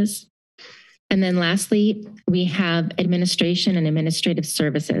Services. And then lastly, we have Administration and Administrative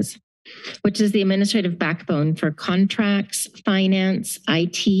Services, which is the administrative backbone for contracts, finance,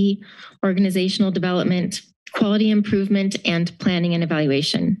 IT, organizational development, quality improvement, and planning and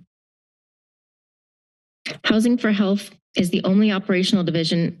evaluation. Housing for Health is the only operational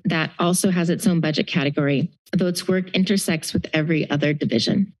division that also has its own budget category, though its work intersects with every other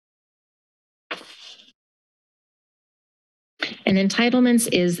division. And entitlements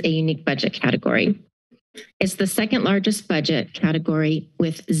is a unique budget category. It's the second largest budget category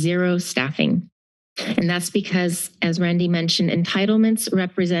with 0 staffing. And that's because, as Randy mentioned, entitlements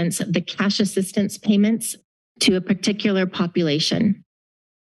represents the cash assistance payments to a particular population.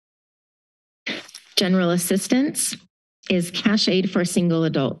 General assistance is cash aid for single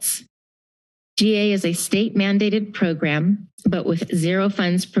adults. GA is a state mandated program, but with 0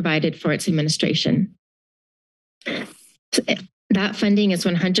 funds provided for its administration. That funding is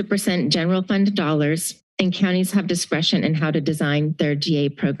 100% general fund dollars, and counties have discretion in how to design their GA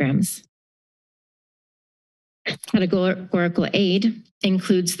programs. Categorical aid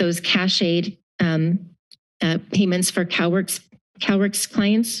includes those cash aid payments for CalWORKs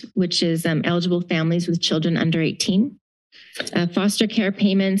clients, which is eligible families with children under 18, foster care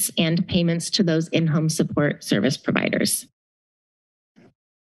payments, and payments to those in-home support service providers.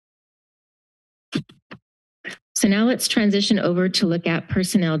 So now let's transition over to look at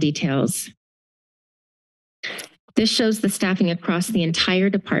personnel details. This shows the staffing across the entire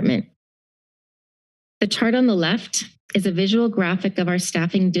department. The chart on the left is a visual graphic of our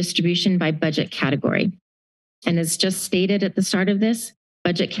staffing distribution by budget category. And as just stated at the start of this,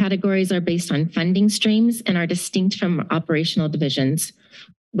 budget categories are based on funding streams and are distinct from operational divisions,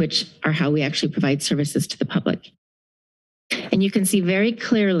 which are how we actually provide services to the public. And you can see very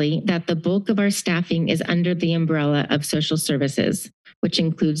clearly that the bulk of our staffing is under the umbrella of social services, which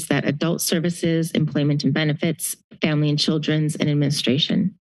includes that adult services, employment and benefits, family and children's, and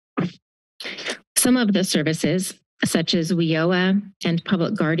administration. Some of the services, such as WIOA and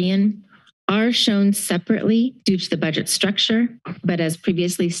Public Guardian, are shown separately due to the budget structure, but as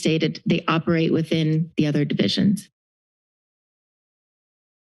previously stated, they operate within the other divisions.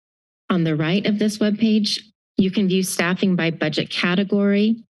 On the right of this webpage, you can view staffing by budget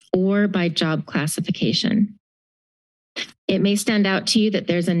category or by job classification. It may stand out to you that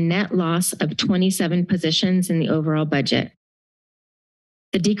there's a net loss of 27 positions in the overall budget.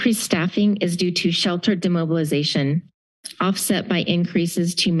 The decreased staffing is due to shelter demobilization, offset by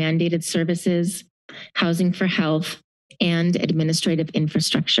increases to mandated services, housing for health, and administrative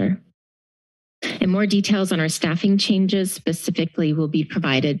infrastructure. And more details on our staffing changes specifically will be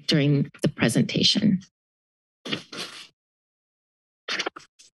provided during the presentation.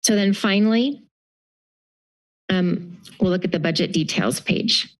 So then finally, we'll look at the budget details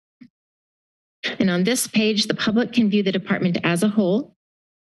page. And on this page, the public can view the department as a whole,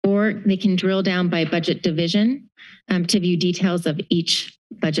 or they can drill down by budget division to view details of each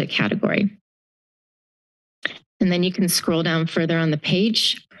budget category. And then you can scroll down further on the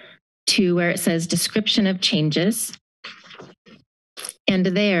page to where it says description of changes. And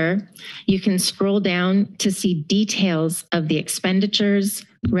there you can scroll down to see details of the expenditures,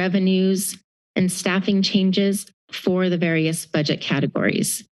 revenues, and staffing changes for the various budget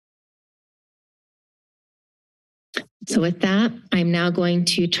categories. So with that, I'm now going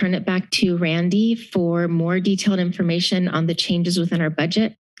to turn it back to Randy for more detailed information on the changes within our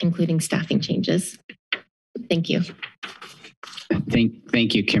budget, including staffing changes. Thank you.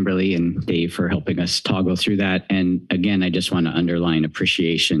 Thank you, Kimberly and Dave, for helping us toggle through that. And again, I just want to underline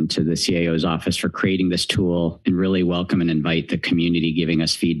appreciation to the CAO's office for creating this tool, and really welcome and invite the community giving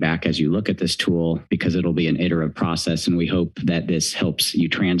us feedback as you look at this tool, because it'll be an iterative process. And we hope that this helps you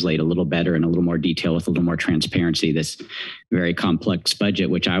translate a little better and a little more detail with a little more transparency, this very complex budget,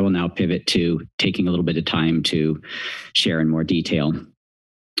 which I will now pivot to taking a little bit of time to share in more detail.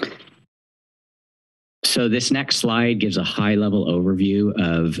 So this next slide gives a high-level overview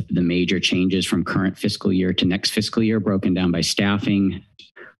of the major changes from current fiscal year to next fiscal year, broken down by staffing,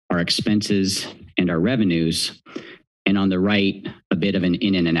 our expenses, and our revenues. And on the right, a bit of an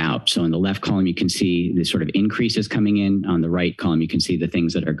in and an out. So in the left column, you can see the sort of increases coming in. On the right column, you can see the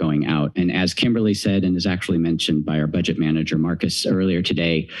things that are going out. And as Kimberly said, and is actually mentioned by our budget manager, Marcus, earlier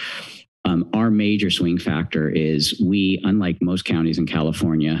today, our major swing factor is we, unlike most counties in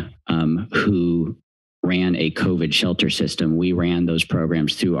California who ran a COVID shelter system, we ran those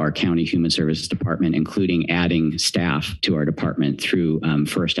programs through our county human services department, including adding staff to our department through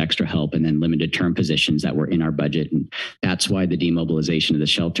first extra help and then limited term positions that were in our budget. And that's why the demobilization of the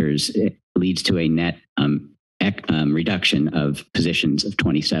shelters leads to a net reduction of positions of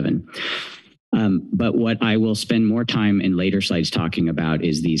 27. But what I will spend more time in later slides talking about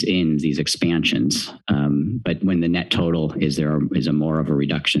is these expansions. But when the net total is a more of a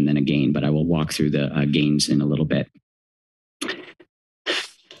reduction than a gain, but I will walk through the gains in a little bit.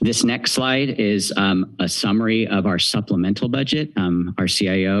 This next slide is a summary of our supplemental budget. Our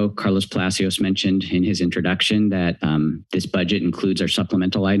CIO, Carlos Palacios, mentioned in his introduction that this budget includes our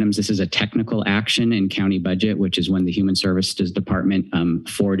supplemental items. This is a technical action in county budget, which is when the Human Services Department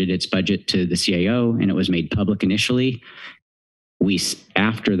forwarded its budget to the CIO, and it was made public initially. We,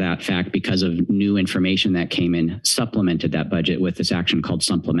 after that fact, because of new information that came in, supplemented that budget with this action called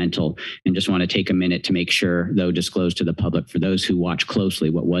supplemental. And just want to take a minute to make sure, though disclosed to the public, for those who watch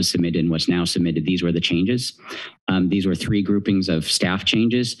closely what was submitted and what's now submitted, these were the changes. These were 3 groupings of staff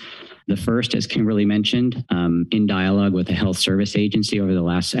changes. The first, as Kimberly mentioned, in dialogue with the Health Service Agency over the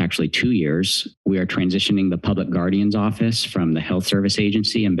last actually 2 years, we are transitioning the Public Guardian's Office from the Health Service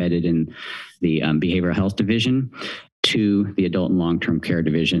Agency embedded in the Behavioral Health Division to the Adult and Long-Term Care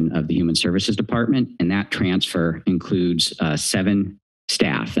Division of the Human Services Department. And that transfer includes 7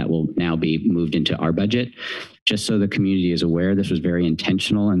 staff that will now be moved into our budget. Just so the community is aware, this was very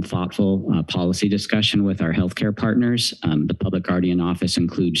intentional and thoughtful policy discussion with our healthcare partners. The Public Guardian Office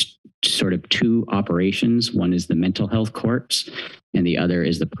includes sort of 2 operations. One is the mental health courts, and the other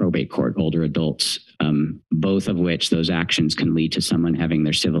is the probate court, older adults, both of which those actions can lead to someone having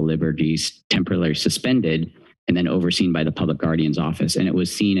their civil liberties temporarily suspended and then overseen by the Public Guardian's Office. And it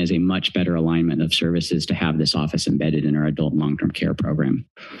was seen as a much better alignment of services to have this office embedded in our adult and long-term care program.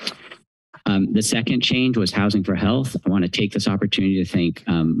 The second change was Housing for Health. I want to take this opportunity to thank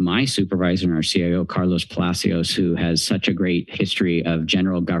my supervisor and our CIO, Carlos Palacios, who has such a great history of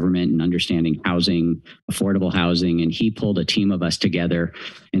general government and understanding housing, affordable housing. And he pulled a team of us together.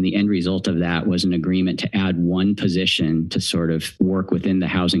 And the end result of that was an agreement to add 1 position to sort of work within the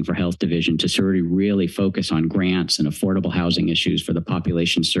Housing for Health division to sort of really focus on grants and affordable housing issues for the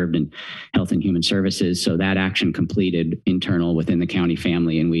population served in health and human services. So that action completed internal within the county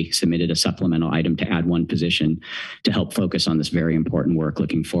family, and we submitted a supplemental item to add 1 position to help focus on this very important work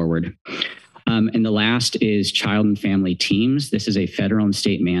looking forward. And the last is child and family teams. This is a federal and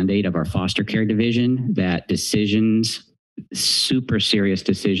state mandate of our foster care division that decisions, super serious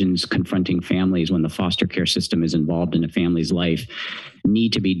decisions confronting families when the foster care system is involved in a family's life,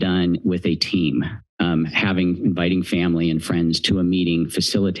 need to be done with a team. Inviting family and friends to a meeting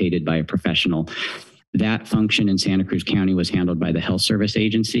facilitated by a professional. That function in Santa Cruz County was handled by the Health Service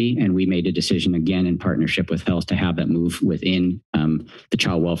Agency, and we made a decision again in partnership with Health to have that move within the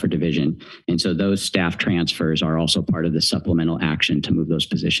Child Welfare Division. And so those staff transfers are also part of the supplemental action to move those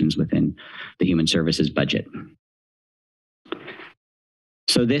positions within the Human Services budget.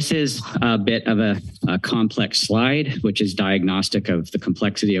 So this is a bit of a complex slide, which is diagnostic of the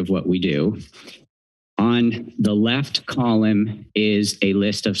complexity of what we do. On the left column is a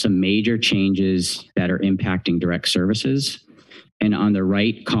list of some major changes that are impacting direct services. And on the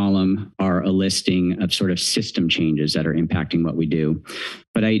right column are a listing of sort of system changes that are impacting what we do.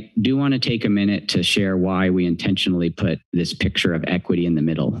 But I do want to take a minute to share why we intentionally put this picture of equity in the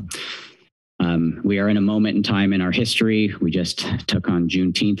middle. We are in a moment in time in our history. We just took on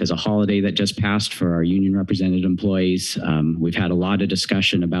Juneteenth as a holiday that just passed for our union represented employees. We've had a lot of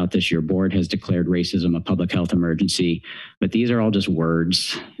discussion about this. Your board has declared racism a public health emergency, but these are all just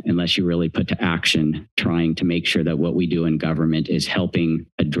words unless you really put to action trying to make sure that what we do in government is helping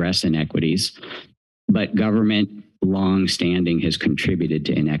address inequities. But government long standing has contributed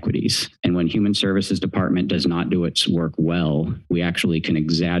to inequities. And when Human Services Department does not do its work well, we actually can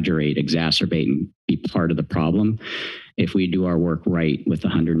exaggerate, exacerbate, and be part of the problem. If we do our work right with the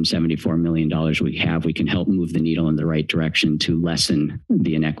 $174 million we have, we can help move the needle in the right direction to lessen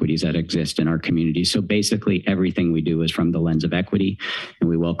the inequities that exist in our community. So basically everything we do is from the lens of equity, and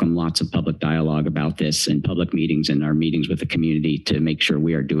we welcome lots of public dialogue about this in public meetings and our meetings with the community to make sure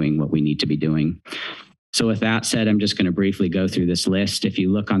we are doing what we need to be doing. So with that said, I'm just going to briefly go through this list. If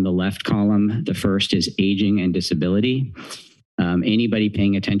you look on the left column, the first is aging and disability. Anybody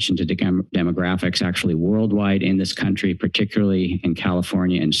paying attention to demographics actually worldwide in this country, particularly in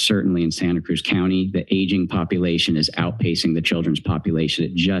California and certainly in Santa Cruz County, the aging population is outpacing the children's population.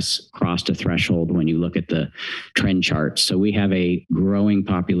 It just crossed a threshold when you look at the trend charts. So we have a growing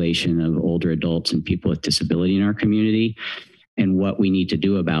population of older adults and people with disability in our community. And what we need to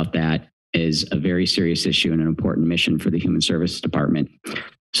do about that is a very serious issue and an important mission for the Human Services Department.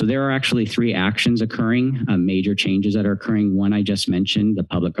 So there are actually 3 actions occurring, major changes that are occurring. One I just mentioned, the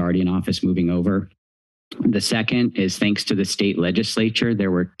Public Guardian Office moving over. The second is thanks to the state legislature, there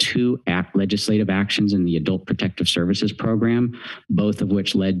were 2 legislative actions in the Adult Protective Services Program, both of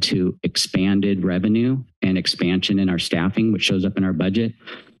which led to expanded revenue and expansion in our staffing, which shows up in our budget.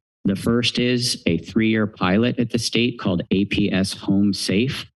 The first is a 3-year pilot at the state called APS Home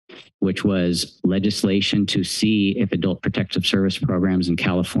Safe, which was legislation to see if adult protective service programs in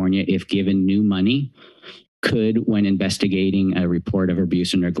California, if given new money, could, when investigating a report of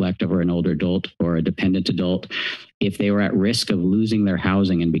abuse or neglect over an older adult or a dependent adult, if they were at risk of losing their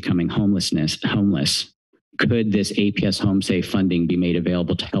housing and becoming homeless, could this APS Home Safe funding be made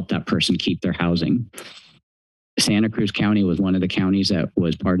available to help that person keep their housing? Santa Cruz County was one of the counties that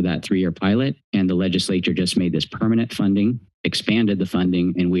was part of that 3-year pilot, and the legislature just made this permanent funding, expanded the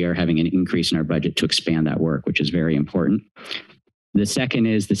funding, and we are having an increase in our budget to expand that work, which is very important. The second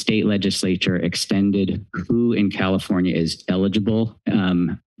is the state legislature extended who in California is eligible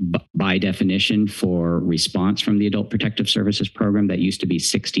by definition for response from the Adult Protective Services Program that used to be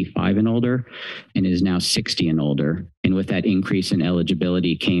 65 and older and is now 60 and older. And with that increase in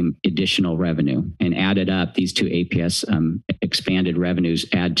eligibility came additional revenue, and added up, these 2 APS expanded revenues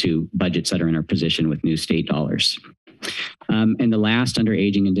add to budgets that are in our position with new state dollars. And the last under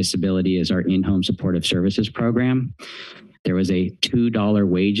aging and disability is our in-home supportive services program. There was a $2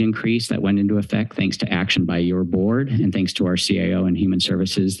 wage increase that went into effect thanks to action by your board and thanks to our CIO and Human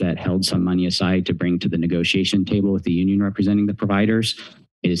Services that held some money aside to bring to the negotiation table with the union representing the providers.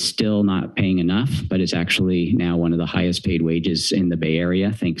 It is still not paying enough, but it's actually now one of the highest paid wages in the Bay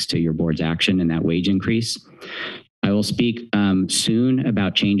Area thanks to your board's action and that wage increase. I will speak soon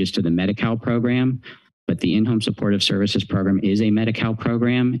about changes to the Medi-Cal program. But the in-home supportive services program is a Medi-Cal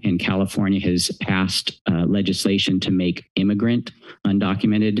program, and California has passed legislation to make immigrant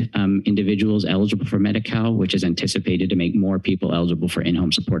undocumented individuals eligible for Medi-Cal, which is anticipated to make more people eligible for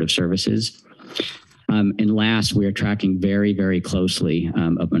in-home supportive services. And last, we are tracking very, very closely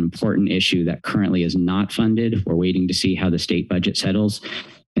of an important issue that currently is not funded. We're waiting to see how the state budget settles.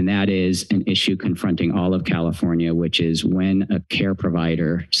 And that is an issue confronting all of California, which is when a care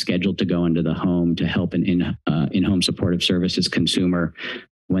provider scheduled to go into the home to help an in-home supportive services consumer,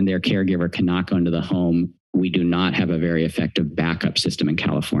 when their caregiver cannot go into the home, we do not have a very effective backup system in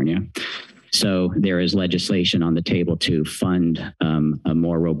California. So there is legislation on the table to fund a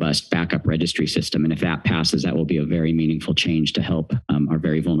more robust backup registry system. And if that passes, that will be a very meaningful change to help our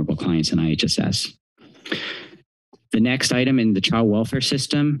very vulnerable clients in IHSS. The next item in the child welfare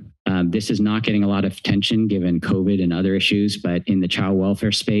system, this is not getting a lot of attention given COVID and other issues, but in the child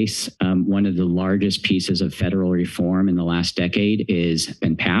welfare space, one of the largest pieces of federal reform in the last decade is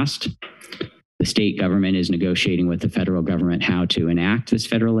been passed. The state government is negotiating with the federal government how to enact this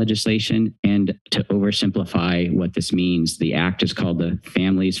federal legislation. And to oversimplify what this means, the act is called the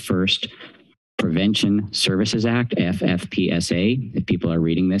Families First Prevention Services Act, FFPSA, if people are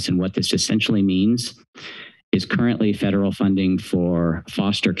reading this. And what this essentially means is currently federal funding for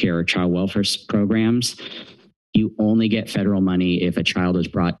foster care or child welfare programs. You only get federal money if a child is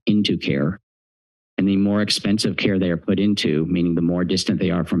brought into care. And the more expensive care they are put into, meaning the more distant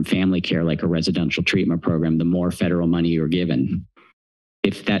they are from family care, like a residential treatment program, the more federal money you're given.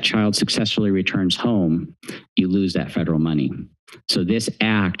 If that child successfully returns home, you lose that federal money. So this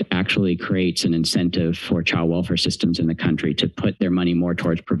act actually creates an incentive for child welfare systems in the country to put their money more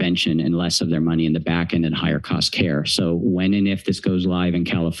towards prevention and less of their money in the back end and higher cost care. So when and if this goes live in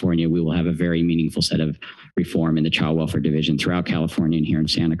California, we will have a very meaningful set of reform in the child welfare division throughout California and here in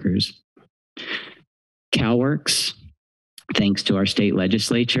Santa Cruz. CalWorks. Thanks to our state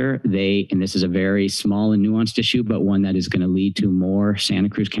legislature, and this is a very small and nuanced issue, but one that is going to lead to more Santa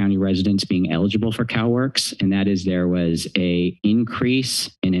Cruz County residents being eligible for CalWORKs. And that is there was a increase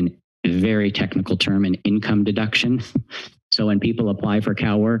in a very technical term, an income deduction. So when people apply for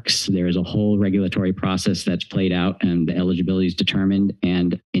CalWORKs, there is a whole regulatory process that's played out and the eligibility is determined.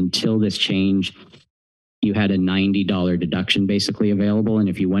 And until this change, you had a $90 deduction basically available. And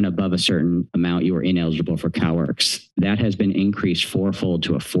if you went above a certain amount, you were ineligible for CalWORKs. That has been increased fourfold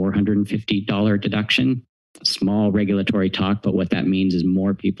to a $450 deduction. Small regulatory talk, but what that means is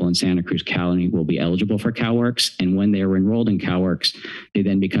more people in Santa Cruz County will be eligible for CalWORKs. And when they are enrolled in CalWORKs, they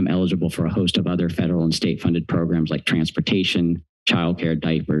then become eligible for a host of other federal and state funded programs like transportation, childcare,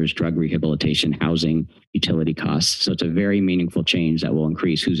 diapers, drug rehabilitation, housing, utility costs. So it's a very meaningful change that will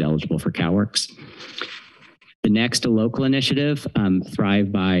increase who's eligible for CalWORKs. The next local initiative,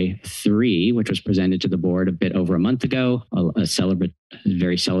 Thrive by 3, which was presented to the board a bit over a month ago, a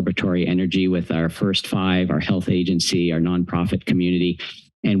very celebratory energy with our first 5, our health agency, our nonprofit community.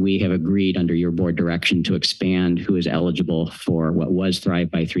 And we have agreed under your board direction to expand who is eligible for what was Thrive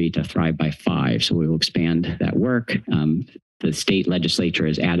by 3 to Thrive by 5. So we will expand that work. The state legislature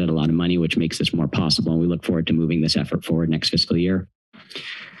has added a lot of money, which makes this more possible. And we look forward to moving this effort forward next fiscal year.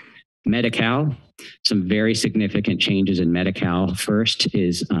 Medi-Cal, some very significant changes in Medi-Cal. First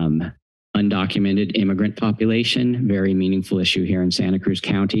is undocumented immigrant population, very meaningful issue here in Santa Cruz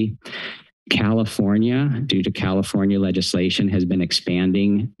County. California, due to California legislation, has been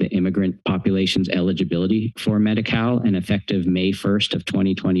expanding the immigrant population's eligibility for Medi-Cal, and effective May 1st of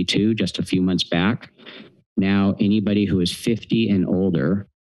 2022, just a few months back. Now, anybody who is 50 and older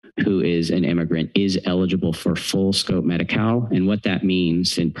who is an immigrant is eligible for full scope Medi-Cal. And what that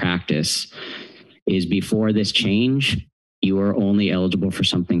means in practice is before this change, you are only eligible for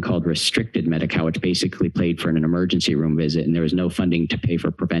something called restricted Medi-Cal, which basically paid for an emergency room visit. And there was no funding to pay for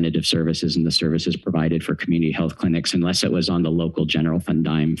preventative services and the services provided for community health clinics unless it was on the local general fund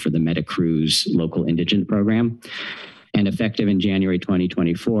dime for the Cruz local indigent program. And effective in January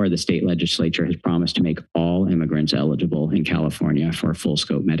 2024, the state legislature has promised to make all immigrants eligible in California for full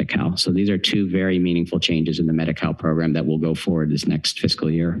scope Medi-Cal. So these are 2 very meaningful changes in the Medi-Cal program that will go forward this next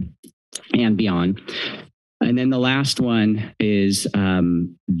fiscal year and beyond. And then the last one is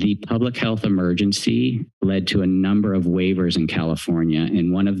the public health emergency led to a number of waivers in California.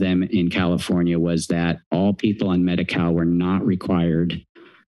 And one of them in California was that all people on Medi-Cal were not required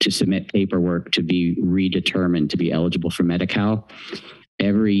to submit paperwork to be redetermined to be eligible for Medi-Cal.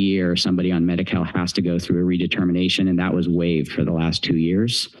 Every year, somebody on Medi-Cal has to go through a redetermination, and that was waived for the last 2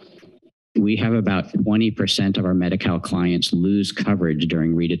 years. We have about 20% of our Medi-Cal clients lose coverage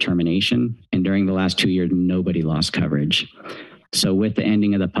during redetermination, and during the last 2 years, nobody lost coverage. So with the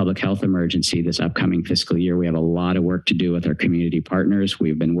ending of the public health emergency this upcoming fiscal year, we have a lot of work to do with our community partners.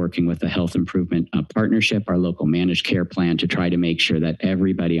 We've been working with the Health Improvement Partnership, our local managed care plan, to try to make sure that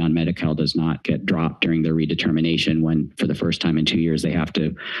everybody on Medi-Cal does not get dropped during their redetermination when, for the first time in 2 years, they have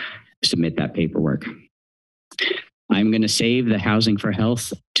to submit that paperwork. I'm going to save the housing for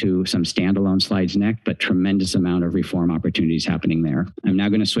health to some standalone slides next, but tremendous amount of reform opportunities happening there. I'm now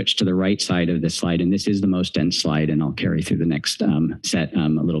going to switch to the right side of this slide, and this is the most dense slide, and I'll carry through the next set a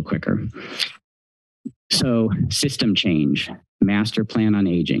little quicker. So system change, master plan on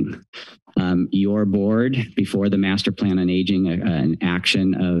aging. Your board, before the master plan on aging, an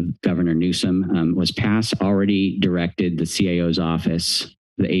action of Governor Newsom was passed, already directed the CAO's office,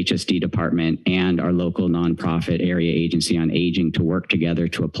 the HSD department, and our local nonprofit area agency on aging to work together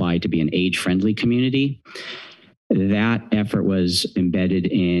to apply to be an age-friendly community. That effort was embedded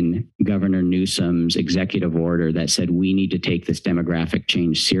in Governor Newsom's executive order that said we need to take this demographic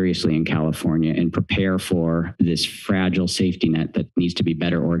change seriously in California and prepare for this fragile safety net that needs to be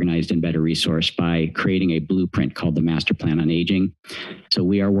better organized and better resourced by creating a blueprint called the Master Plan on Aging. So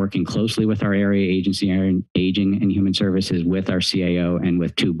we are working closely with our area agency, Aging and Human Services, with our CAO and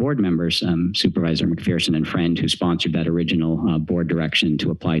with 2 board members, Supervisor McPherson and Friend, who sponsored that original board direction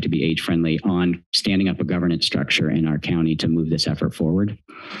to apply to be age-friendly on standing up a governance structure in our county to move this effort forward.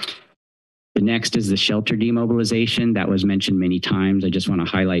 The next is the shelter demobilization. That was mentioned many times. I just want to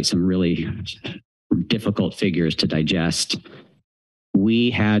highlight some really difficult figures to digest. We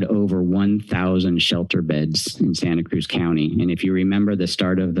had over 1,000 shelter beds in Santa Cruz County. And if you remember the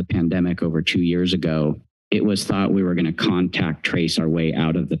start of the pandemic over 2 years ago, it was thought we were going to contact trace our way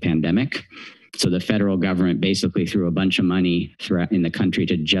out of the pandemic. So the federal government basically threw a bunch of money in the country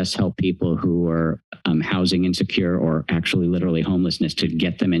to just help people who were housing insecure or actually literally homelessness, to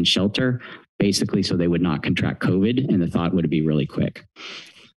get them in shelter, basically so they would not contract COVID, and the thought would be really quick.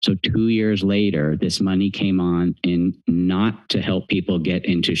 So 2 years later, this money came on in not to help people get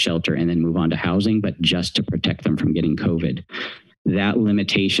into shelter and then move on to housing, but just to protect them from getting COVID. That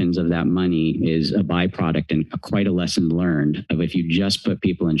limitations of that money is a byproduct and quite a lesson learned of if you just put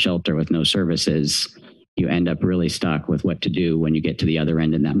people in shelter with no services, you end up really stuck with what to do when you get to the other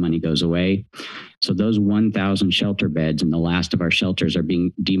end and that money goes away. So those 1,000 shelter beds and the last of our shelters are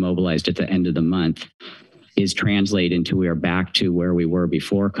being demobilized at the end of the month is translate into we are back to where we were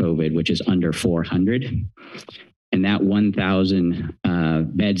before COVID, which is under 400. And that 1,000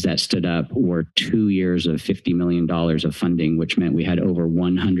 beds that stood up were 2 years of $50 million of funding, which meant we had over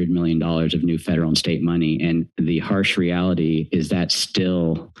 $100 million of new federal and state money. And the harsh reality is that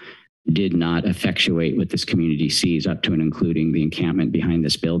still did not effectuate what this community sees up to and including the encampment behind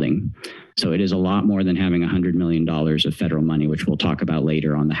this building. So it is a lot more than having $100 million of federal money, which we'll talk about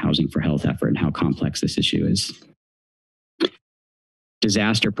later on the Housing for Health effort and how complex this issue is.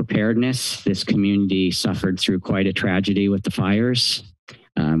 Disaster preparedness. This community suffered through quite a tragedy with the fires.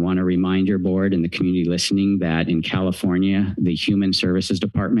 I want to remind your board and the community listening that in California, the Human Services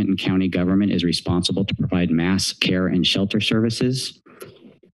Department and county government is responsible to provide mass care and shelter services.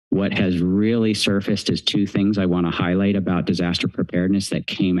 What has really surfaced is two things I want to highlight about disaster preparedness that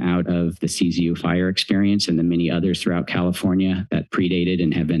came out of the CZU fire experience and the many others throughout California that predated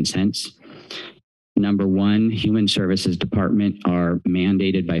and have been since. Number one, Human Services Department are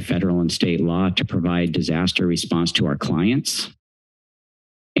mandated by federal and state law to provide disaster response to our clients.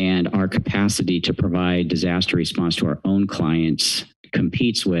 And our capacity to provide disaster response to our own clients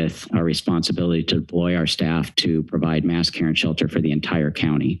competes with our responsibility to deploy our staff to provide mass care and shelter for the entire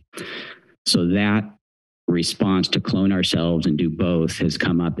county. So that response to clone ourselves and do both has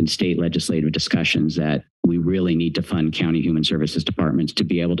come up in state legislative discussions that we really need to fund county human services departments to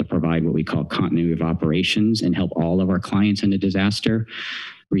be able to provide what we call continuity of operations and help all of our clients in a disaster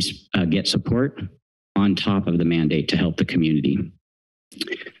get support on top of the mandate to help the community.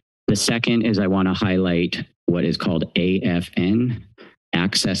 The second is I want to highlight what is called AFN,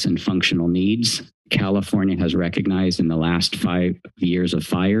 access and functional needs. California has recognized in the last 5 years of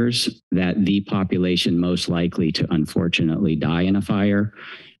fires that the population most likely to unfortunately die in a fire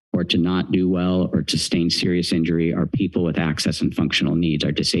or to not do well or to sustain serious injury are people with access and functional needs,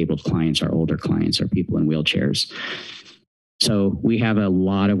 our disabled clients, our older clients, our people in wheelchairs. So we have a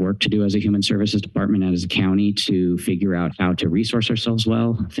lot of work to do as a human services department and as a county to figure out how to resource ourselves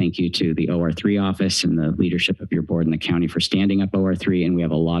well. Thank you to the OR3 office and the leadership of your board and the county for standing up OR3. And we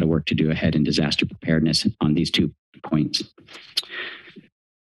have a lot of work to do ahead in disaster preparedness on these 2 points.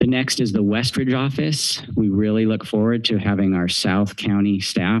 The next is the Westridge office. We really look forward to having our South County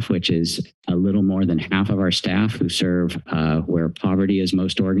staff, which is a little more than half of our staff who serve where poverty is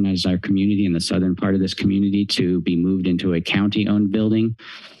most organized in our community in the southern part of this community to be moved into a county-owned building.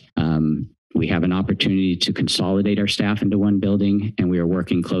 We have an opportunity to consolidate our staff into one building, and we are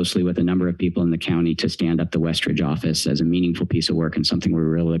working closely with a number of people in the county to stand up the Westridge office as a meaningful piece of work and something we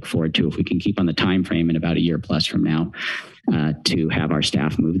really look forward to if we can keep on the time frame in about a year plus from now to have our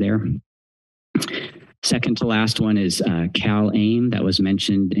staff move there. Second to last one is CalAIM that was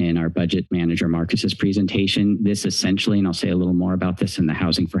mentioned in our budget manager Marcus's presentation. This essentially, and I'll say a little more about this in the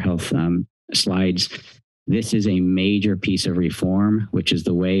Housing for Health slides, this is a major piece of reform, which is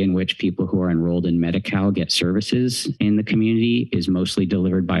the way in which people who are enrolled in Medi-Cal get services in the community is mostly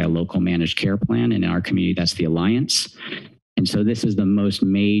delivered by a local managed care plan. And in our community, that's the Alliance. And so this is the most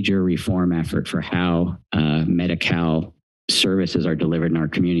major reform effort for how Medi-Cal services are delivered in our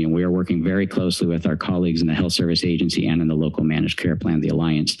community. And we are working very closely with our colleagues in the Health Service Agency and in the local managed care plan, the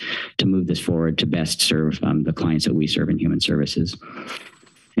Alliance, to move this forward to best serve the clients that we serve in human services.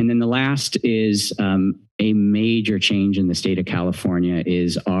 And then the last is a major change in the state of California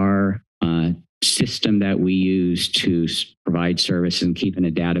is our system that we use to provide service and keep in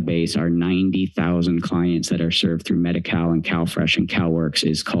a database our 90,000 clients that are served through Medi-Cal and CalFresh and CalWorks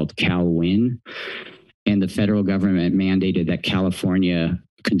is called CalWin. And the federal government mandated that California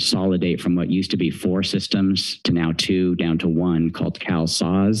consolidate from what used to be 4 systems to now 2 down to 1 called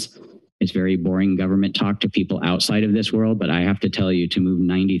CalSAWS. It's very boring government talk to people outside of this world, but I have to tell you, to move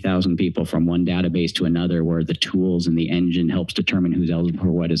 90,000 people from one database to another where the tools and the engine helps determine who's eligible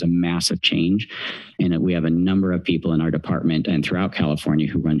for what is a massive change. And we have a number of people in our department and throughout California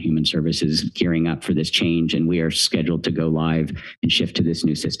who run human services gearing up for this change. And we are scheduled to go live and shift to this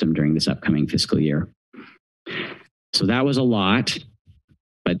new system during this upcoming fiscal year. So that was a lot,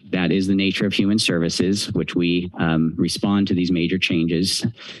 but that is the nature of human services, which we respond to these major changes.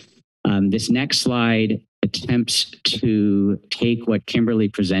 This next slide attempts to take what Kimberly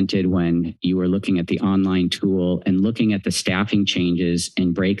presented when you were looking at the online tool and looking at the staffing changes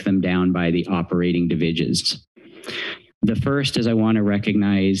and break them down by the operating divisions. The first is I want to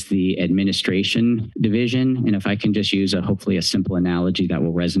recognize the administration division. And if I can just use hopefully a simple analogy that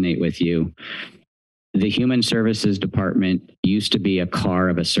will resonate with you. The Human Services Department used to be a car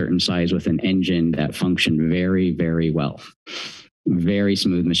of a certain size with an engine that functioned very, very well. Very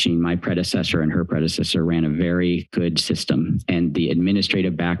smooth machine. My predecessor and her predecessor ran a very good system. And the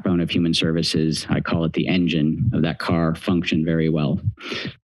administrative backbone of Human Services, I call it the engine of that car, functioned very well.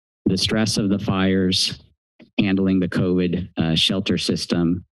 The stress of the fires, handling the COVID shelter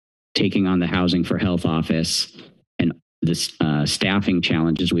system, taking on the Housing for Health office, and the staffing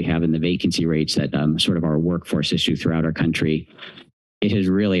challenges we have in the vacancy rates that sort of our workforce issue throughout our country, it has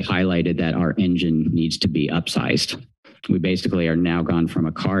really highlighted that our engine needs to be upsized. We basically are now gone from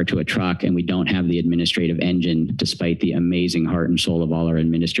a car to a truck, and we don't have the administrative engine despite the amazing heart and soul of all our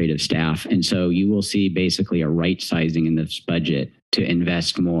administrative staff. And so you will see basically a right sizing in this budget to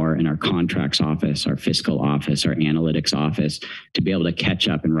invest more in our contracts office, our fiscal office, our analytics office, to be able to catch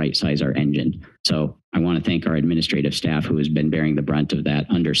up and right size our engine. So I want to thank our administrative staff who has been bearing the brunt of that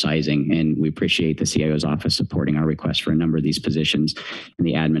undersizing. And we appreciate the CIO's office supporting our request for a number of these positions in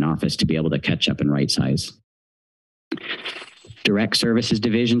the admin office to be able to catch up and right size. Direct services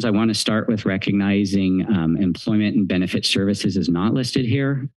divisions, I want to start with recognizing employment and benefit services is not listed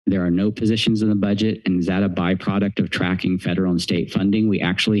here. There are no positions in the budget. And is that a byproduct of tracking federal and state funding? We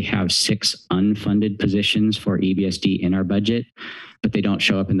actually have 6 unfunded positions for EBSD in our budget, but they don't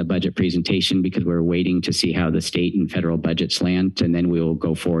show up in the budget presentation because we're waiting to see how the state and federal budgets land, and then we will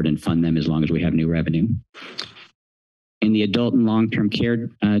go forward and fund them as long as we have new revenue. In the adult and long-term care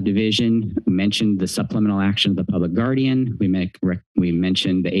division, we mentioned the supplemental action of the public guardian. We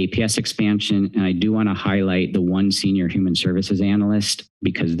mentioned the APS expansion, and I do want to highlight the 1 senior human services analyst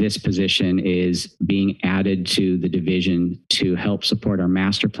because this position is being added to the division to help support our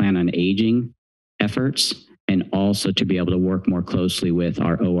master plan on aging efforts, and also to be able to work more closely with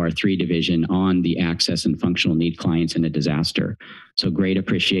our OR3 division on the access and functional need clients in a disaster. So great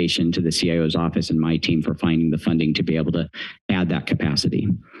appreciation to the CIO's office and my team for finding the funding to be able to add that capacity.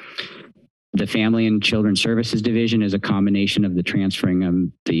 The Family and Children Services Division is a combination of the transferring of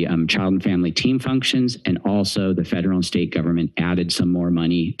the child and family team functions, and also the federal and state government added some more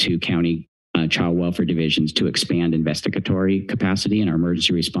money to county child welfare divisions to expand investigatory capacity in our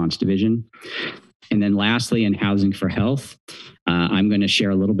emergency response division. And then lastly, in Housing for Health, I'm going to share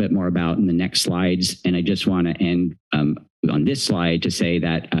a little bit more about in the next slides. And I just want to end on this slide to say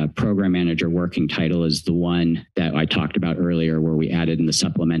that program manager working title is the one that I talked about earlier, where we added in the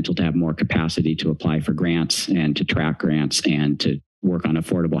supplemental to have more capacity to apply for grants and to track grants and to work on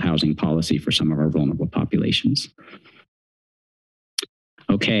affordable housing policy for some of our vulnerable populations.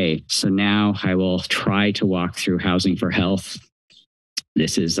 Okay, so now I will try to walk through Housing for Health.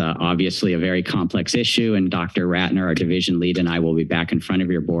 This is obviously a very complex issue, and Dr. Ratner, our division lead, and I will be back in front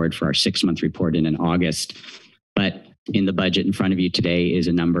of your board for our 6-month report in August. But in the budget in front of you today is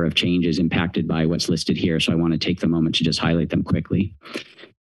a number of changes impacted by what's listed here, so I want to take the moment to just highlight them quickly.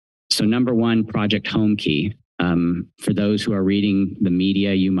 So number 1, Project Home Key. For those who are reading the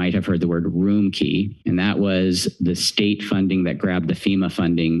media, you might have heard the word room key, and that was the state funding that grabbed the FEMA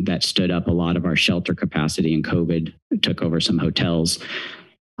funding that stood up a lot of our shelter capacity in COVID, took over some hotels.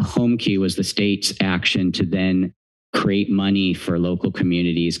 Home Key was the state's action to then create money for local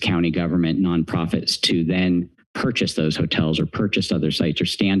communities, county government, nonprofits to then purchase those hotels or purchase other sites or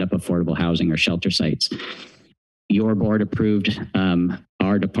stand up affordable housing or shelter sites. Your board approved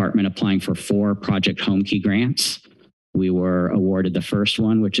our department applying for 4 Project Home Key grants. We were awarded the first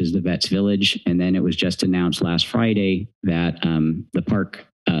one, which is the Vets Village. And then it was just announced last Friday that the park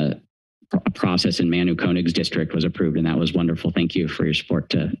process in Manu Koenig's district was approved. And that was wonderful. Thank you for your support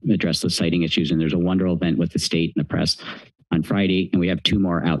to address those siting issues. And there's a wonderful event with the state and the press on Friday. And we have 2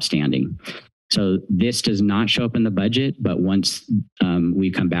 more outstanding. So this does not show up in the budget, but once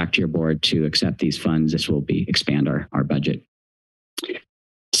we come back to your board to accept these funds, this will expand our budget.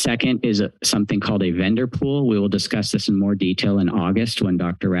 Second is something called a vendor pool. We will discuss this in more detail in August when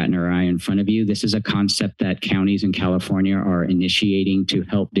Dr. Ratner and I are in front of you. This is a concept that counties in California are initiating to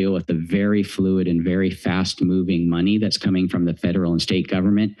help deal with the very fluid and very fast moving money that's coming from the federal and state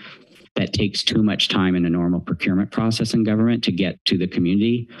government that takes too much time in a normal procurement process in government to get to the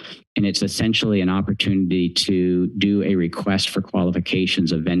community. And it's essentially an opportunity to do a request for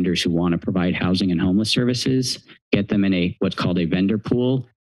qualifications of vendors who want to provide housing and homeless services, get them in what's called a vendor pool,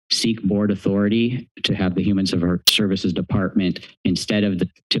 seek board authority to have the Human Services Department, instead of the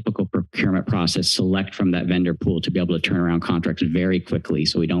typical procurement process, select from that vendor pool to be able to turn around contracts very quickly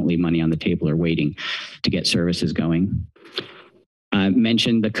so we don't leave money on the table or waiting to get services going. I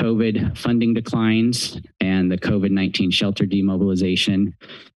mentioned the COVID funding declines and the COVID-19 shelter demobilization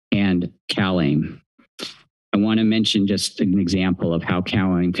and CalAIM. I want to mention just an example of how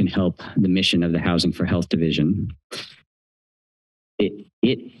CalAIM can help the mission of the Housing for Health Division.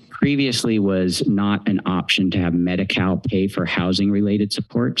 It previously was not an option to have Medi-Cal pay for housing-related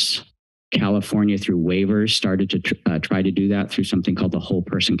supports. California, through waivers, started to try to do that through something called the Whole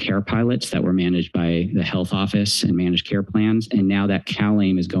Person Care Pilots that were managed by the health office and managed care plans. And now that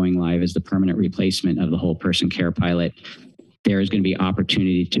CalAIM is going live as the permanent replacement of the Whole Person Care Pilot, there is going to be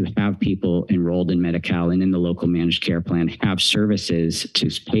opportunity to have people enrolled in Medi-Cal and in the local managed care plan have services to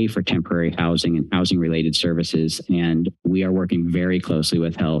pay for temporary housing and housing related services. And we are working very closely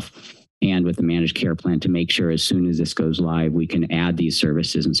with health and with the managed care plan to make sure as soon as this goes live, we can add these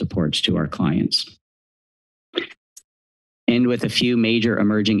services and supports to our clients. And with a few major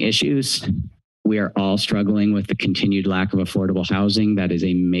emerging issues, we are all struggling with the continued lack of affordable housing. That is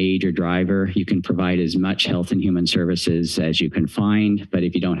a major driver. You can provide as much health and human services as you can find, but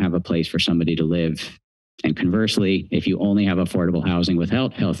if you don't have a place for somebody to live, and conversely, if you only have affordable housing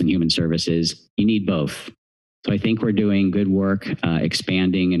without health and human services, you need both. So I think we're doing good work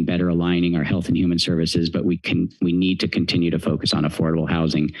expanding and better aligning our health and human services, but we need to continue to focus on affordable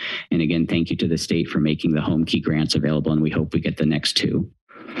housing. And again, thank you to the state for making the Home Key grants available, and we hope we get the next two.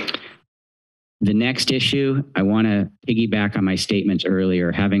 The next issue, I want to piggyback on my statements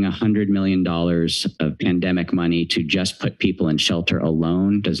earlier. Having $100 million of pandemic money to just put people in shelter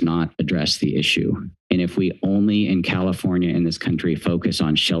alone does not address the issue. And if we only in California in this country focus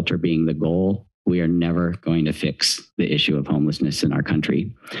on shelter being the goal, we are never going to fix the issue of homelessness in our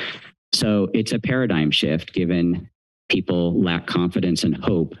country. So it's a paradigm shift, given people lack confidence and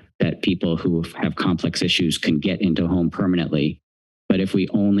hope that people who have complex issues can get into a home permanently. But if we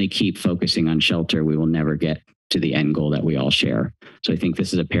only keep focusing on shelter, we will never get to the end goal that we all share. So I think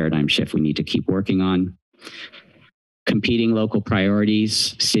this is a paradigm shift we need to keep working on. Competing local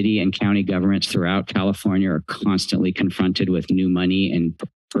priorities, city and county governments throughout California are constantly confronted with new money and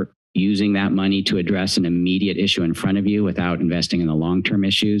for using that money to address an immediate issue in front of you without investing in the long-term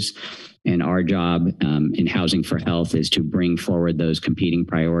issues. And our job in Housing for Health is to bring forward those competing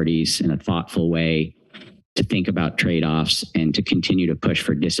priorities in a thoughtful way, to think about trade-offs and to continue to push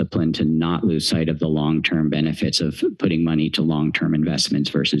for discipline to not lose sight of the long-term benefits of putting money to long-term investments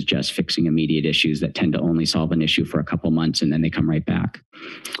versus just fixing immediate issues that tend to only solve an issue for a couple months and then they come right back.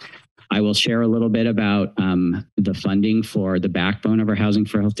 I will share a little bit about the funding for the backbone of our Housing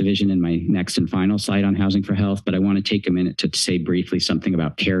for Health division in my next and final slide on Housing for Health, but I want to take a minute to say briefly something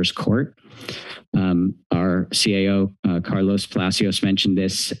about CARES Court. Our CAO, Carlos Palacios, mentioned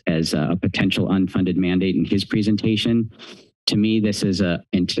this as a potential unfunded mandate in his presentation. To me, this is an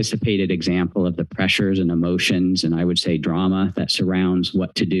anticipated example of the pressures and emotions, and I would say drama that surrounds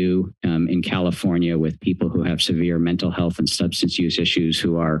what to do in California with people who have severe mental health and substance use issues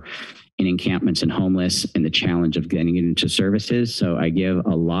who are in encampments and homeless, and the challenge of getting into services. So I give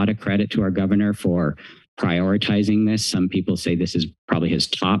a lot of credit to our governor for prioritizing this. Some people say this is probably his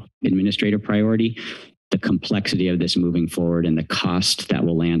top administrative priority. The complexity of this moving forward and the cost that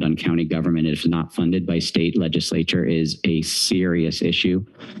will land on county government if not funded by state legislature is a serious issue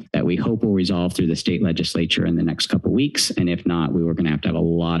that we hope will resolve through the state legislature in the next couple of weeks. And if not, we were going to have a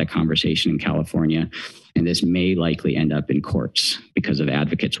lot of conversation in California. And this may likely end up in courts because of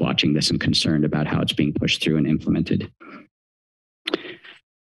advocates watching this and concerned about how it's being pushed through and implemented.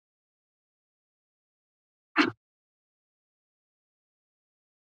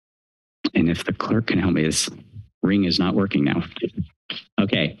 And if the clerk can help me, this ring is not working now.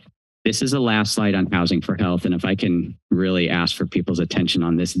 Okay, this is the last slide on Housing for Health. And if I can really ask for people's attention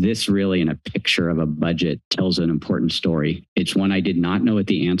on this, this really in a picture of a budget tells an important story. It's one I did not know what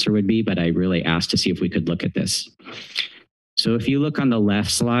the answer would be, but I really asked to see if we could look at this. So if you look on the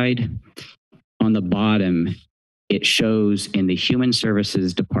left slide, on the bottom, it shows in the Human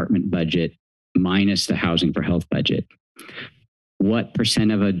Services Department budget minus the Housing for Health budget. What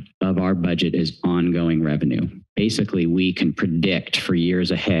percent of our budget is ongoing revenue? Basically, we can predict for years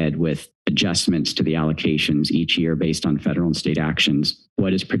ahead with adjustments to the allocations each year based on federal and state actions,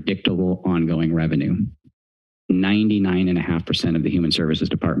 what is predictable ongoing revenue. 99.5% of the Human Services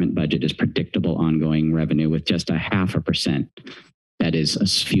Department budget is predictable ongoing revenue, with just 0.5%. That is a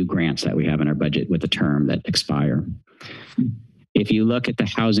few grants that we have in our budget with a term that expire. If you look at the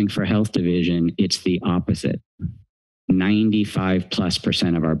Housing for Health division, it's the opposite.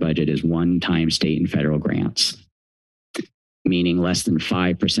 95+% of our budget is one-time state and federal grants, meaning less than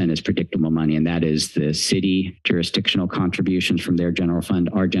 5% is predictable money. And that is the city jurisdictional contributions from their general fund,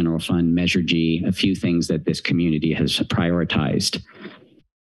 our general fund, Measure G, a few things that this community has prioritized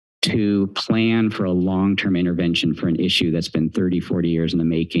to plan for a long-term intervention for an issue that's been 30, 40 years in the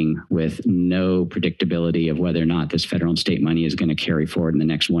making with no predictability of whether or not this federal and state money is going to carry forward in the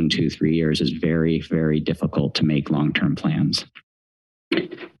next 1, 2, 3 years is very, very difficult to make long-term plans.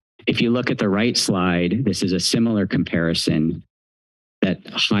 If you look at the right slide, this is a similar comparison that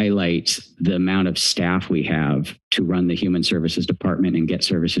highlights the amount of staff we have to run the Human Services Department and get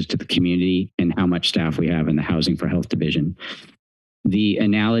services to the community and how much staff we have in the Housing for Health Division. The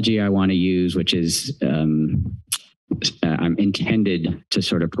analogy I want to use, which is I'm intended to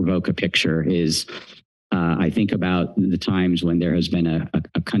sort of provoke a picture, is I think about the times when there has been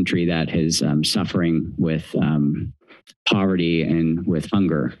a country that is suffering with poverty and with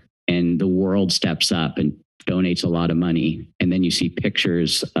hunger, and the world steps up and donates a lot of money. And then you see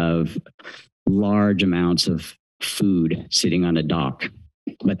pictures of large amounts of food sitting on a dock,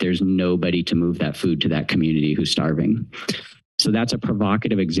 but there's nobody to move that food to that community who's starving. So that's a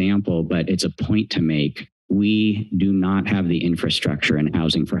provocative example, but it's a point to make. We do not have the infrastructure in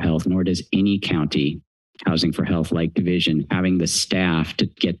Housing for Health, nor does any county Housing for Health like division having the staff to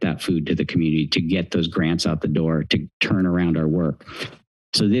get that food to the community, to get those grants out the door, to turn around our work.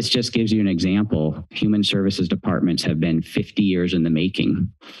 So this just gives you an example. Human services departments have been 50 years in the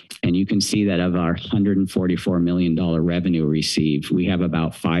making. And you can see that of our $144 million revenue received, we have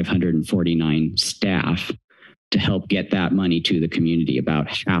about 549 staff to help get that money to the community. About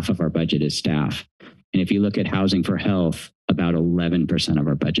half of our budget is staff. And if you look at Housing for Health, about 11% of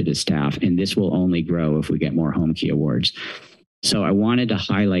our budget is staff. And this will only grow if we get more home key awards. So I wanted to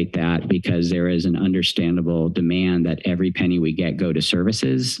highlight that because there is an understandable demand that every penny we get go to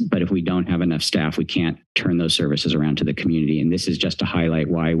services. But if we don't have enough staff, we can't turn those services around to the community. And this is just to highlight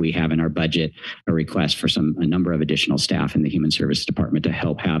why we have in our budget a request for a number of additional staff in the Human Services Department to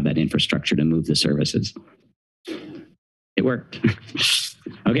help have that infrastructure to move the services. It worked.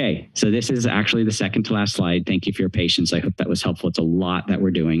 Okay, so this is actually the second to last slide. Thank you for your patience. I hope that was helpful. It's a lot that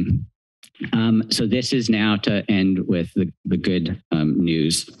we're doing. So this is now to end with the good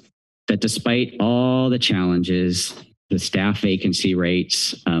news that despite all the challenges, the staff vacancy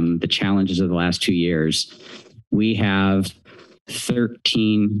rates, the challenges of the last 2 years, we have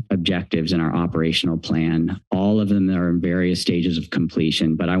 13 objectives in our operational plan. All of them are in various stages of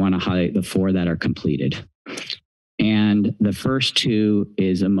completion, but I want to highlight the 4 that are completed. And the first 2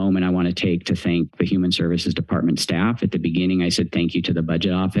 is a moment I want to take to thank the Human Services Department staff. At the beginning, I said thank you to the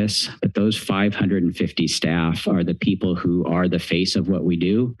budget office, but those 550 staff are the people who are the face of what we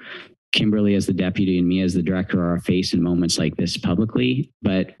do. Kimberly as the deputy and me as the director are our face in moments like this publicly,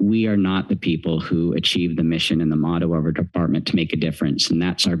 but we are not the people who achieve the mission and the motto of our department to make a difference. And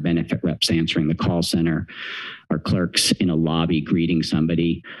that's our benefit reps answering the call center, our clerks in a lobby greeting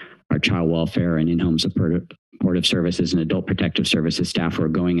somebody, our child welfare and in-home supportive services and adult protective services staff who are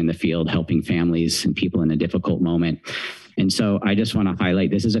going in the field, helping families and people in a difficult moment. And so I just want to highlight,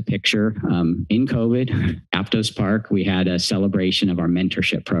 this is a picture in COVID, Aptos Park. We had a celebration of our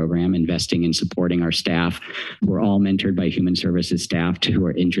mentorship program, investing in supporting our staff. We're all mentored by human services staff who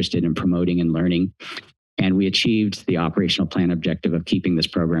are interested in promoting and learning. And we achieved the operational plan objective of keeping this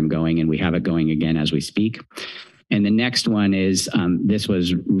program going, and we have it going again as we speak. And the next one is, this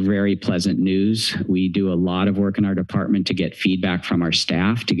was very pleasant news. We do a lot of work in our department to get feedback from our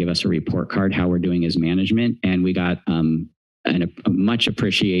staff to give us a report card, how we're doing as management. And we got a much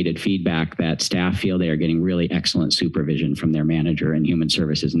appreciated feedback that staff feel they are getting really excellent supervision from their manager in human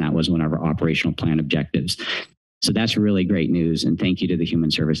services. And that was one of our operational plan objectives. So that's really great news. And thank you to the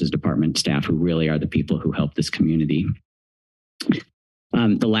Human Services Department staff who really are the people who help this community.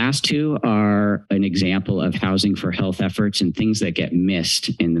 The last 2 are an example of Housing for Health efforts and things that get missed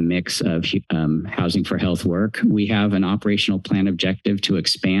in the mix of Housing for Health work. We have an operational plan objective to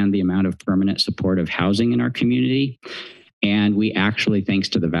expand the amount of permanent supportive housing in our community. And we actually, thanks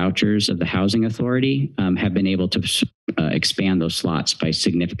to the vouchers of the Housing Authority, have been able to expand those slots by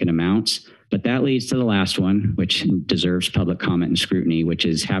significant amounts. But that leads to the last one, which deserves public comment and scrutiny, which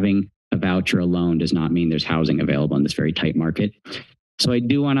is having a voucher alone does not mean there's housing available in this very tight market. So I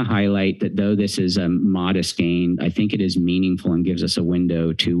do want to highlight that though this is a modest gain, I think it is meaningful and gives us a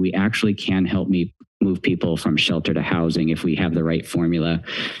window to, we actually can help move people from shelter to housing if we have the right formula.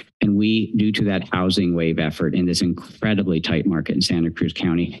 And we, due to that housing wave effort in this incredibly tight market in Santa Cruz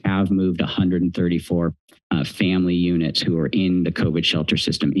County, have moved 134 family units who are in the COVID shelter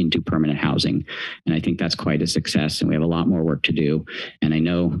system into permanent housing. And I think that's quite a success, and we have a lot more work to do. And I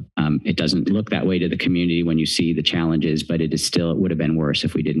know it doesn't look that way to the community when you see the challenges, but it would have been worse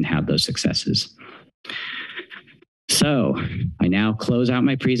if we didn't have those successes. So I now close out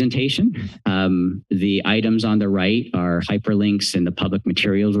my presentation. The items on the right are hyperlinks in the public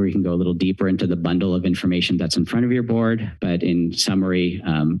materials where you can go a little deeper into the bundle of information that's in front of your board. But in summary,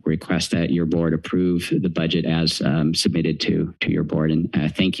 request that your board approve the budget as submitted to your board. And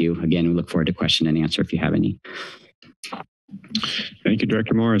thank you. Again, we look forward to question and answer if you have any. Thank you,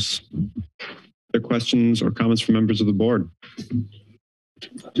 Director Morris. Other questions or comments from members of the board?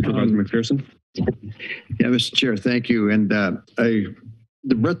 Supervisor McPherson. Yeah, Mr. Chair, thank you. And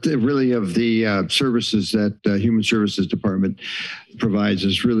the breadth really of the services that Human Services Department provides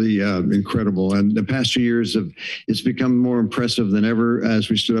is really incredible. And the past 2 years, it's become more impressive than ever as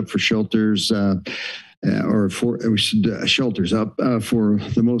we stood up for shelters. Shelters up for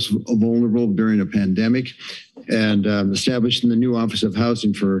the most vulnerable during a pandemic, and establishing the new Office of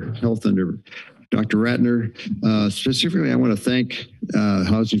Housing for Health under Dr. Ratner. Specifically, I want to thank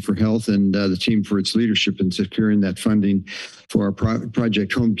Housing for Health and the team for its leadership in securing that funding for our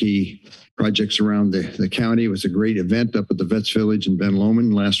Project Home Key projects around the county. It was a great event up at the Vets Village in Ben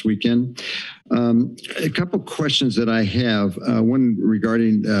Lomond last weekend. A couple questions that I have, one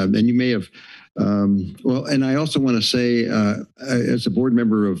regarding, and you may have, and I also want to say, as a board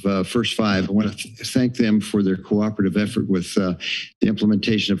member of First Five, I want to thank them for their cooperative effort with the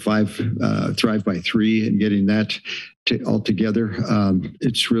implementation of Thrive by 3 and getting that all together.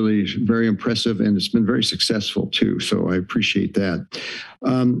 It's really very impressive, and it's been very successful too. So I appreciate that.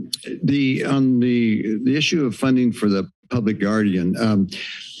 On the issue of funding for the public guardian,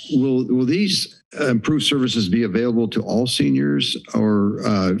 will these improved services be available to all seniors or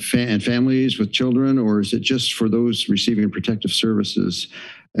and families with children, or is it just for those receiving protective services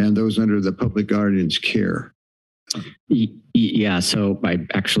and those under the public guardian's care? Yeah, so I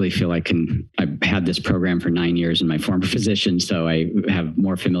actually feel I've had this program for 9 years in my former position, so I have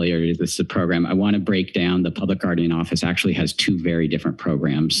more familiarity with this program. I want to break down the Public Guardian Office actually has 2 very different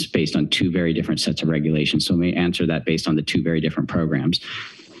programs based on 2 very different sets of regulations. So let me answer that based on the 2 very different programs.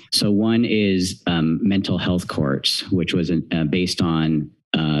 So one is mental health courts, which was based on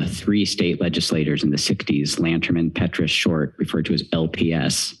 3 state legislators in the 60s, Lanterman, Petrus, Short, referred to as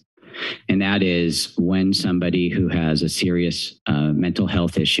LPS. And that is when somebody who has a serious mental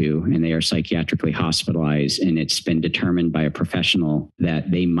health issue and they are psychiatrically hospitalized, and it's been determined by a professional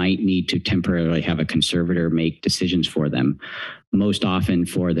that they might need to temporarily have a conservator make decisions for them, most often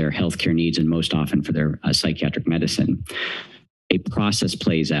for their healthcare needs and most often for their psychiatric medicine. A process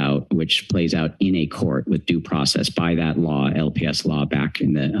plays out, which plays out in a court with due process by that law, LPS law, back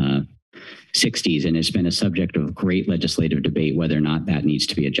in the 60s, and it's been a subject of great legislative debate whether or not that needs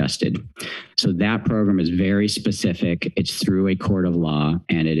to be adjusted. So that program is very specific. It's through a court of law,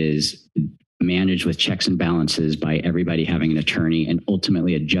 and it is managed with checks and balances by everybody having an attorney and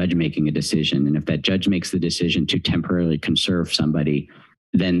ultimately a judge making a decision. And if that judge makes the decision to temporarily conserve somebody,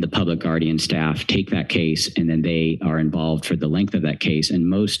 then the public guardian staff take that case, and then they are involved for the length of that case. And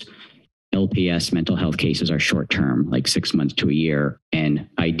most LPS mental health cases are short term, like 6 months to a year. And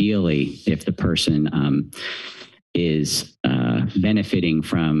ideally, if the person is benefiting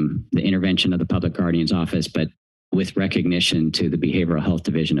from the intervention of the public guardian's office, but with recognition to the behavioral health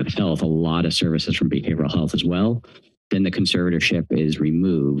division of health, a lot of services from behavioral health as well, then the conservatorship is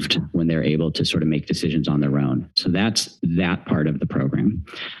removed when they're able to sort of make decisions on their own. So that's that part of the program.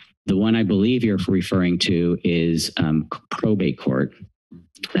 The one I believe you're referring to is probate court.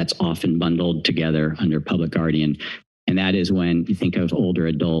 That's often bundled together under public guardian. And that is when you think of older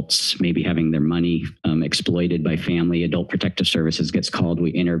adults maybe having their money exploited by family. Adult Protective Services gets called,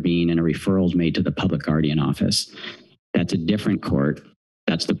 we intervene, and a referral is made to the public guardian office. That's a different court.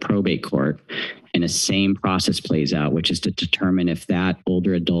 That's the probate court. And the same process plays out, which is to determine if that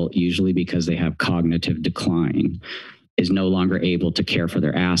older adult, usually because they have cognitive decline, is no longer able to care for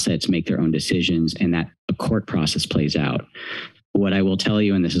their assets, make their own decisions, and that a court process plays out. What I will tell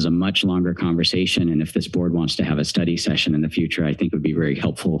you, and this is a much longer conversation, and if this board wants to have a study session in the future, I think it would be very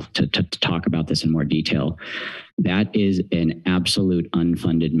helpful to talk about this in more detail. That is an absolute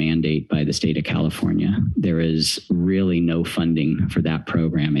unfunded mandate by the state of California. There is really no funding for that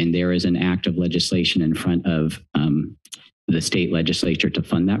program. And there is an act of legislation in front of the state legislature to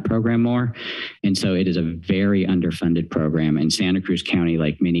fund that program more. And so it is a very underfunded program. And Santa Cruz County,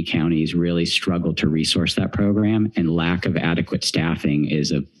 like many counties, really struggle to resource that program, and lack of adequate staffing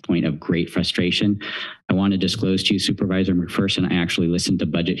is a point of great frustration. I want to disclose to you, Supervisor McPherson, I actually listened to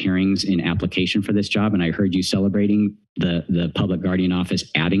budget hearings in application for this job, and I heard you celebrating the public guardian office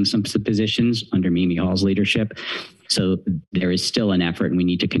adding some positions under Mimi Hall's leadership. So there is still an effort, and we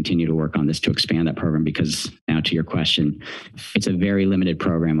need to continue to work on this to expand that program, because now to your question, it's a very limited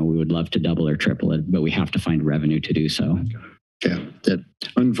program and we would love to double or triple it, but we have to find revenue to do so. Yeah, that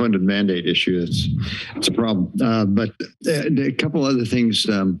unfunded mandate issue, it's a problem. But a couple other things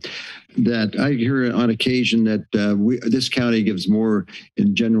that I hear on occasion, that this county gives more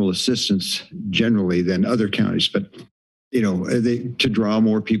in general assistance generally than other counties, but to draw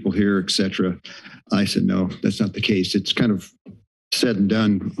more people here, et cetera. I said, no, that's not the case. It's kind of said and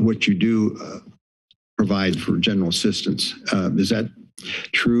done what you do provide for general assistance. Is that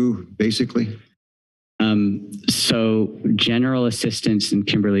true, basically? So general assistance, and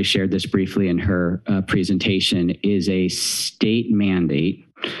Kimberly shared this briefly in her presentation, is a state mandate,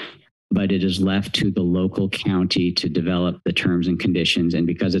 but it is left to the local county to develop the terms and conditions. And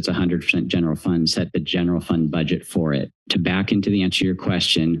because it's 100% general fund, set the general fund budget for it. To back into the answer to your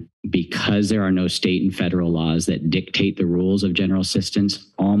question, because there are no state and federal laws that dictate the rules of general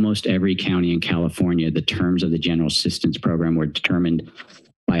assistance, almost every county in California, the terms of the general assistance program were determined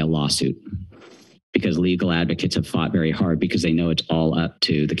by a lawsuit, because legal advocates have fought very hard, because they know it's all up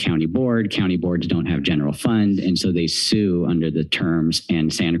to the county board. County boards don't have general fund, and so they sue under the terms.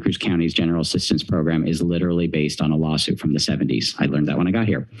 And Santa Cruz County's general assistance program is literally based on a lawsuit from the 70s. I learned that when I got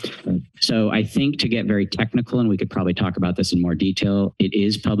here. So I think, to get very technical, and we could probably talk about this in more detail, it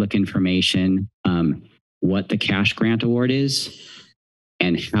is public information what the cash grant award is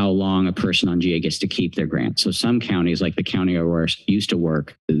and how long a person on GA gets to keep their grant. So some counties, like the county I used to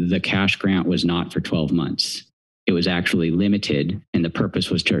work, the cash grant was not for 12 months. It was actually limited, and the purpose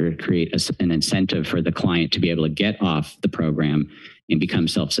was to create an incentive for the client to be able to get off the program and become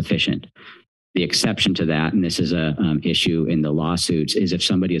self-sufficient. The exception to that, and this is a issue in the lawsuits, is if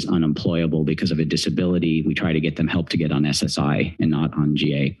somebody is unemployable because of a disability, we try to get them help to get on SSI and not on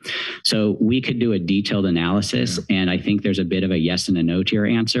GA. So we could do a detailed analysis, and I think there's a bit of a yes and a no to your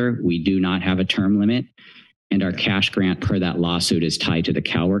answer. We do not have a term limit, and our cash grant per that lawsuit is tied to the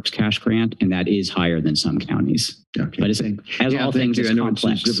CalWorks cash grant, and that is higher than some counties. Okay. But it's, as all things, it's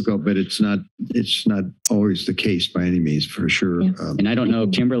complex. It's difficult, but it's not always the case by any means, for sure. Yeah. And I don't know,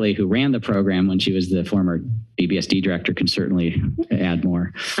 Kimberly, who ran the program when she was the former BBSD director, can certainly add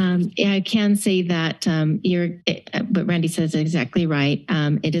more. Yeah, I can say that what Randy says is exactly right.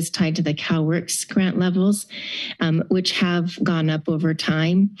 It is tied to the CalWorks grant levels, which have gone up over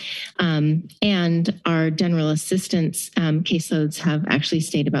time. And our general assistance caseloads have actually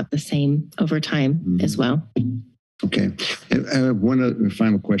stayed about the same over time as well. Okay. I have one other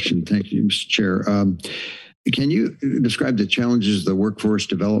final question. Thank you, Mr. Chair. Can you describe the challenges the Workforce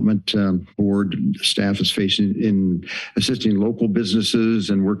Development Board staff is facing in assisting local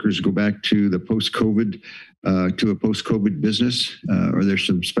businesses and workers go back to the post-COVID, to a post-COVID business? Are there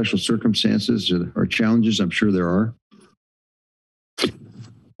some special circumstances or challenges? I'm sure there are.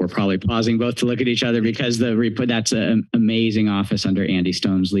 We're probably pausing both to look at each other, because that's an amazing office under Andy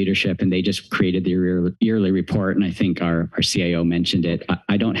Stone's leadership, and they just created the yearly report, and I think our CIO mentioned it.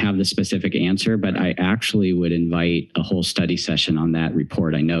 I don't have the specific answer, but I actually would invite a whole study session on that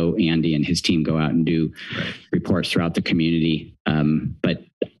report. I know Andy and his team go out and do reports throughout the community, but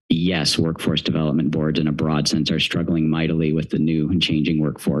yes, workforce development boards in a broad sense are struggling mightily with the new and changing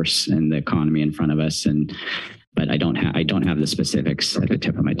workforce and the economy in front of us. But I don't have the specifics at the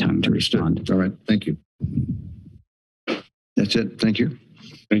tip of my tongue to respond. All right. Thank you. That's it. Thank you.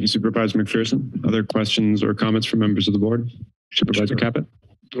 Thank you, Supervisor McPherson. Other questions or comments from members of the board? Supervisor Caput.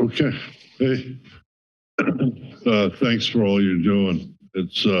 Okay. Hey, thanks for all you're doing.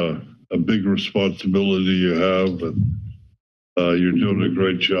 It's a big responsibility you have, and you're doing a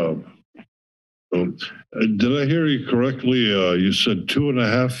great job. So, did I hear you correctly? You said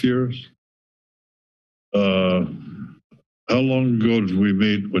 2.5 years? How long ago did we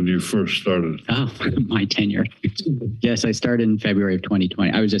meet when you first started? Oh, my tenure. Yes, I started in February of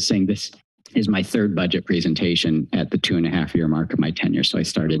 2020. I was just saying, this is my third budget presentation at the 2.5-year mark of my tenure. So I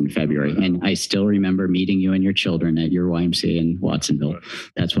started in February, and I still remember meeting you and your children at your YMCA in Watsonville.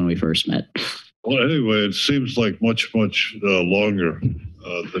 That's when we first met. Well, anyway, it seems like much longer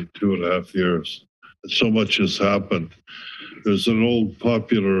than 2.5 years. So much has happened. There's an old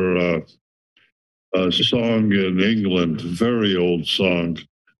popular song in England, very old song,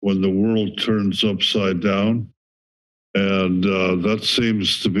 When the World Turns Upside Down. And that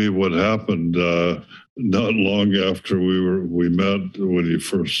seems to be what happened not long after we met when you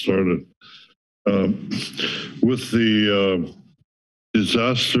first started. With the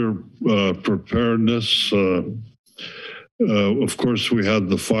disaster preparedness, of course, we had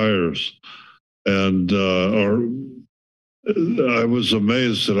the fires, and I was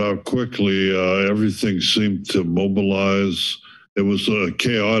amazed at how quickly everything seemed to mobilize. It was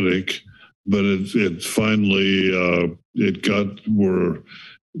chaotic, but it finally it got where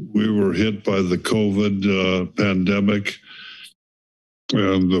we were hit by the COVID pandemic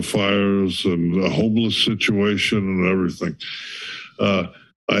and the fires and the homeless situation and everything. I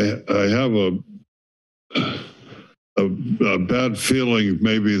have a bad feeling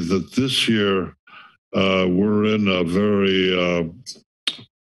maybe that this year we're in a very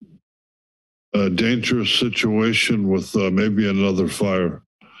dangerous situation with maybe another fire.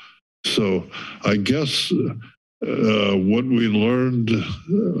 So I guess what we learned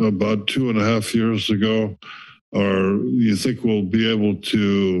about 2.5 years ago, you think we'll be able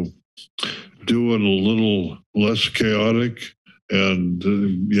to do it a little less chaotic? And,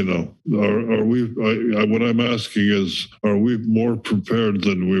 are we, what I'm asking is, are we more prepared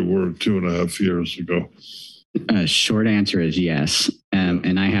than we were 2.5 years ago? Short answer is yes.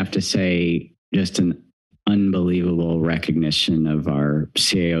 And I have to say, just an unbelievable recognition of our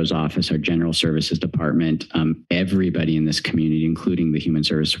CAO's office, our general services department, everybody in this community, including the human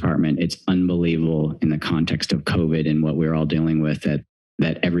service department. It's unbelievable in the context of COVID and what we're all dealing with that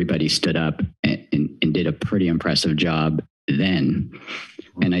everybody stood up and did a pretty impressive job then.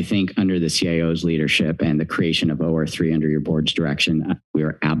 And I think under the CIO's leadership and the creation of OR3 under your board's direction, we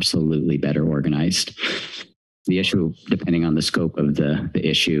are absolutely better organized. The issue, depending on the scope of the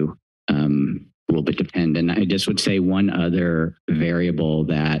issue, will depend. And I just would say one other variable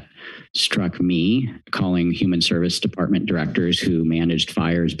that struck me, calling human service department directors who managed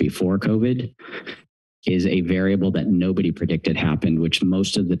fires before COVID, is a variable that nobody predicted happened, which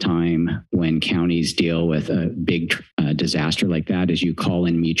most of the time when counties deal with a big disaster like that is you call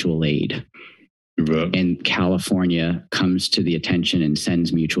in mutual aid. And California comes to the attention and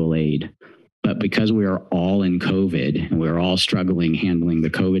sends mutual aid. But because we are all in COVID and we're all struggling handling the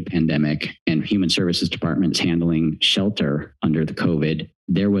COVID pandemic and human services departments handling shelter under the COVID,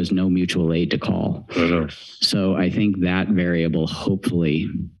 there was no mutual aid to call. So I think that variable, hopefully,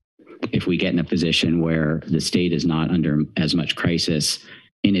 if we get in a position where the state is not under as much crisis,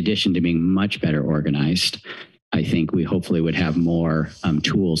 in addition to being much better organized, I think we hopefully would have more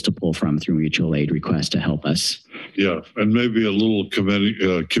tools to pull from through mutual aid requests to help us. Yeah, and maybe a little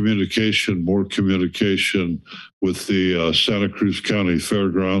communication, more communication with the Santa Cruz County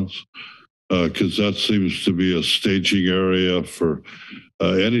Fairgrounds, because that seems to be a staging area for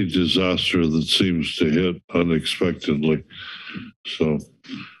any disaster that seems to hit unexpectedly. So,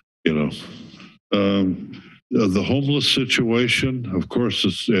 the homeless situation, of course,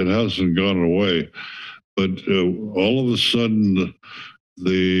 it hasn't gone away. But all of a sudden,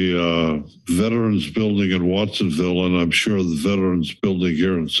 the Veterans Building in Watsonville, and I'm sure the Veterans Building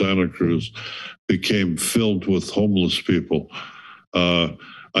here in Santa Cruz, became filled with homeless people. I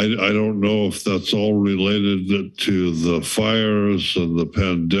don't know if that's all related to the fires and the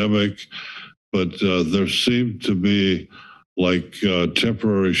pandemic, but there seemed to be like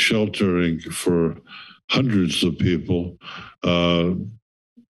temporary sheltering for hundreds of people.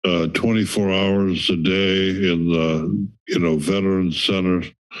 24 hours a day in the, Veterans Center.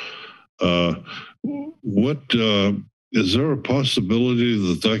 What is there a possibility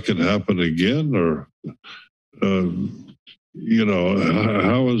that could happen again, or how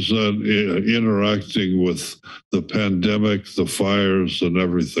is that interacting with the pandemic, the fires, and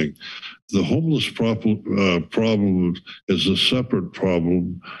everything? The homeless problem is a separate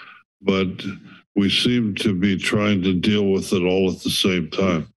problem, but we seem to be trying to deal with it all at the same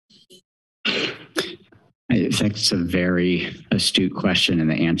time. I think it's a very astute question, and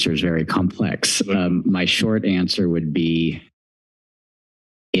the answer is very complex. My short answer would be,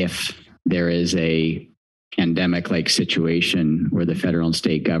 if there is a pandemic-like situation where the federal and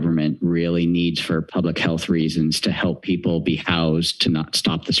state government really needs, for public health reasons, to help people be housed to not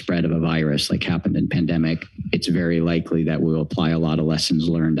stop the spread of a virus like happened in pandemic, it's very likely that we'll apply a lot of lessons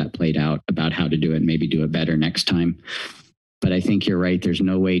learned that played out about how to do it, maybe do it better next time. But I think you're right. There's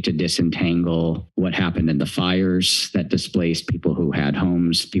no way to disentangle what happened in the fires that displaced people who had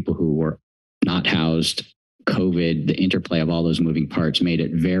homes, people who were not housed. COVID, the interplay of all those moving parts made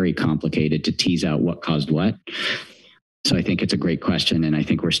it very complicated to tease out what caused what. So I think it's a great question. And I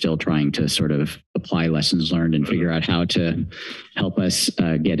think we're still trying to sort of apply lessons learned and figure out how to help us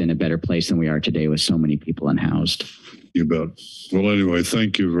get in a better place than we are today with so many people unhoused. You bet. Well, anyway,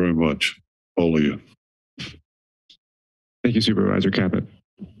 thank you very much, all of you. Thank you, Supervisor Caput.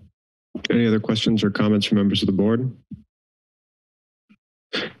 Any other questions or comments from members of the board?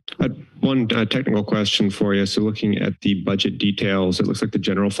 One technical question for you. So looking at the budget details, it looks like the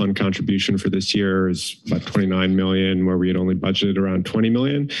general fund contribution for this year is about 29 million, where we had only budgeted around 20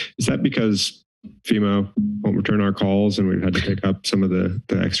 million. Is that because FEMA won't return our calls and we've had to pick up some of the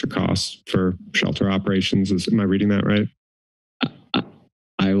extra costs for shelter operations? Am I reading that right?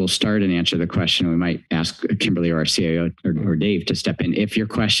 I will start and answer the question. We might ask Kimberly or our CAO or Dave to step in. If your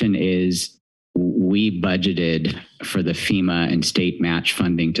question is, we budgeted for the FEMA and state match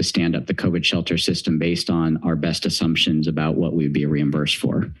funding to stand up the COVID shelter system based on our best assumptions about what we'd be reimbursed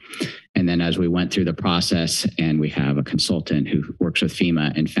for. And then as we went through the process, and we have a consultant who works with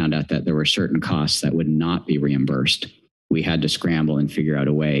FEMA and found out that there were certain costs that would not be reimbursed, we had to scramble and figure out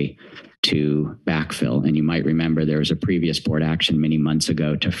a way to backfill. And you might remember there was a previous board action many months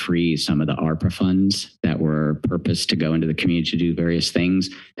ago to freeze some of the ARPA funds that were purposed to go into the community to do various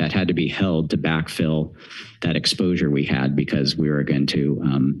things that had to be held to backfill that exposure we had, because we were going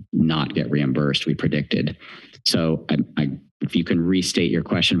to not get reimbursed, we predicted. So if you can restate your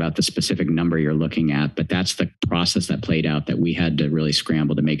question about the specific number you're looking at, but that's the process that played out, that we had to really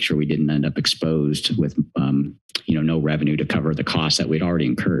scramble to make sure we didn't end up exposed with no revenue to cover the costs that we'd already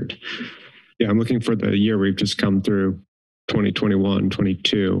incurred. Yeah, I'm looking for the year we've just come through, 2021,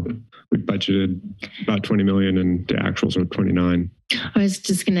 22. We budgeted about 20 million and the actuals are 29. I was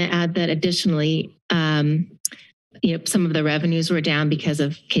just going to add that additionally, some of the revenues were down because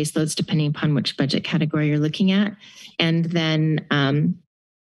of caseloads, depending upon which budget category you're looking at. And then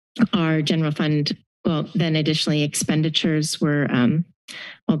our general fund, then additionally expenditures were,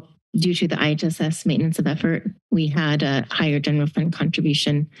 due to the IHSS maintenance of effort, we had a higher general fund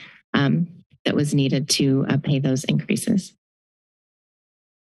contribution that was needed to pay those increases.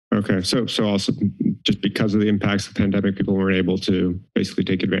 Okay, so also just because of the impacts of the pandemic, people weren't able to basically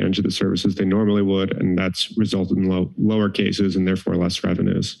take advantage of the services they normally would, and that's resulted in lower cases and therefore less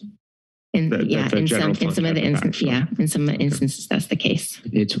revenues. In some instances, that's the case.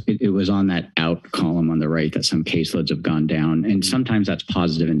 It was on that out column on the right that some caseloads have gone down, and sometimes that's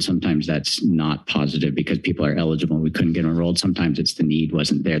positive and sometimes that's not positive because people are eligible and we couldn't get enrolled. Sometimes it's the need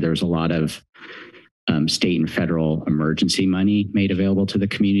wasn't there. There was a lot of state and federal emergency money made available to the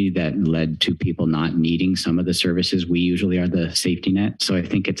community that led to people not needing some of the services. We usually are the safety net. So I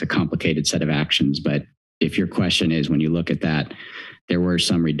think it's a complicated set of actions. But if your question is, when you look at that, there were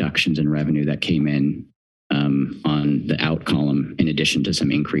some reductions in revenue that came in on the out column, in addition to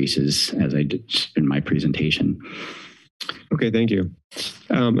some increases, as I did in my presentation. Okay, thank you.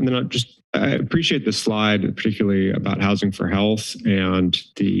 And then I appreciate the slide, particularly about housing for health and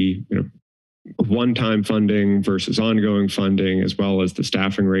the one-time funding versus ongoing funding, as well as the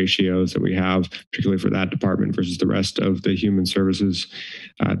staffing ratios that we have, particularly for that department versus the rest of the human services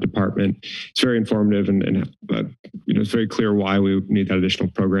department. It's very informative and it's very clear why we need that additional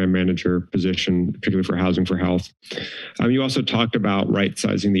program manager position, particularly for housing for health. You also talked about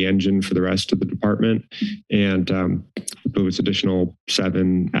right-sizing the engine for the rest of the department, and there was additional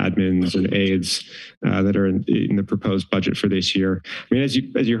 7 admins and aides that are in the proposed budget for this year. I mean, as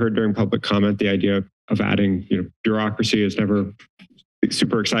you heard during public comment, the idea of adding bureaucracy is never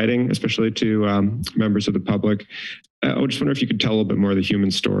super exciting, especially to members of the public. I just wonder if you could tell a little bit more of the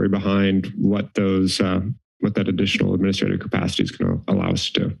human story behind what that additional administrative capacity is going to allow us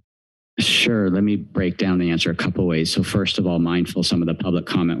to do. Sure. Let me break down the answer a couple ways. So first of all, mindful, some of the public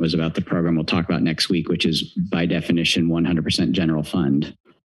comment was about the program we'll talk about next week, which is by definition 100% general fund.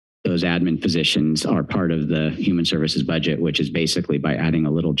 Those admin positions are part of the human services budget, which is basically by adding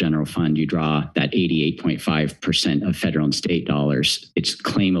a little general fund, you draw that 88.5% of federal and state dollars. It's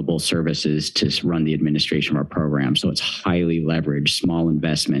claimable services to run the administration of our program. So it's highly leveraged, small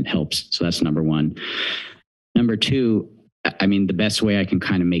investment helps. So that's number one. Number two, I mean, the best way I can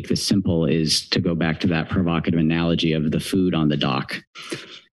kind of make this simple is to go back to that provocative analogy of the food on the dock.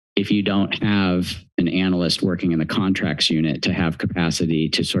 If you don't have an analyst working in the contracts unit to have capacity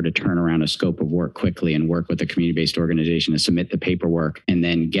to sort of turn around a scope of work quickly and work with a community-based organization to submit the paperwork and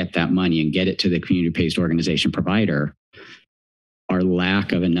then get that money and get it to the community-based organization provider, our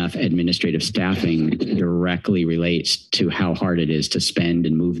lack of enough administrative staffing directly relates to how hard it is to spend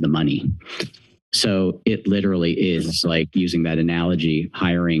and move the money. So it literally is like, using that analogy,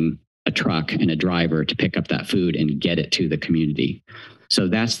 hiring a truck and a driver to pick up that food and get it to the community. So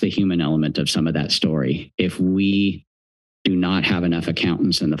that's the human element of some of that story. If we do not have enough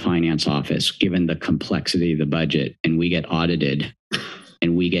accountants in the finance office, given the complexity of the budget, and we get audited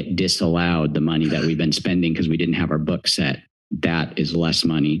and we get disallowed the money that we've been spending because we didn't have our book set, that is less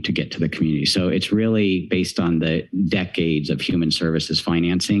money to get to the community. So it's really based on the decades of human services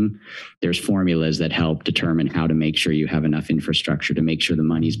financing. There's formulas that help determine how to make sure you have enough infrastructure to make sure the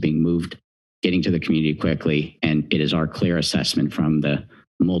money is being moved, getting to the community quickly. And it is our clear assessment from the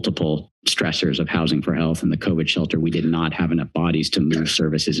multiple stressors of Housing for Health and the COVID shelter, we did not have enough bodies to move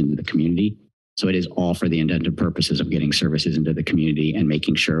services into the community. So it is all for the intended purposes of getting services into the community and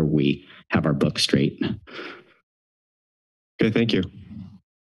making sure we have our book straight. Okay, thank you.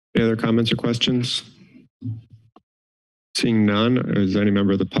 Any other comments or questions? Seeing none, is there any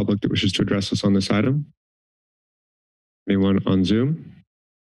member of the public that wishes to address us on this item? Anyone on Zoom?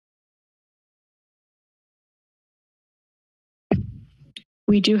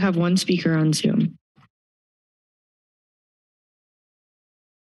 We do have one speaker on Zoom.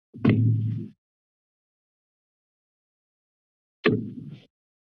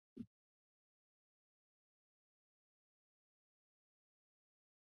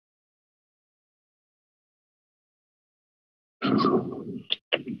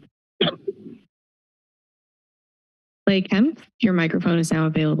 Clay Kemp, your microphone is now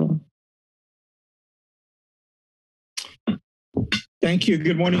available. Thank you.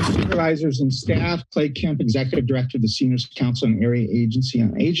 Good morning, supervisors and staff. Clay Kemp, Executive Director of the Seniors Council and Area Agency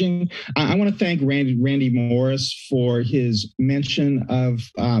on Aging. I want to thank Randy Morris for his mention of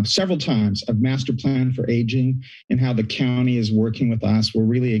several times of Master Plan for Aging and how the county is working with us. We're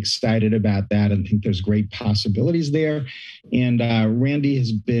really excited about that and think there's great possibilities there. And Randy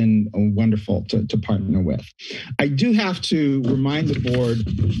has been wonderful to partner with. I do have to remind the board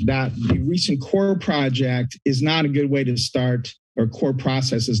that the recent core project is not a good way to start, or core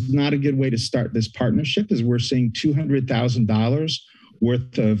process is not a good way to start this partnership, as we're seeing $200,000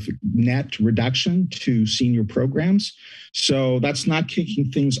 worth of net reduction to senior programs. So that's not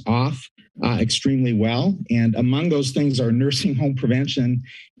kicking things off extremely well. And among those things are nursing home prevention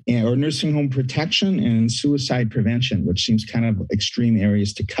or nursing home protection and suicide prevention, which seems kind of extreme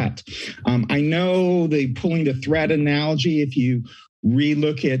areas to cut. I know the pulling the thread analogy, if you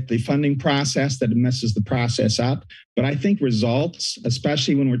relook at the funding process, that it messes the process up. But I think results,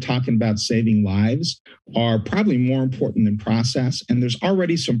 especially when we're talking about saving lives, are probably more important than process. And there's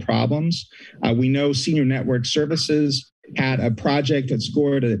already some problems. We know Senior Network Services had a project that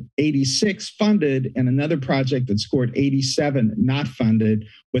scored at 86 funded and another project that scored 87 not funded,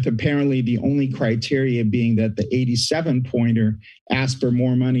 with apparently the only criteria being that the 87 pointer asked for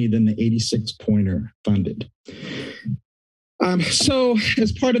more money than the 86 pointer funded. So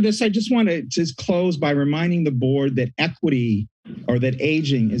as part of this, I just want to just close by reminding the board that equity, or that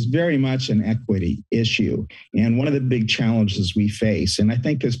aging, is very much an equity issue and one of the big challenges we face. And I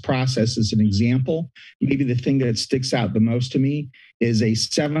think this process is an example. Maybe the thing that sticks out the most to me is a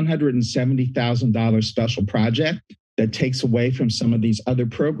 $770,000 special project that takes away from some of these other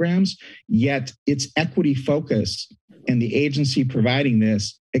programs, yet its equity focus and the agency providing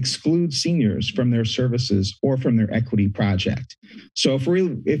this excludes seniors from their services or from their equity project. So if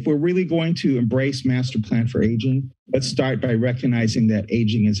we're really going to embrace Master Plan for Aging, let's start by recognizing that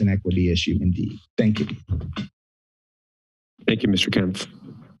aging is an equity issue indeed. Thank you. Thank you, Mr. Kemp.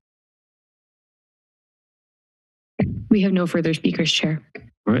 We have no further speakers, Chair.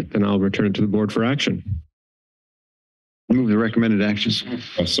 All right, then I'll return it to the board for action. Move the recommended actions.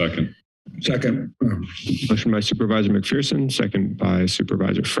 I'll second. Second. Motion by Supervisor McPherson, second by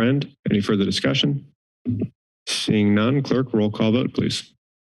Supervisor Friend. Any further discussion? Seeing none, clerk, roll call vote, please.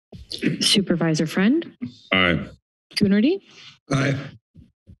 Supervisor Friend? Aye. Coonerty? Aye.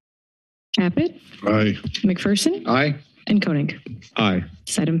 Caput? Aye. McPherson? Aye. And Koenig? Aye.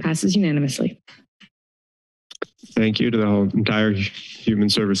 This item passes unanimously. Thank you to the whole entire Human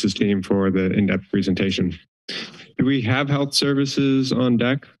Services team for the in-depth presentation. Do we have health services on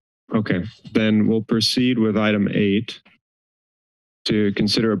deck? Okay, then we'll proceed with item 8 to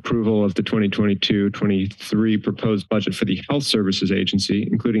consider approval of the 2022-23 proposed budget for the Health Services Agency,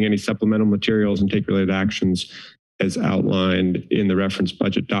 including any supplemental materials and take related actions as outlined in the reference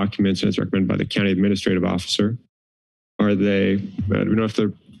budget documents and as recommended by the County Administrative Officer. Are they, do we know if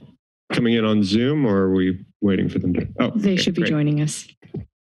they're coming in on Zoom or are we waiting for them to? Oh, they should be joining us.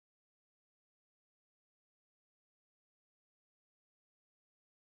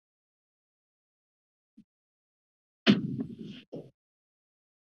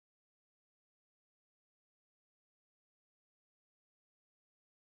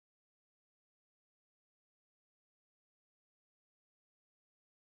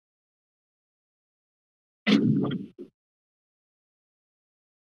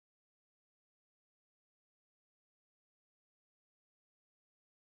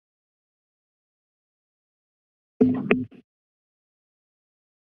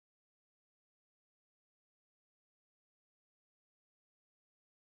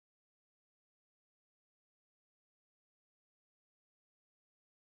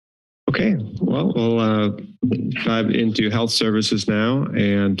 Okay, well, we'll dive into health services now.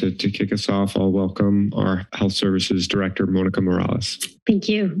 And to kick us off, I'll welcome our health services director, Monica Morales. Thank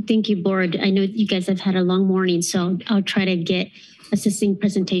you. Thank you, board. I know you guys have had a long morning, so I'll try to get a succinct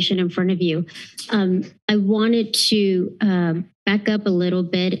presentation in front of you. I wanted to back up a little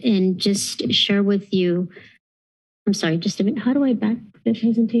bit and just share with you. I'm sorry, just a minute. How do I back the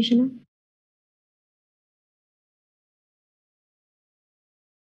presentation up?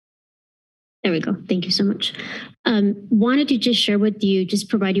 There we go. Thank you so much. Wanted to just share with you, just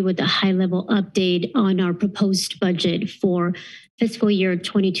provide you with a high level update on our proposed budget for fiscal year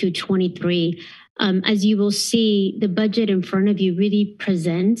 22-23. As you will see, the budget in front of you really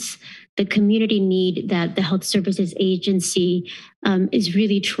presents the community need that the Health Services Agency is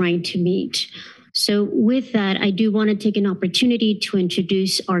really trying to meet. So with that, I do want to take an opportunity to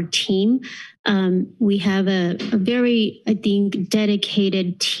introduce our team. We have a very, I think,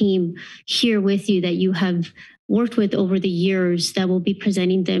 dedicated team here with you that you have worked with over the years that will be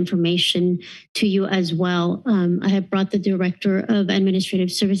presenting the information to you as well. I have brought the Director of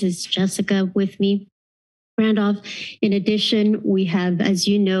Administrative Services, Jessica, with me. Randolph. In addition, we have, as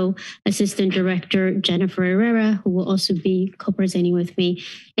you know, Assistant Director Jennifer Herrera, who will also be co-presenting with me.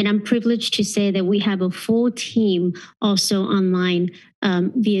 And I'm privileged to say that we have a full team also online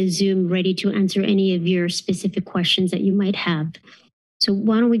via Zoom, ready to answer any of your specific questions that you might have. So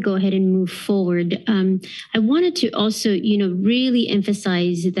why don't we go ahead and move forward? I wanted to also, really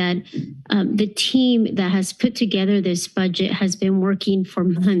emphasize that the team that has put together this budget has been working for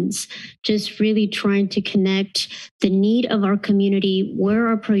months, just really trying to connect the need of our community, where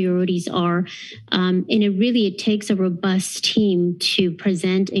our priorities are. And it takes a robust team to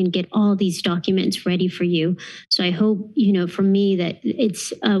present and get all these documents ready for you. So I hope, for me, that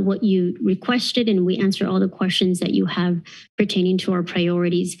it's what you requested and we answer all the questions that you have pertaining to our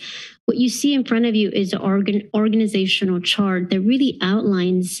priorities. What you see in front of you is an organizational chart that really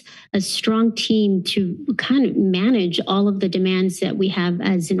outlines a strong team to kind of manage all of the demands that we have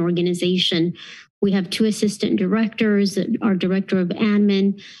as an organization. We have 2 assistant directors, our director of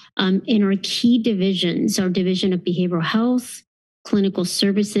admin, in our key divisions, our division of behavioral health, clinical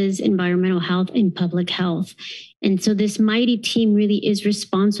services, environmental health, and public health. And so this mighty team really is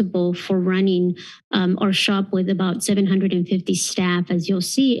responsible for running our shop with about 750 staff, as you'll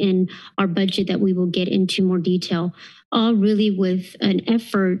see in our budget that we will get into more detail, all really with an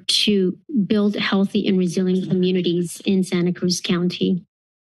effort to build healthy and resilient communities in Santa Cruz County.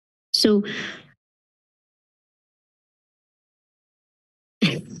 So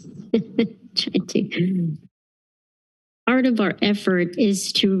part of our effort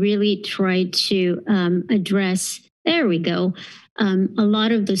is to really try to address, there we go, a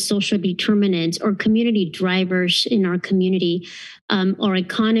lot of the social determinants or community drivers in our community. Our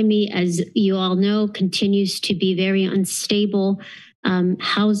economy, as you all know, continues to be very unstable.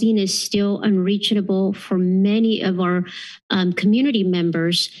 Housing is still unreachable for many of our community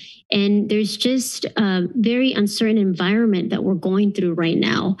members. And there's just a very uncertain environment that we're going through right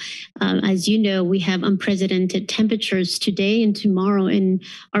now. As you know, we have unprecedented temperatures today and tomorrow in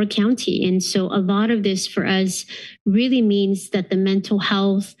our county. And so a lot of this for us really means that the mental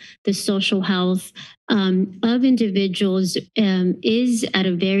health, the social health of individuals is at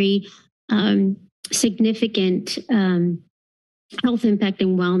a very significant health impact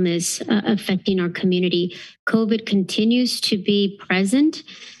and wellness affecting our community. COVID continues to be present.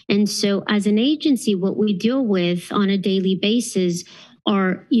 And so as an agency, what we deal with on a daily basis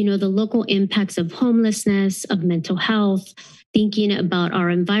are, the local impacts of homelessness, of mental health, thinking about our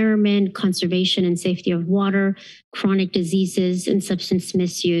environment, conservation and safety of water, chronic diseases, and substance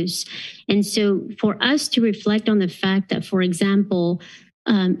misuse. And so for us to reflect on the fact that, for example,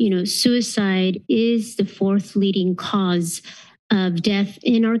 suicide is the 4th leading cause of death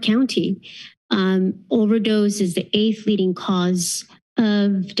in our county. Overdose is the 8th leading cause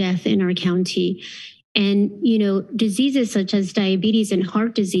of death in our county. And, diseases such as diabetes and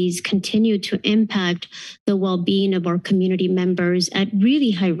heart disease continue to impact the well-being of our community members at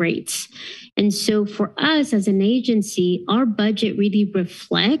really high rates. And so for us as an agency, our budget really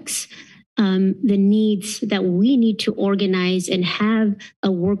reflects the needs that we need to organize and have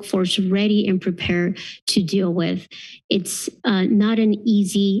a workforce ready and prepared to deal with. It's not an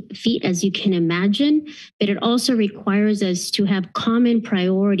easy feat, as you can imagine, but it also requires us to have common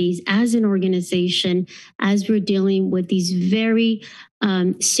priorities as an organization as we're dealing with these very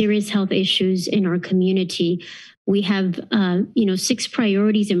serious health issues in our community. We have, 6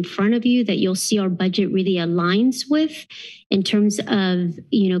 priorities in front of you that you'll see our budget really aligns with in terms of,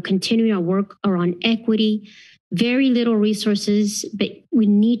 continuing our work around equity, very little resources, but we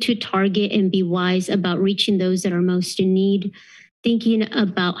need to target and be wise about reaching those that are most in need. Thinking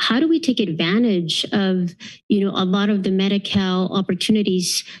about how do we take advantage of, a lot of the Medi-Cal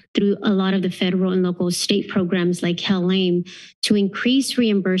opportunities through a lot of the federal and local state programs like HELAIM to increase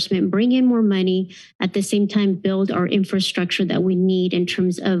reimbursement, bring in more money, at the same time build our infrastructure that we need in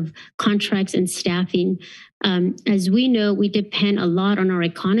terms of contracts and staffing. As we know, we depend a lot on our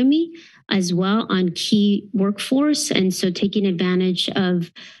economy as well on key workforce. And so taking advantage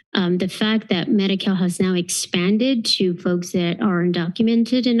of the fact that Medi-Cal has now expanded to folks that are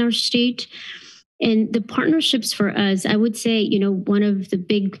undocumented in our state. And the partnerships for us, I would say, one of the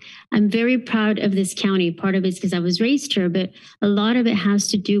big, I'm very proud of this county. Part of it is because I was raised here, but a lot of it has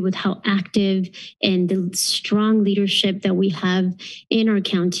to do with how active and the strong leadership that we have in our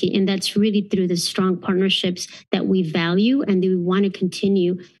county. And that's really through the strong partnerships that we value and that we want to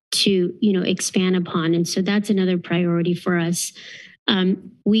continue to, expand upon. And so that's another priority for us.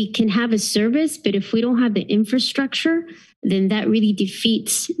 We can have a service, but if we don't have the infrastructure, then that really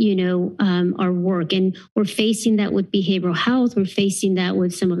defeats, our work. And we're facing that with behavioral health. We're facing that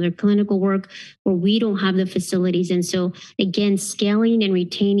with some of their clinical work where we don't have the facilities. And so again, scaling and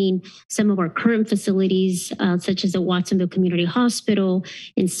retaining some of our current facilities, such as the Watsonville Community Hospital,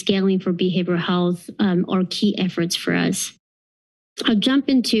 and scaling for behavioral health are key efforts for us. I'll jump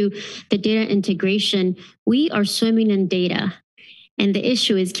into the data integration. We are swimming in data. And the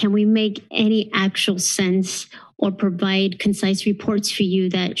issue is, can we make any actual sense or provide concise reports for you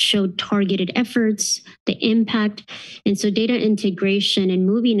that show targeted efforts, the impact? And so data integration and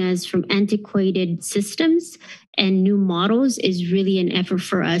moving us from antiquated systems and new models is really an effort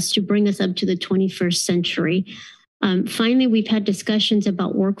for us to bring us up to the 21st century. Finally, we've had discussions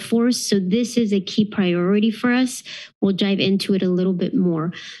about workforce. So this is a key priority for us. We'll dive into it a little bit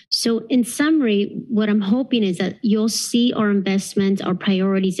more. So in summary, what I'm hoping is that you'll see our investments, our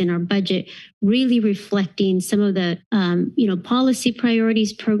priorities in our budget really reflecting some of the policy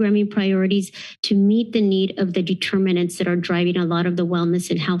priorities, programming priorities to meet the need of the determinants that are driving a lot of the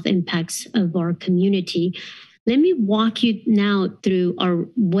wellness and health impacts of our community. Let me walk you now through our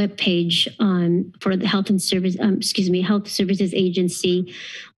webpage for the Health Services Agency,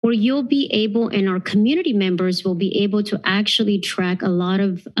 where you'll be able, and our community members will be able to actually track a lot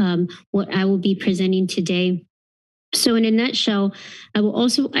of what I will be presenting today. So in a nutshell,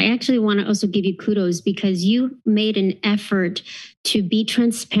 I actually want to also give you kudos because you made an effort to be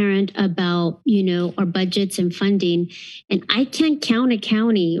transparent about, our budgets and funding. And I can't count a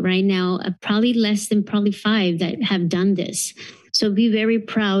county right now, probably less than 5 that have done this. So be very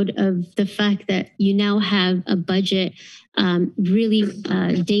proud of the fact that you now have a budget, really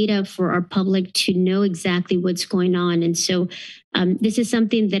data for our public to know exactly what's going on. And so this is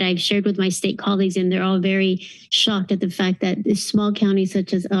something that I've shared with my state colleagues, and they're all very shocked at the fact that a small county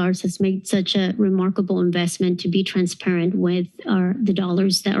such as ours has made such a remarkable investment to be transparent with the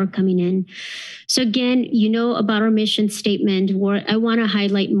dollars that are coming in. So again, about our mission statement. What I want to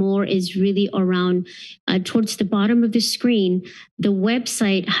highlight more is really around towards the bottom of the screen. The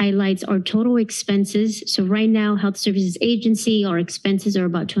website highlights our total expenses. So right now, Health Services Agency, our expenses are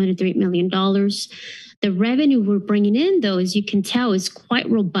about $203 million. The revenue we're bringing in, though, as you can tell, is quite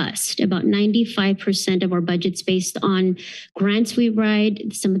robust. About 95% of our budget's based on grants we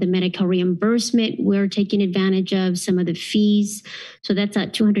write, some of the Medi-Cal reimbursement we're taking advantage of, some of the fees. So that's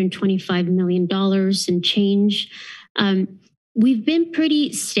at $225 million and change. We've been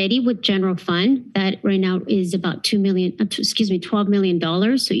pretty steady with general fund. That right now is about $12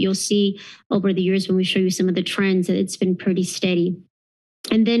 million. So you'll see over the years when we show you some of the trends that it's been pretty steady.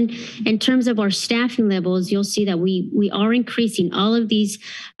 And then in terms of our staffing levels, you'll see that we are increasing. All of these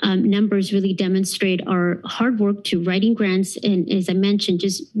numbers really demonstrate our hard work to writing grants and, as I mentioned,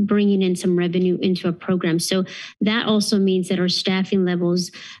 just bringing in some revenue into a program. So that also means that our staffing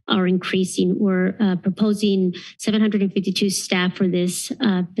levels are increasing. We're proposing 752 staff for this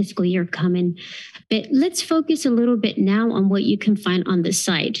fiscal year coming. But let's focus a little bit now on what you can find on the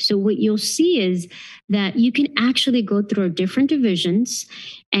site. So what you'll see is that you can actually go through our different divisions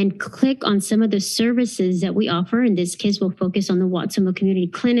and click on some of the services that we offer. In this case, we'll focus on the Watsonville Community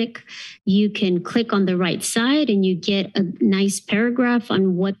Clinic. You can click on the right side and you get a nice paragraph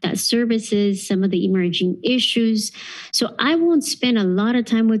on what that service is, some of the emerging issues. So I won't spend a lot of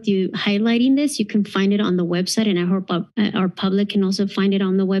time with you highlighting this. You can find it on the website, and I hope our public can also find it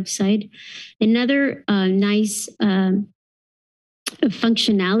on the website. Another nice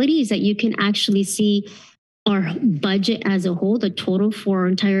functionality is that you can actually see our budget as a whole, the total for our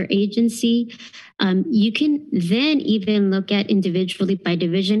entire agency. You can then even look at individually by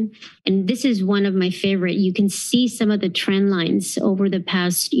division. And this is one of my favorite. You can see some of the trend lines over the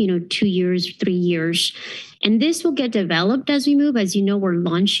past, 2 years, 3 years. And this will get developed as we move. As you know, we're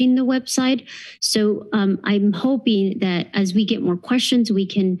launching the website. So I'm hoping that as we get more questions, we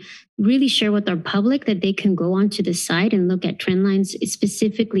can really share with our public that they can go onto the site and look at trend lines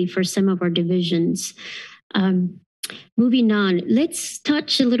specifically for some of our divisions. Moving on, let's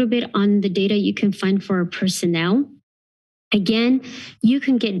touch a little bit on the data you can find for our personnel. Again, you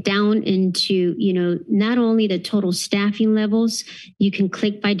can get down into, not only the total staffing levels, you can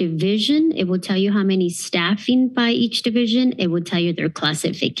click by division. It will tell you how many staffing by each division. It will tell you their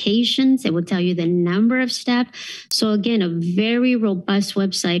classifications. It will tell you the number of staff. So again, a very robust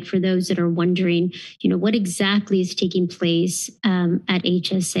website for those that are wondering, what exactly is taking place at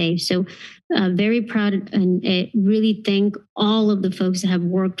HSA. So very proud and really thank all of the folks that have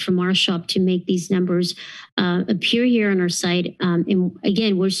worked from our shop to make these numbers appear here on our site. And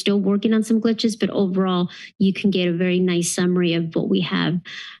again, we're still working on some glitches, but overall, you can get a very nice summary of what we have.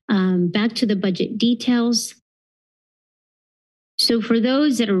 Back to the budget details. So for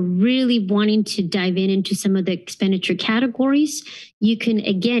those that are really wanting to dive into some of the expenditure categories, you can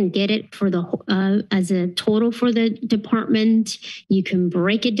again get it for the as a total for the department. You can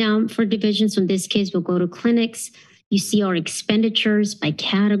break it down for divisions. So in this case, we'll go to clinics. You see our expenditures by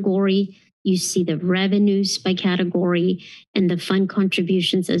category. You see the revenues by category and the fund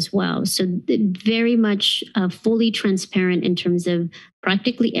contributions as well. So very much fully transparent in terms of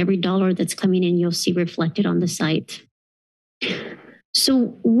practically every dollar that's coming in, you'll see reflected on the site.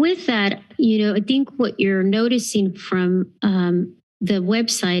 So with that, I think what you're noticing from the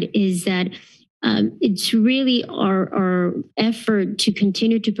website is that it's really our effort to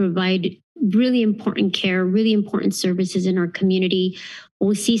continue to provide really important care, really important services in our community.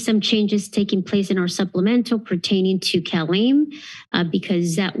 We'll see some changes taking place in our supplemental pertaining to CalAIM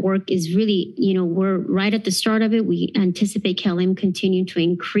because that work is really, we're right at the start of it. We anticipate CalAIM continuing to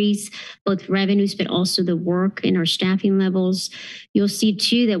increase both revenues, but also the work in our staffing levels. You'll see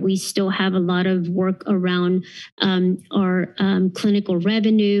too that we still have a lot of work around our clinical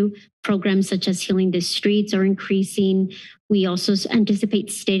revenue. Programs such as Healing the Streets are increasing. We also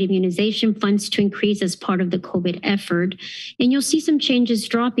anticipate state immunization funds to increase as part of the COVID effort. And you'll see some changes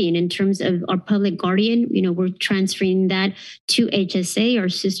dropping in terms of our public guardian. We're transferring that to HSA, our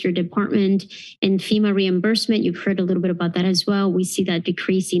sister department, and FEMA reimbursement. You've heard a little bit about that as well. We see that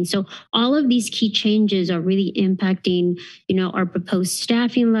decreasing. So all of these key changes are really impacting, our proposed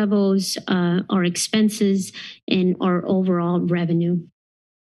staffing levels, our expenses, and our overall revenue.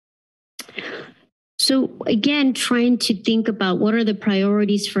 So again, trying to think about what are the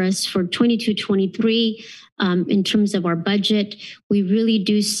priorities for us for 22-23 in terms of our budget. We really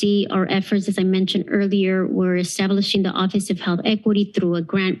do see our efforts, as I mentioned earlier, we're establishing the Office of Health Equity through a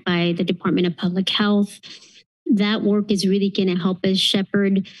grant by the Department of Public Health. That work is really going to help us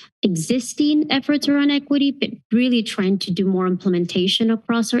shepherd existing efforts around equity, but really trying to do more implementation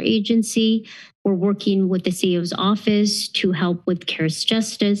across our agency. We're working with the CEO's office to help with CARES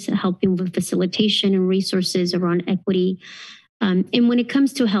Justice, helping with facilitation and resources around equity. And when it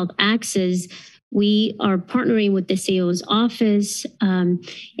comes to health access, we are partnering with the CEO's office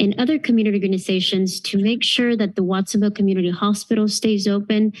and other community organizations to make sure that the Watsonville Community Hospital stays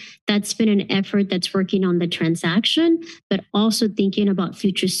open. That's been an effort that's working on the transaction, but also thinking about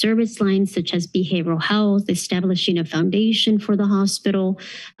future service lines such as behavioral health, establishing a foundation for the hospital,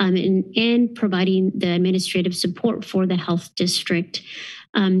 and providing the administrative support for the health district.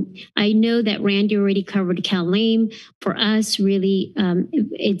 I know that Randy already covered CalAIM. For us, really,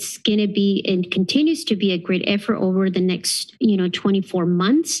 it's going to be and continues to be a great effort over the next, 24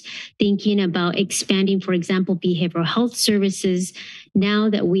 months, thinking about expanding, for example, behavioral health services. Now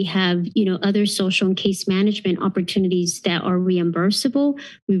that we have, other social and case management opportunities that are reimbursable,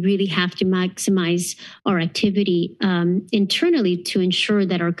 we really have to maximize our activity internally to ensure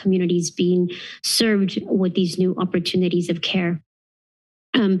that our community is being served with these new opportunities of care.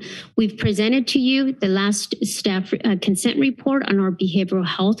 We've presented to you the last staff consent report on our behavioral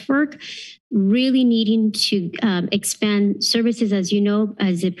health work, really needing to expand services, as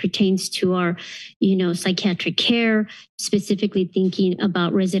it pertains to our, psychiatric care, specifically thinking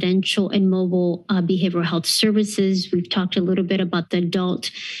about residential and mobile behavioral health services. We've talked a little bit about the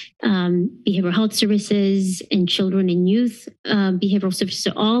adult behavioral health services and children and youth behavioral services.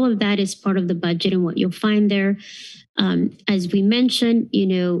 So all of that is part of the budget and what you'll find there. As we mentioned,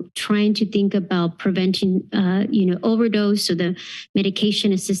 trying to think about preventing, overdose. So the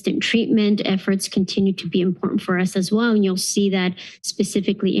medication assisted treatment efforts continue to be important for us as well. And you'll see that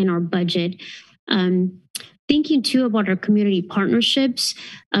specifically in our budget. Thinking too about our community partnerships.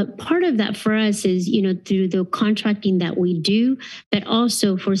 Part of that for us is, through the contracting that we do, but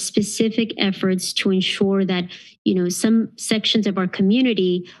also for specific efforts to ensure that, some sections of our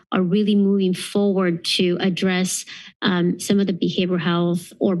community are really moving forward to address some of the behavioral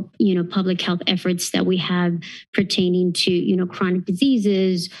health or, public health efforts that we have pertaining to, chronic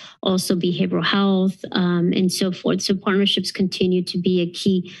diseases, also behavioral health, and so forth. So partnerships continue to be a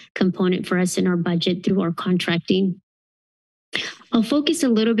key component for us in our budget through our contracting. I'll focus a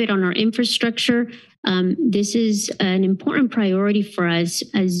little bit on our infrastructure. This is an important priority for us,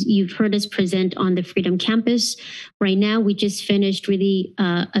 as you've heard us present on the Freedom Campus. Right now, we just finished really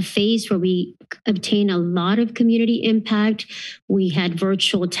a phase where we obtained a lot of community impact. We had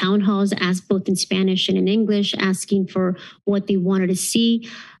virtual town halls asked both in Spanish and in English, asking for what they wanted to see.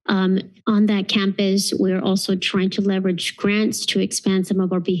 On that campus, we're also trying to leverage grants to expand some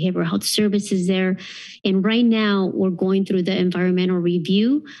of our behavioral health services there. And right now, we're going through the environmental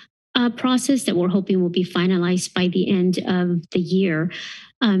review process that we're hoping will be finalized by the end of the year.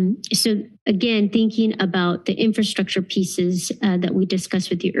 So again, thinking about the infrastructure pieces that we discussed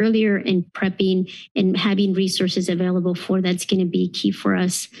with you earlier and prepping and having resources available for that's going to be key for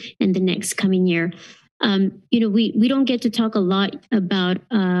us in the next coming year. We don't get to talk a lot about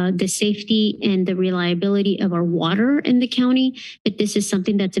the safety and the reliability of our water in the county, but this is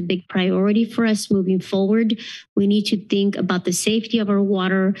something that's a big priority for us moving forward. We need to think about the safety of our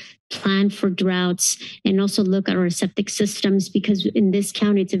water, plan for droughts, and also look at our septic systems, because in this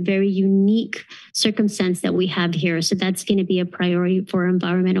county, it's a very unique circumstance that we have here. So that's going to be a priority for our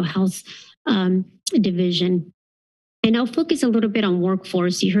environmental health division. And I'll focus a little bit on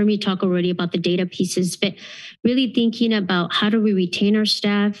workforce. You heard me talk already about the data pieces, but really thinking about how do we retain our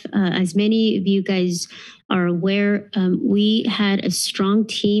staff. As many of you guys are aware, we had a strong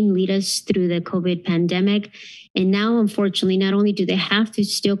team lead us through the COVID pandemic. And now, unfortunately, not only do they have to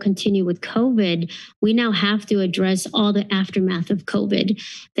still continue with COVID, we now have to address all the aftermath of COVID,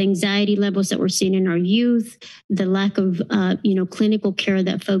 the anxiety levels that we're seeing in our youth, the lack of, clinical care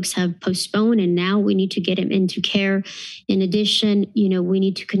that folks have postponed, and now we need to get them into care. In addition, we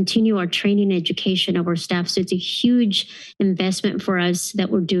need to continue our training and education of our staff. So it's a huge investment for us that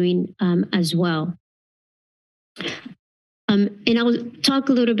we're doing as well. And I'll talk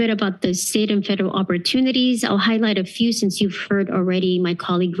a little bit about the state and federal opportunities. I'll highlight a few since you've heard already my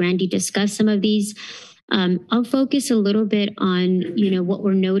colleague Randy discuss some of these. I'll focus a little bit on, what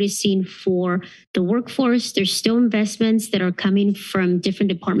we're noticing for the workforce. There's still investments that are coming from different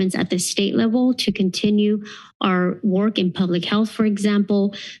departments at the state level to continue our work in public health, for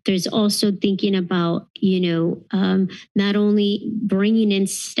example. There's also thinking about, not only bringing in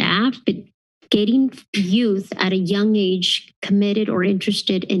staff, but getting youth at a young age committed or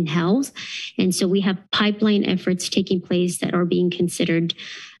interested in health. And so we have pipeline efforts taking place that are being considered.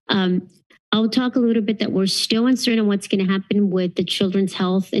 I'll talk a little bit that we're still uncertain what's going to happen with the Children's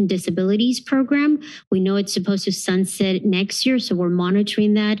Health and Disabilities Program. We know it's supposed to sunset next year, so we're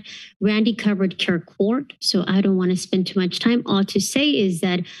monitoring that. Randy covered Care Court, so I don't want to spend too much time. All to say is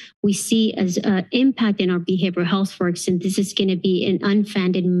that we see as an impact in our behavioral health works, and this is going to be an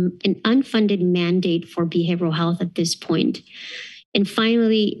unfunded mandate for behavioral health at this point. And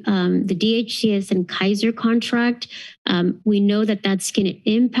finally, the DHCS and Kaiser contract, we know that that's going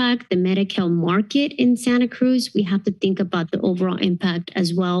to impact the Medi-Cal market in Santa Cruz. We have to think about the overall impact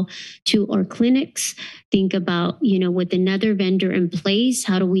as well to our clinics. Think about, with another vendor in place,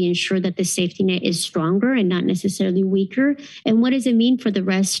 how do we ensure that the safety net is stronger and not necessarily weaker? And what does it mean for the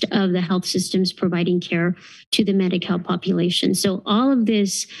rest of the health systems providing care to the Medi-Cal population? So all of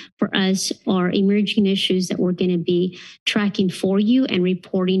this for us are emerging issues that we're going to be tracking for you and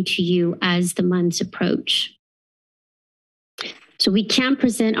reporting to you as the months approach. So we can't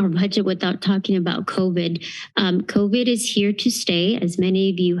present our budget without talking about COVID. COVID is here to stay, as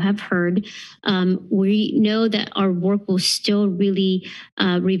many of you have heard. We know that our work will still really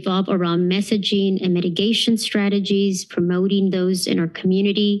revolve around messaging and mitigation strategies, promoting those in our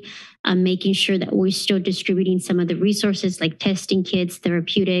community, making sure that we're still distributing some of the resources like testing kits,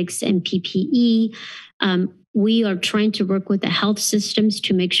 therapeutics, and PPE. We are trying to work with the health systems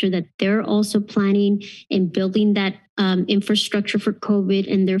to make sure that they're also planning and building that infrastructure for COVID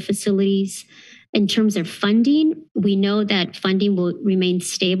in their facilities. In terms of funding, we know that funding will remain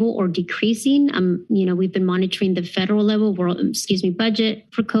stable or decreasing. We've been monitoring the federal level, budget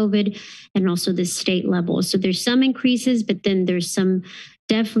for COVID, and also the state level. So there's some increases, but then there's some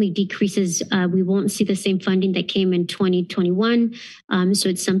definitely decreases. We won't see the same funding that came in 2021. So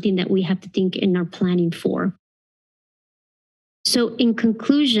it's something that we have to think in our planning for. So in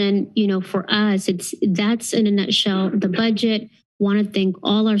conclusion, for us, that's in a nutshell the budget. Want to thank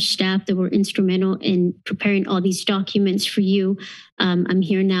all our staff that were instrumental in preparing all these documents for you. I'm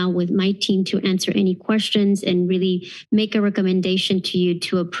here now with my team to answer any questions and really make a recommendation to you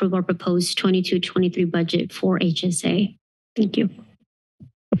to approve our proposed 22-23 budget for HSA. Thank you.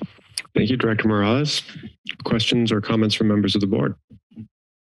 Thank you, Director Morales. Questions or comments from members of the board?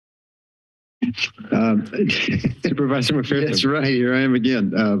 Supervisor McPherson. That's right. Here I am again.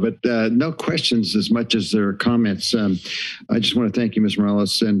 But no questions as much as there are comments. I just want to thank you, Ms.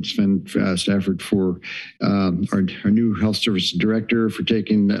 Morales and Stafford, for our new Health Services Director, for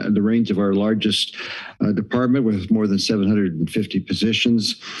taking the reins of our largest department with more than 750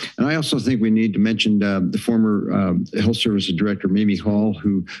 positions. And I also think we need to mention the former Health Services Director, Mimi Hall,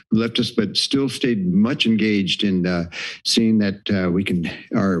 who left us but still stayed much engaged in seeing that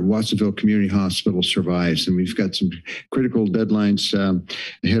our Watsonville Community Hospital survives. And we've got some critical deadlines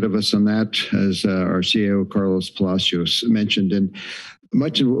ahead of us on that, as our CAO, Carlos Palacios, mentioned. And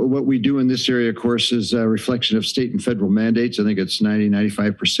much of what we do in this area, of course, is a reflection of state and federal mandates. I think it's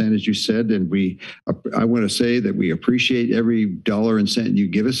 90-95%, as you said. And I want to say that we appreciate every dollar and cent you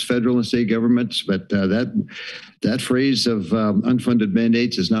give us, federal and state governments. But that phrase of unfunded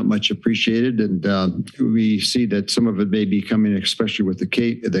mandates is not much appreciated. And we see that some of it may be coming, especially with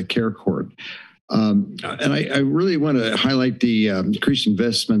the care court. And I really want to highlight the increased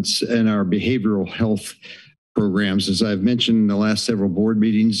investments in our behavioral health programs. As I've mentioned in the last several board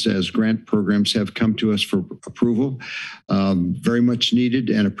meetings, as grant programs have come to us for approval, very much needed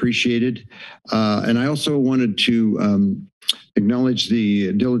and appreciated. And I also wanted to acknowledge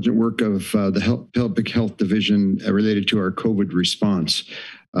the diligent work of the Public Health Division related to our COVID response.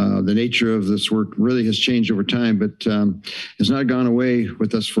 The nature of this work really has changed over time, but has not gone away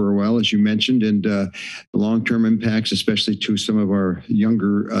with us for a while, as you mentioned, and the long-term impacts, especially to some of our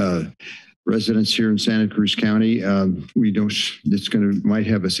younger residents here in Santa Cruz County, might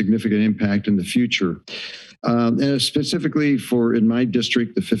have a significant impact in the future. And specifically in my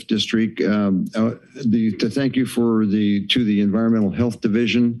district, the 5th district, to thank you to the Environmental Health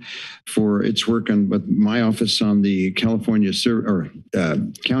Division for its work with my office on the California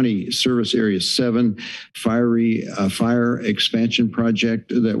County Service Area 7 fire expansion project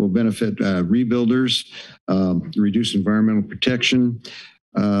that will benefit rebuilders, reduce environmental protection,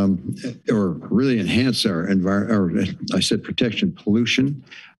 or really enhance our protection pollution.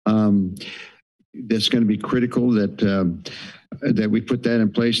 That's going to be critical that we put that in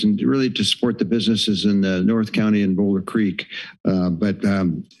place, and really to support the businesses in North County and Boulder Creek. But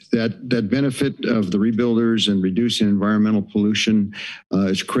that benefit of the rebuilders and reducing environmental pollution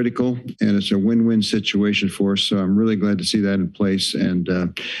is critical, and it's a win-win situation for us. So I'm really glad to see that in place and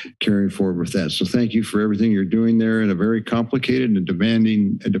carrying forward with that. So thank you for everything you're doing there in a very complicated and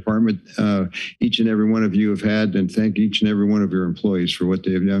demanding department each and every one of you have had, and thank each and every one of your employees for what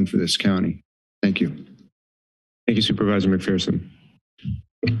they have done for this county. Thank you. Thank you, Supervisor McPherson.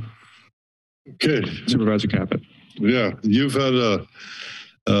 Okay. Supervisor Caput. Yeah, you've had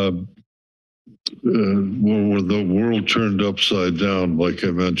where the world turned upside down, like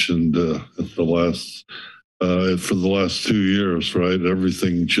I mentioned for the last 2 years, right?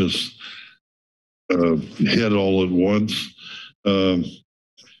 Everything just hit all at once. I'm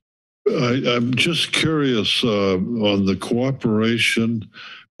just curious on the cooperation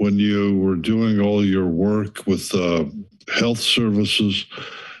when you were doing all your work with health services.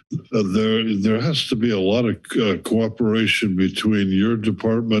 There has to be a lot of cooperation between your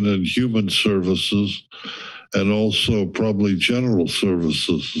department and human services, and also probably general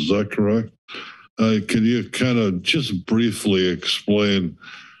services. Is that correct? Can you kind of just briefly explain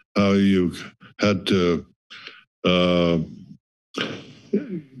how you had to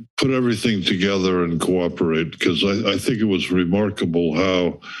put everything together and cooperate? Because I think it was remarkable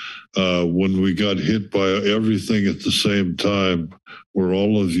how when we got hit by everything at the same time, where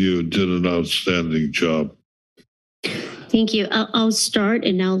all of you did an outstanding job. Thank you. I'll start,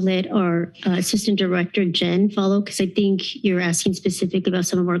 and I'll let our Assistant Director, Jen, follow, because I think you're asking specifically about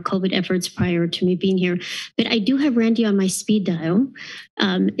some of our COVID efforts prior to me being here. But I do have Randy on my speed dial.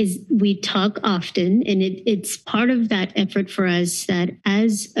 We talk often, and it's part of that effort for us that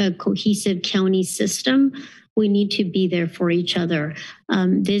as a cohesive county system, we need to be there for each other.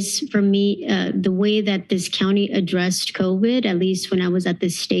 This, for me, the way that this county addressed COVID, at least when I was at the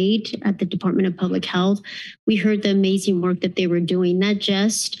state, at the Department of Public Health, we heard the amazing work that they were doing, not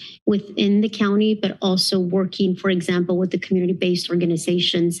just within the county, but also working, for example, with the community-based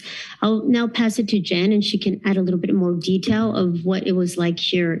organizations. I'll now pass it to Jen, and she can add a little bit more detail of what it was like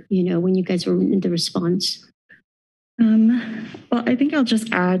here, when you guys were in the response. Well, I think I'll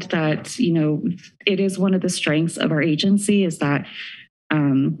just add that, it is one of the strengths of our agency is that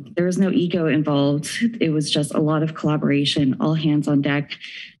there was no ego involved. It was just a lot of collaboration, all hands on deck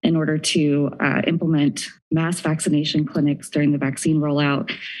in order to implement mass vaccination clinics during the vaccine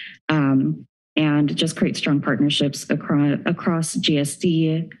rollout and just create strong partnerships across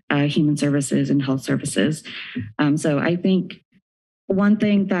GSD, Human Services, and Health Services. So I think one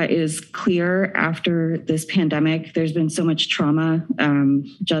thing that is clear after this pandemic, there's been so much trauma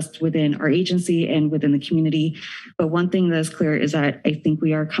just within our agency and within the community. But one thing that is clear is that I think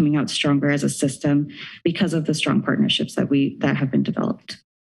we are coming out stronger as a system because of the strong partnerships that have been developed.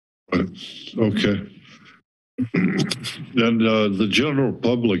 Okay. And the general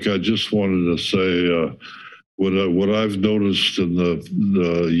public, I just wanted to say what I've noticed in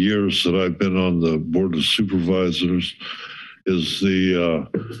the years that I've been on the Board of Supervisors is the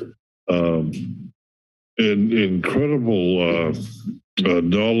incredible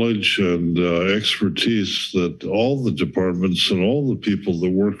knowledge and expertise that all the departments and all the people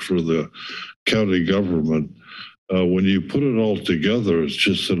that work for the county government, when you put it all together, it's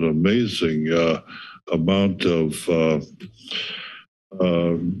just an amazing amount of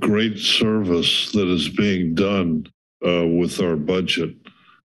great service that is being done with our budget.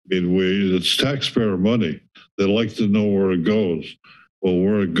 I mean, it's taxpayer money. They like to know where it goes. Well,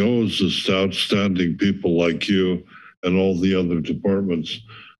 where it goes is to outstanding people like you and all the other departments.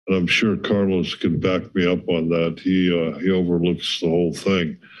 And I'm sure Carlos can back me up on that. He overlooks the whole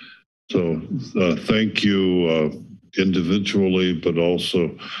thing. So thank you individually, but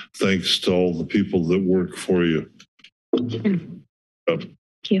also thanks to all the people that work for you.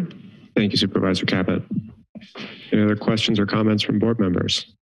 Thank you. Thank you, Supervisor Caput. Any other questions or comments from board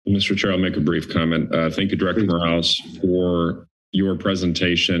members? Mr. Chair, I'll make a brief comment. Thank you, Director Morales, for your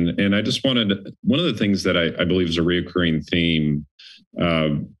presentation. And I just wanted, one of the things that I believe is a reoccurring theme,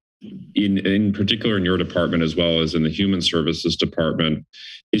 in particular in your department, as well as in the Human Services Department,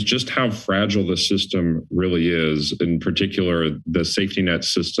 is just how fragile the system really is, in particular, the safety net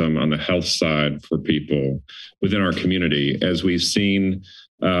system on the health side for people within our community. As we've seen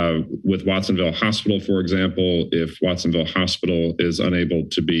with Watsonville Hospital, for example, if Watsonville Hospital is unable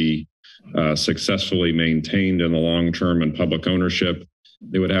to be successfully maintained in the long term and public ownership,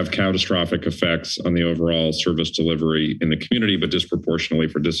 they would have catastrophic effects on the overall service delivery in the community, but disproportionately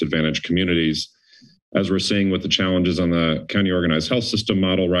for disadvantaged communities. As we're seeing with the challenges on the county organized health system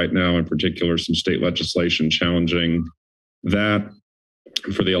model right now, in particular, some state legislation challenging that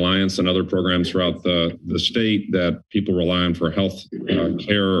for the Alliance and other programs throughout the state that people rely on for health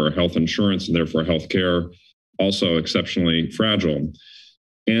care or health insurance and therefore health care, also exceptionally fragile.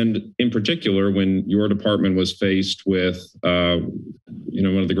 And in particular, when your department was faced with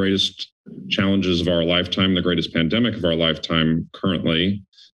one of the greatest challenges of our lifetime, the greatest pandemic of our lifetime currently,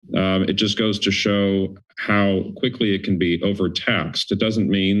 it just goes to show how quickly it can be overtaxed. It doesn't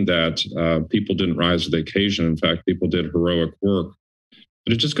mean that people didn't rise to the occasion. In fact, people did heroic work.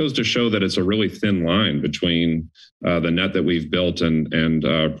 But it just goes to show that it's a really thin line between the net that we've built and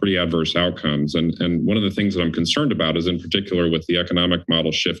pretty adverse outcomes. And one of the things that I'm concerned about is in particular with the economic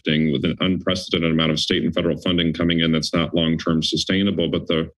model shifting with an unprecedented amount of state and federal funding coming in that's not long-term sustainable, but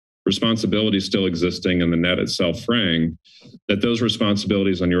the responsibility still existing and the net itself fraying, that those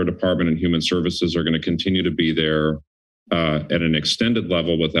responsibilities on your department and human services are going to continue to be there at an extended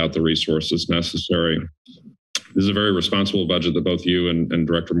level without the resources necessary. This is a very responsible budget that both you and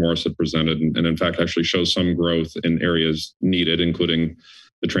Director Morris had presented, and in fact actually shows some growth in areas needed, including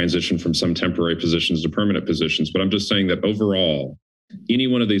the transition from some temporary positions to permanent positions. But I'm just saying that overall, any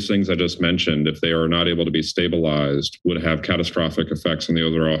one of these things I just mentioned, if they are not able to be stabilized, would have catastrophic effects on the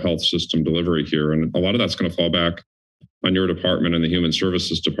overall health system delivery here. And a lot of that's going to fall back on your department and the Human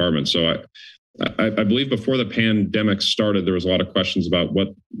Services Department. So I believe before the pandemic started, there was a lot of questions about what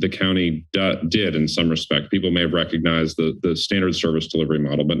the county did in some respect. People may have recognized the standard service delivery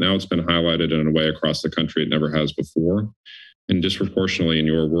model, but now it's been highlighted in a way across the country it never has before, and disproportionately in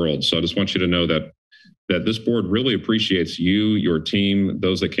your world. So I just want you to know that this board really appreciates you, your team,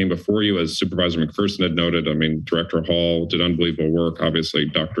 those that came before you, as Supervisor McPherson had noted. I mean, Director Hall did unbelievable work, obviously,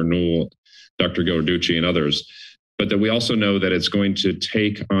 Dr. Newell, Dr. Goducci, and others. but that we also know that it's going to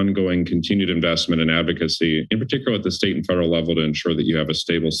take ongoing continued investment and advocacy, in particular at the state and federal level, to ensure that you have a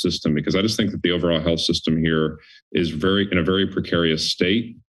stable system. Because I just think that the overall health system here is in a very precarious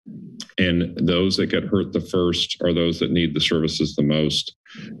state. And those that get hurt the first are those that need the services the most.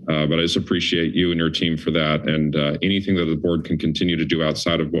 But I just appreciate you and your team for that. And anything that the board can continue to do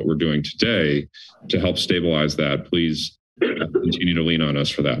outside of what we're doing today to help stabilize that, please continue to lean on us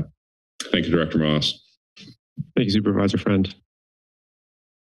for that. Thank you, Director Moss. Thank you, Supervisor Friend.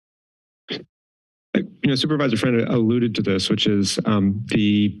 Supervisor Friend alluded to this, which is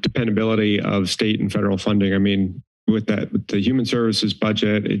the dependability of state and federal funding. I mean, with the human services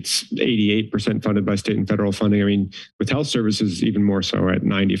budget, it's 88% funded by state and federal funding. I mean, with health services, even more so at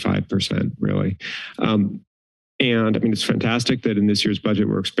 95%, really. And I mean, it's fantastic that in this year's budget,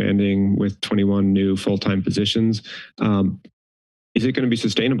 we're expanding with 21 new full-time positions. Is it going to be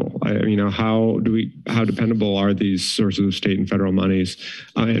sustainable? How dependable are these sources of state and federal monies?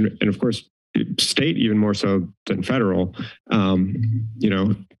 And of course, state even more so than federal.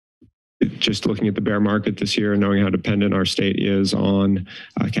 Just looking at the bear market this year, knowing how dependent our state is on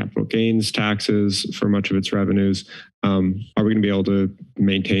capital gains taxes for much of its revenues, are we going to be able to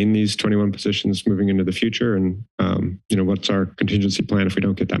maintain these 21 positions moving into the future? And what's our contingency plan if we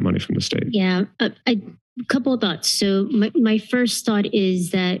don't get that money from the state? Yeah, a couple of thoughts. So my first thought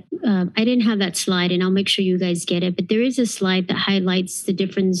is that I didn't have that slide, and I'll make sure you guys get it. But there is a slide that highlights the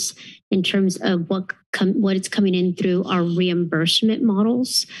difference in terms of what is coming in through our reimbursement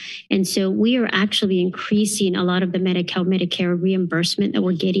models. And so we are actually increasing a lot of the Medicare reimbursement that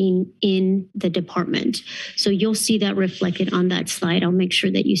we're getting in the department. So you'll see that reflected on that slide. I'll make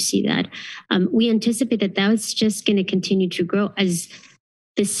sure that you see that. We anticipate that that's just going to continue to grow as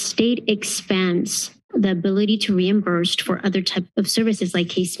the state expands the ability to reimburse for other type of services like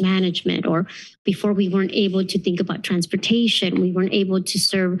case management, or before we weren't able to think about transportation, we weren't able to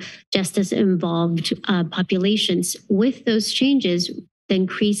serve justice involved populations. With those changes, the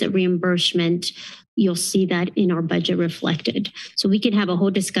increase of reimbursement, you'll see that in our budget reflected. So we can have a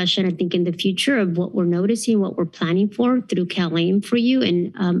whole discussion, I think, in the future of what we're noticing, what we're planning for through CalAIM for you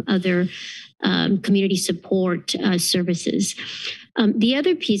and other community support services. The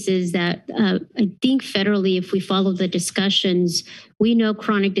other piece is that I think federally, if we follow the discussions, we know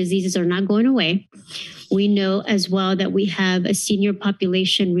chronic diseases are not going away. We know as well that we have a senior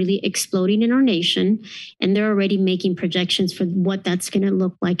population really exploding in our nation, and they're already making projections for what that's going to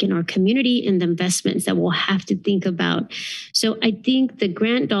look like in our community and the investments that we'll have to think about. So I think the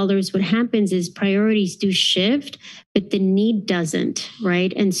grant dollars, what happens is priorities do shift, but the need doesn't,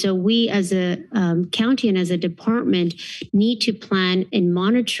 right? And so we as a county and as a department need to plan and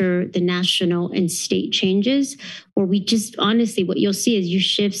monitor the national and state changes, or we just honestly, what you'll see is you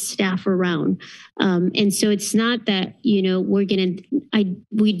shift staff around. And so it's not that,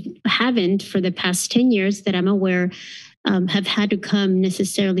 we haven't for the past 10 years that I'm aware have had to come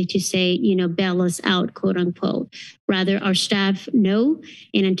necessarily to say, bail us out, quote unquote. Rather, our staff know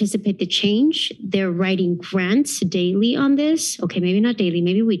and anticipate the change. They're writing grants daily on this. Okay, maybe not daily,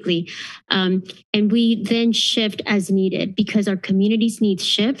 maybe weekly. And we then shift as needed because our community's needs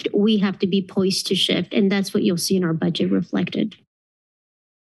shift. We have to be poised to shift. And that's what you'll see in our budget reflected.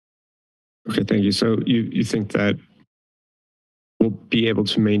 Okay, thank you. So you think that we'll be able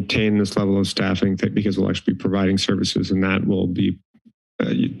to maintain this level of staffing because we'll actually be providing services, and that will be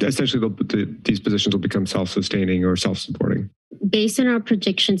essentially these positions will become self-sustaining or self-supporting? Based on our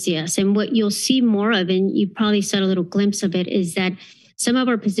projections, yes. And what you'll see more of, and you probably saw a little glimpse of it, is that some of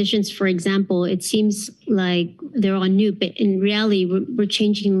our positions, for example, it seems like they're all new, but in reality, we're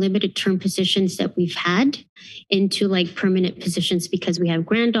changing limited term positions that we've had into like permanent positions because we have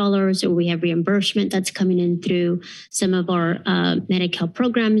grant dollars or we have reimbursement that's coming in through some of our Medi-Cal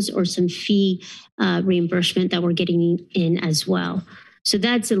programs or some fee reimbursement that we're getting in as well. So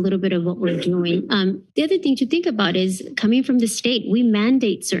that's a little bit of what we're doing. The other thing to think about is coming from the state, we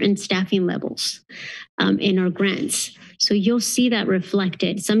mandate certain staffing levels in our grants. So you'll see that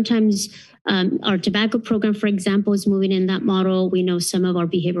reflected. Sometimes our tobacco program, for example, is moving in that model. We know some of our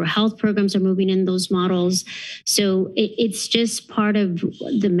behavioral health programs are moving in those models. So it's just part of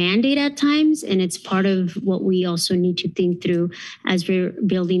the mandate at times, and it's part of what we also need to think through as we're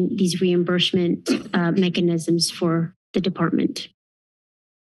building these reimbursement mechanisms for the department.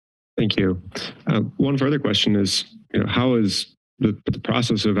 Thank you. One further question is, how is the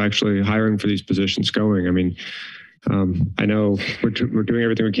process of actually hiring for these positions going? I mean, I know we're doing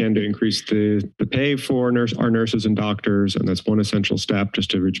everything we can to increase the pay for our nurses and doctors, and that's one essential step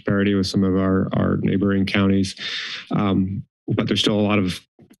just to reach parity with some of our neighboring counties. But there's still a lot of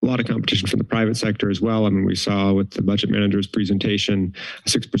a lot of competition from the private sector as well. I mean, we saw with the budget manager's presentation, a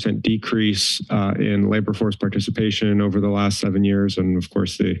 6% decrease in labor force participation over the last 7 years. And of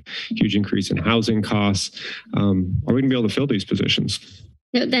course, the huge increase in housing costs. Are we going to be able to fill these positions?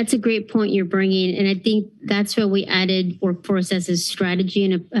 No, that's a great point you're bringing. And I think that's where we added workforce as a strategy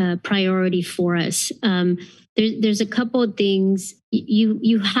and a priority for us. There's a couple of things.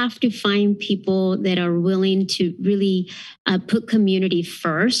 You have to find people that are willing to really put community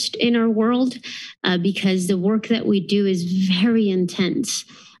first in our world because the work that we do is very intense.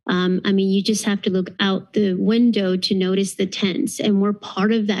 I mean, you just have to look out the window to notice the tents, and we're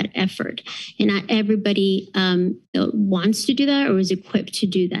part of that effort. And not everybody wants to do that or is equipped to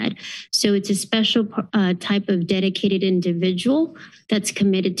do that. So it's a special type of dedicated individual that's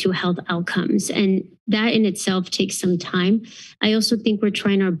committed to health outcomes. And that in itself takes some time. I also think we're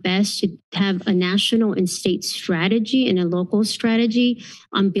trying our best to have a national and state strategy and a local strategy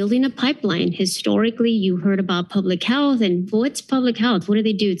on building a pipeline. Historically, you heard about public health, and what's public health? What do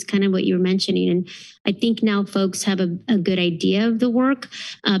they do? It's kind of what you were mentioning. And I think now folks have a good idea of the work,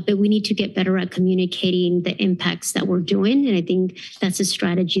 but we need to get better at communicating the impacts that we're doing. And I think that's a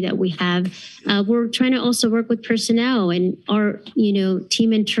strategy that we have. We're trying to also work with personnel and our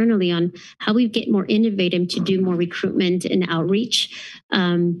team internally on how we get more innovative to do more recruitment and outreach.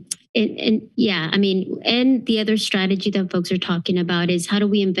 And the other strategy that folks are talking about is how do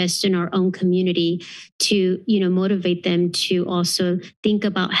we invest in our own community to, motivate them to also think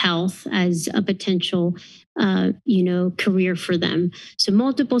about health as a potential, career for them. So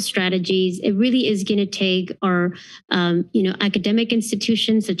multiple strategies. It really is going to take our, academic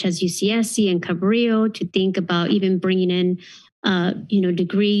institutions such as UCSC and Cabrillo to think about even bringing in,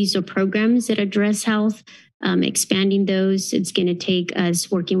 degrees or programs that address health. Expanding those. It's going to take us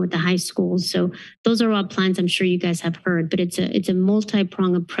working with the high schools. So those are all plans I'm sure you guys have heard, but it's a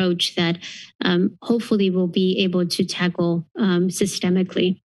multi-pronged approach that hopefully we'll be able to tackle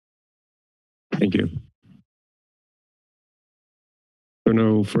systemically. Thank you. There are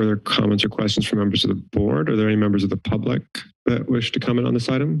no further comments or questions from members of the board. Are there any members of the public that wish to comment on this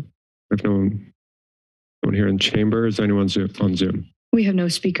item? If no one here in chamber, is there anyone on Zoom? We have no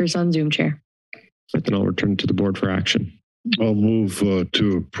speakers on Zoom, Chair. Then I'll return to the board for action. I'll move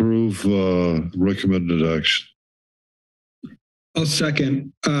to approve recommended action. I'll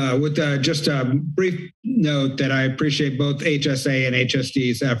second with just a brief note that I appreciate both HSA and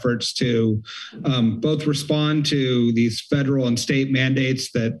HSD's efforts to both respond to these federal and state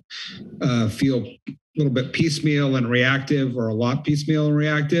mandates that feel a little bit piecemeal and reactive, or a lot piecemeal and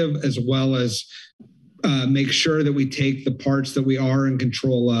reactive, as well as make sure that we take the parts that we are in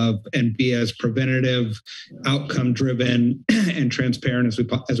control of and be as preventative, outcome driven, and transparent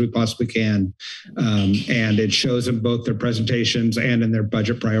as we possibly can. And it shows in both their presentations and in their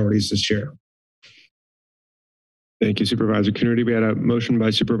budget priorities this year. Thank you, Supervisor Coonerty. We had a motion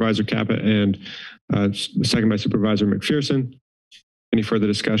by Supervisor Caput and a second by Supervisor McPherson. Any further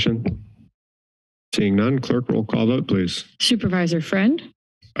discussion? Seeing none, clerk, roll call vote, please. Supervisor Friend?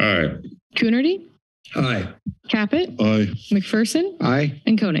 Aye. Coonerty? Aye. Caput? Aye. McPherson? Aye.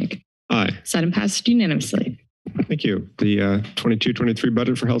 And Koenig? Aye. This item passed unanimously. Thank you. The 22-23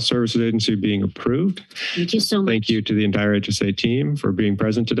 budget for Health Services Agency being approved. Thank you so much. Thank you to the entire HSA team for being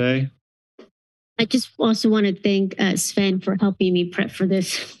present today. I just also want to thank Sven for helping me prep for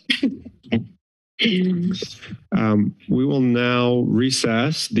this. We will now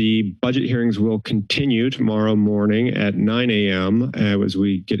recess. The budget hearings will continue tomorrow morning at 9 a.m. As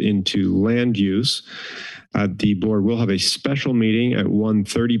we get into land use. The board will have a special meeting at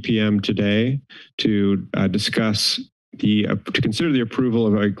 1:30 p.m. today to discuss to consider the approval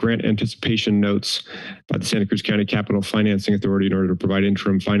of a grant anticipation notes by the Santa Cruz County Capital Financing Authority in order to provide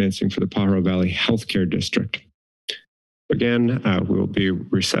interim financing for the Pajaro Valley Healthcare District. Again, we will be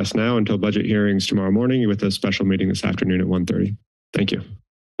recessed now until budget hearings tomorrow morning with a special meeting this afternoon at 1:30. Thank you.